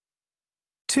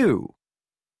 2.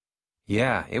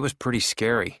 Yeah, it was pretty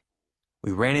scary.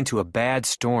 We ran into a bad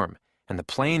storm, and the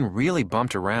plane really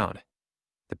bumped around.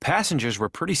 The passengers were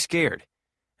pretty scared,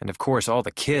 and of course all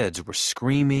the kids were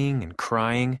screaming and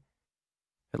crying.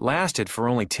 It lasted for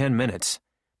only 10 minutes.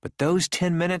 But those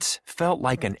 10 minutes felt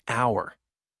like an hour.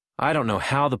 I don't know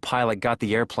how the pilot got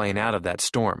the airplane out of that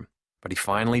storm, but he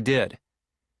finally did.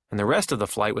 And the rest of the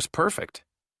flight was perfect.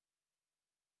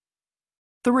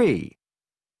 3.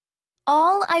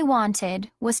 All I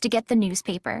wanted was to get the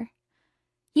newspaper.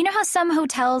 You know how some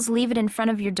hotels leave it in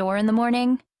front of your door in the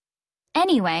morning?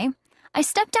 Anyway, I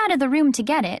stepped out of the room to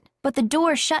get it, but the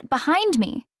door shut behind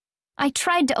me. I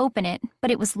tried to open it,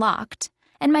 but it was locked,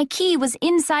 and my key was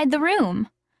inside the room.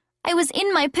 I was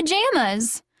in my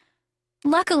pajamas.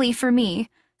 Luckily for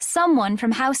me, someone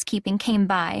from housekeeping came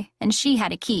by, and she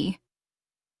had a key.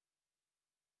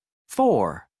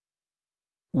 4.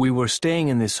 We were staying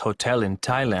in this hotel in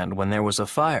Thailand when there was a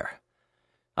fire.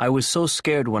 I was so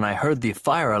scared when I heard the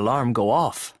fire alarm go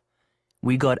off.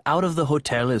 We got out of the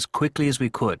hotel as quickly as we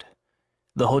could.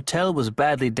 The hotel was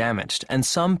badly damaged, and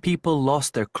some people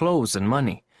lost their clothes and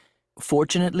money.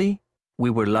 Fortunately,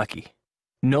 we were lucky.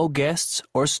 No guests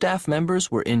or staff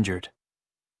members were injured.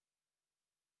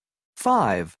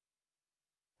 5.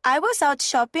 I was out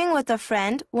shopping with a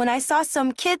friend when I saw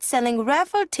some kids selling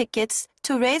raffle tickets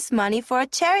to raise money for a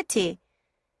charity.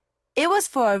 It was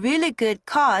for a really good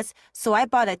cause, so I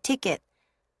bought a ticket.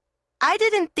 I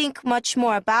didn't think much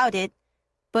more about it,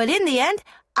 but in the end,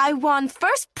 I won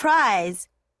first prize.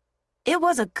 It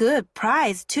was a good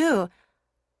prize, too.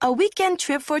 A weekend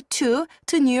trip for 2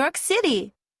 to New York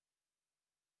City.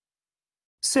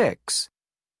 6.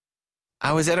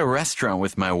 I was at a restaurant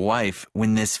with my wife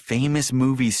when this famous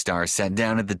movie star sat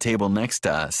down at the table next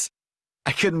to us.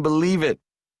 I couldn't believe it.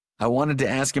 I wanted to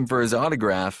ask him for his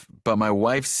autograph, but my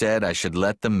wife said I should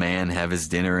let the man have his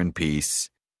dinner in peace.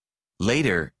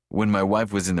 Later, when my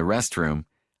wife was in the restroom,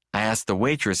 I asked the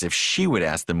waitress if she would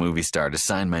ask the movie star to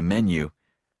sign my menu.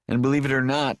 And believe it or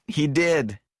not, he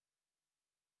did.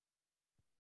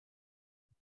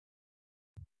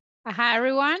 Hi,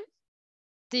 everyone.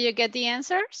 Do you get the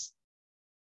answers?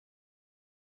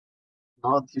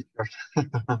 No, teacher.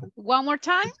 One more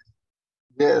time?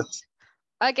 Yes.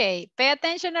 Okay, pay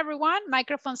attention, everyone.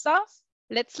 Microphones off.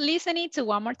 Let's listen it to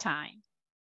one more time.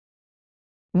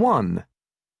 1.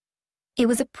 It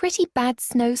was a pretty bad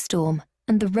snowstorm,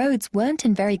 and the roads weren't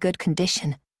in very good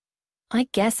condition. I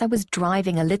guess I was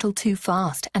driving a little too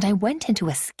fast and I went into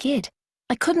a skid.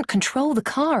 I couldn't control the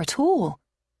car at all.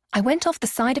 I went off the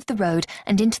side of the road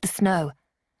and into the snow.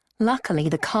 Luckily,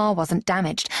 the car wasn't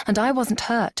damaged and I wasn't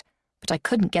hurt, but I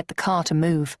couldn't get the car to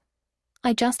move.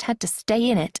 I just had to stay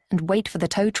in it and wait for the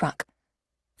tow truck.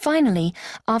 Finally,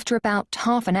 after about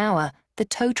half an hour, the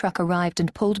tow truck arrived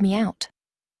and pulled me out.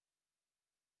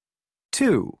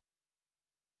 2.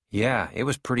 Yeah, it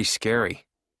was pretty scary.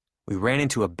 We ran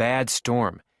into a bad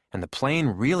storm, and the plane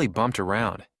really bumped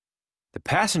around. The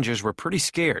passengers were pretty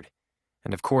scared,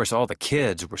 and of course all the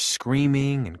kids were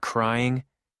screaming and crying.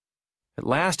 It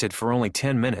lasted for only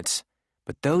 10 minutes,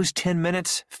 but those 10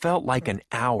 minutes felt like an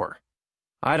hour.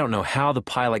 I don't know how the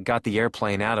pilot got the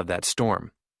airplane out of that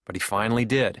storm, but he finally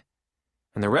did.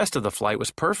 And the rest of the flight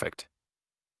was perfect.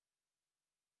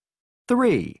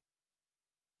 3.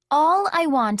 All I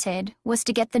wanted was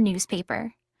to get the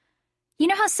newspaper. You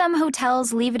know how some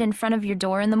hotels leave it in front of your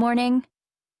door in the morning?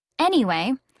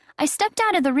 Anyway, I stepped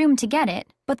out of the room to get it,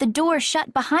 but the door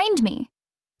shut behind me.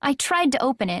 I tried to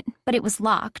open it, but it was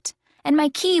locked, and my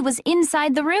key was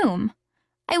inside the room.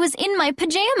 I was in my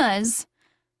pajamas.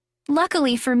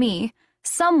 Luckily for me,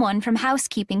 someone from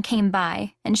housekeeping came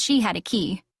by, and she had a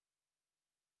key.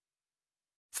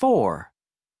 4.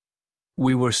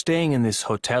 We were staying in this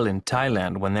hotel in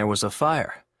Thailand when there was a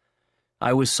fire.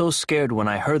 I was so scared when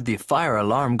I heard the fire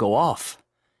alarm go off.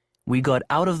 We got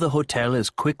out of the hotel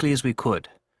as quickly as we could.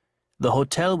 The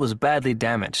hotel was badly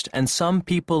damaged, and some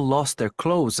people lost their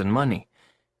clothes and money.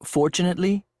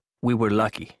 Fortunately, we were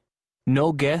lucky.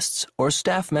 No guests or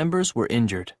staff members were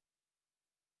injured.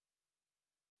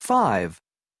 5.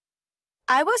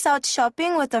 I was out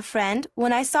shopping with a friend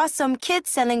when I saw some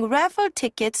kids selling raffle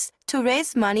tickets to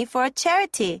raise money for a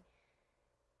charity.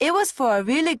 It was for a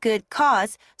really good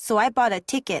cause, so I bought a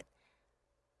ticket.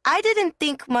 I didn't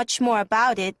think much more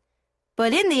about it,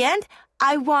 but in the end,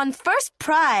 I won first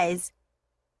prize.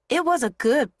 It was a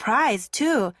good prize,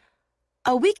 too.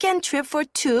 A weekend trip for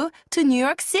 2 to New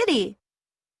York City.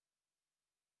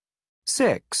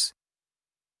 6.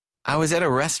 I was at a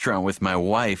restaurant with my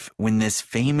wife when this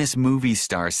famous movie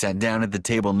star sat down at the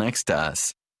table next to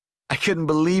us. I couldn't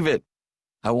believe it.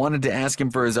 I wanted to ask him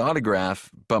for his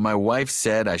autograph, but my wife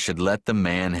said I should let the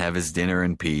man have his dinner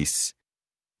in peace.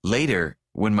 Later,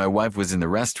 when my wife was in the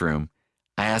restroom,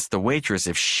 I asked the waitress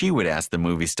if she would ask the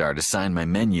movie star to sign my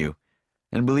menu.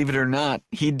 And believe it or not,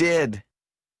 he did.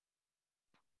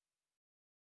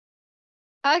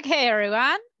 Okay,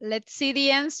 everyone, let's see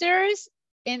the answers.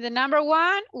 In the number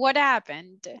 1, what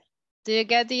happened? Do you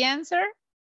get the answer?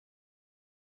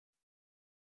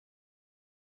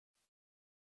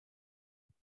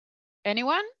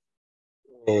 Anyone?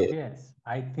 Yes,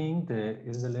 I think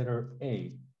is the letter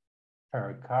A.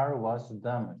 Her car was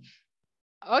damaged.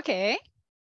 Okay.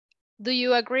 Do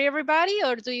you agree, everybody,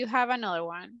 or do you have another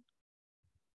one?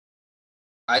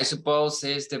 I suppose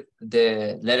it's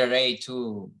the letter A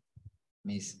too,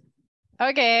 Miss.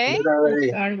 Okay.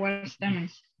 Car was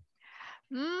damaged.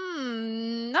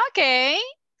 Okay.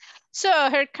 So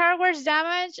her car was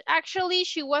damaged. Actually,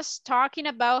 she was talking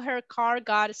about her car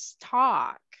got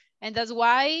stuck. And that's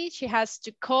why she has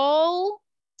to call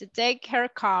to take her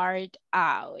card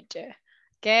out.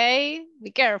 Okay, be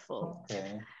careful.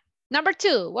 Okay. Number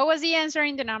 2, what was the answer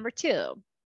in the number 2?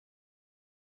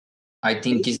 I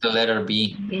think it's the letter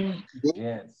B.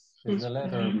 Yes, it's the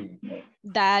letter B.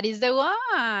 That is the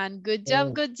one. Good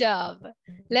job, good job.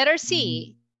 Letter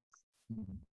C.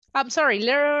 I'm sorry,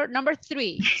 letter number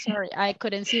 3. Sorry, I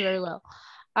couldn't see very well.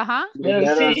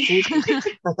 Letter C.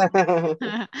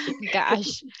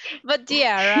 Gosh. But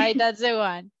yeah, right, that's the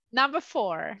one. Number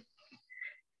 4.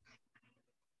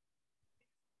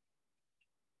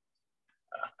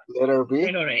 Letter B.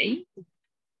 Letter A.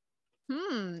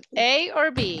 A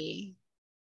or B?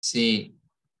 C.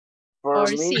 Or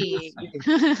C.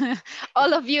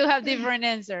 All of you have different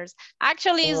answers.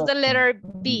 Actually, it's the letter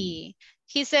B.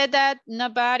 He said that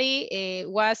nobody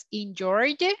was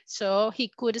injured, so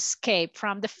he could escape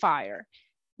from the fire.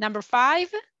 Number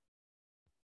 5.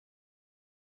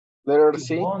 Letter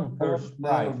C. One first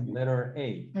prize, letter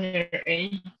A. Letter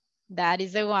A. That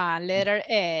is the one, letter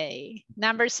A.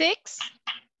 Number 6.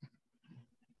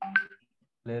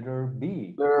 Letter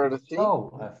B. Letter C.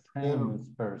 Oh, a famous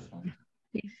person.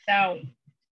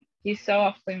 He saw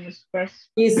a famous person.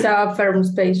 He saw a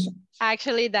famous patient.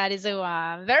 Actually, that is the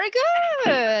one. Very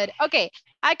good. Okay,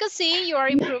 I could see you are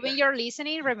improving your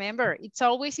listening. Remember, it's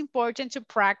always important to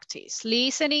practice.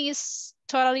 Listening is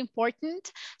totally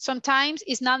important. Sometimes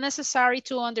it's not necessary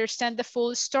to understand the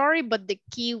full story, but the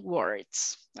key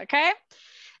words, okay?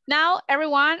 Now,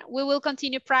 everyone, we will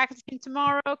continue practicing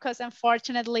tomorrow because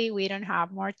unfortunately we don't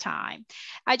have more time.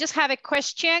 I just have a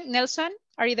question. Nelson,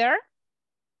 are you there?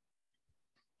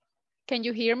 Can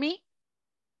you hear me?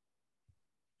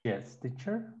 Yes,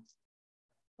 teacher.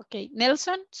 Okay,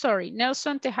 Nelson, sorry,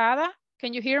 Nelson Tejada,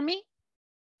 can you hear me?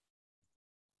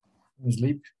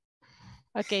 Sleep.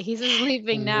 Okay, he's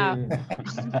sleeping now.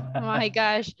 Oh my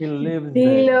gosh. He lives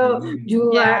Tilo,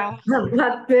 you Yeah. are a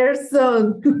bad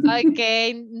person.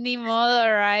 Okay, ni modo,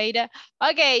 right?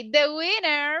 Okay, the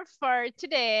winner for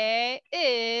today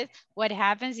is, what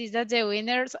happens is that the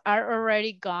winners are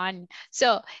already gone.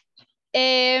 So,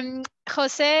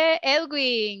 Jose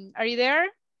Edwin, are you there?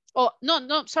 Oh,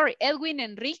 no, sorry, Edwin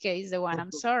Enrique is the one,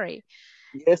 I'm sorry.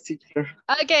 Yes, teacher.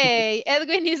 Okay,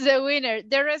 Edwin is the winner.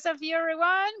 The rest of you,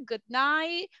 everyone, good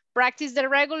night. Practice the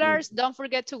regulars. Don't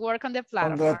forget to work on the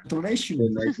platform. Congratulations.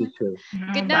 Good night, teacher.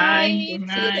 Good Bye. night. Good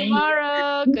See you night.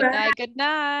 tomorrow. Good night. Good See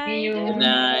night. you. Good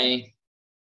night.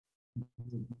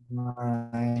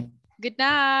 Bye. Good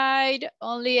night.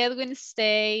 Only Edwin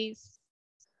stays.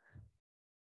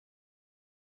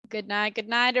 Good night,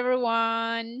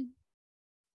 everyone.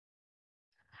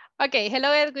 Okay,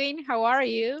 hello, Edwin. How are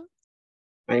you?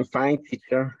 I'm fine,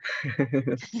 teacher.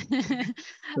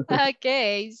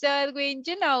 Okay, so Edwin,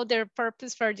 you know the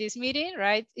purpose for this meeting,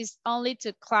 right? Is only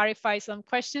to clarify some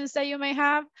questions that you may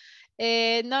have,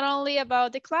 not only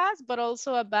about the class, but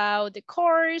also about the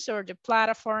course or the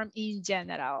platform in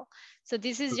general. So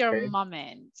this is your Okay.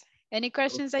 moment. Any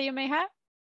questions that you may have?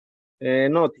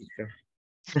 No, teacher.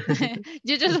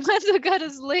 You just want to go to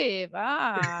sleep.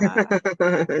 Ah.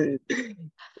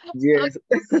 Yes.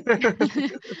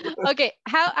 Okay,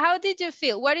 how did you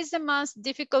feel? What is the most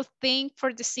difficult thing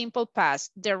for the simple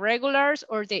past, the regulars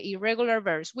or the irregular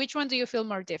verbs? Which one do you feel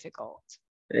more difficult?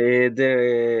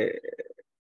 The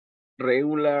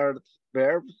regular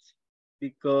verbs,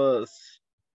 because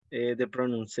the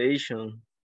pronunciation.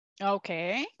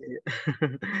 Okay.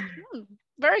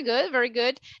 Very good, very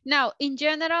good. Now, in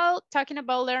general, talking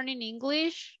about learning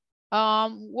English,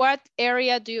 what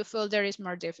area do you feel there is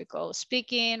more difficult?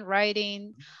 Speaking,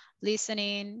 writing,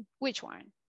 listening, which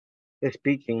one?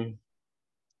 Speaking.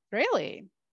 Really?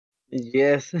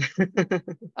 Yes.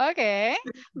 Okay,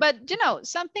 but you know,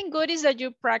 something good is that you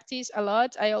practice a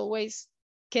lot. I always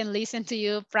can listen to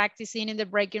you practicing in the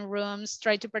breaking rooms,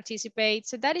 try to participate.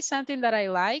 So that is something that I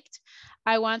liked.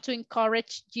 I want to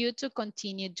encourage you to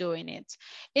continue doing it.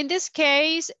 In this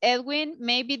case, Edwin,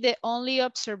 maybe the only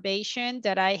observation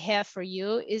that I have for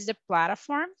you is the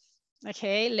platform.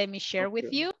 Okay, let me share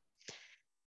with you.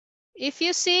 If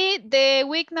you see the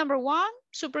week number 1,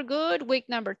 super good. Week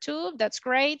number 2, that's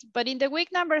great. But in the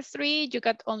week number 3, you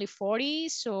got only 40.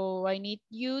 So I need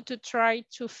you to try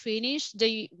to finish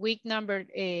the week number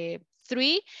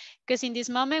 3, because in this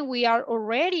moment we are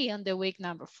already on the week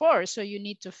number 4. So you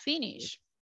need to finish,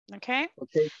 okay?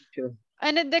 Okay, teacher.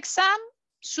 And at the exam,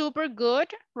 super good,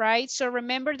 right? So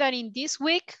remember that in this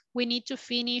week, we need to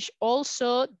finish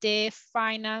also the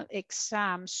final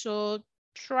exam. So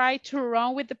try to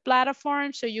run with the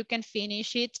platform so you can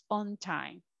finish it on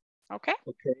time. Okay?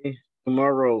 Okay.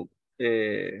 Tomorrow.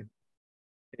 You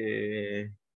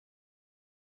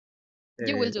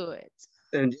will do it.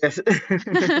 Yes.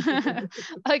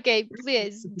 Okay,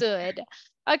 please do it.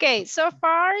 Okay, so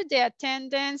far the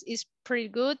attendance is pretty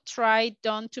good. Try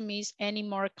don't to miss any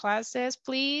more classes,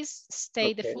 please.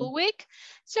 Stay the full week.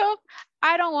 So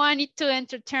I don't want it to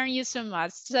entertain you so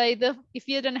much. So if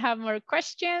you don't have more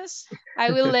questions,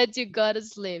 I will let you go to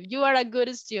sleep. You are a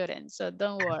good student, so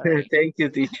don't worry. Thank you,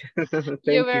 teacher. Thank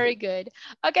You're you. very good.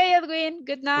 Okay, Edwin,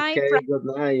 good night. Okay, good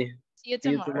night. See you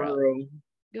See you tomorrow. tomorrow.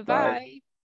 Goodbye.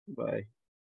 Bye. Bye.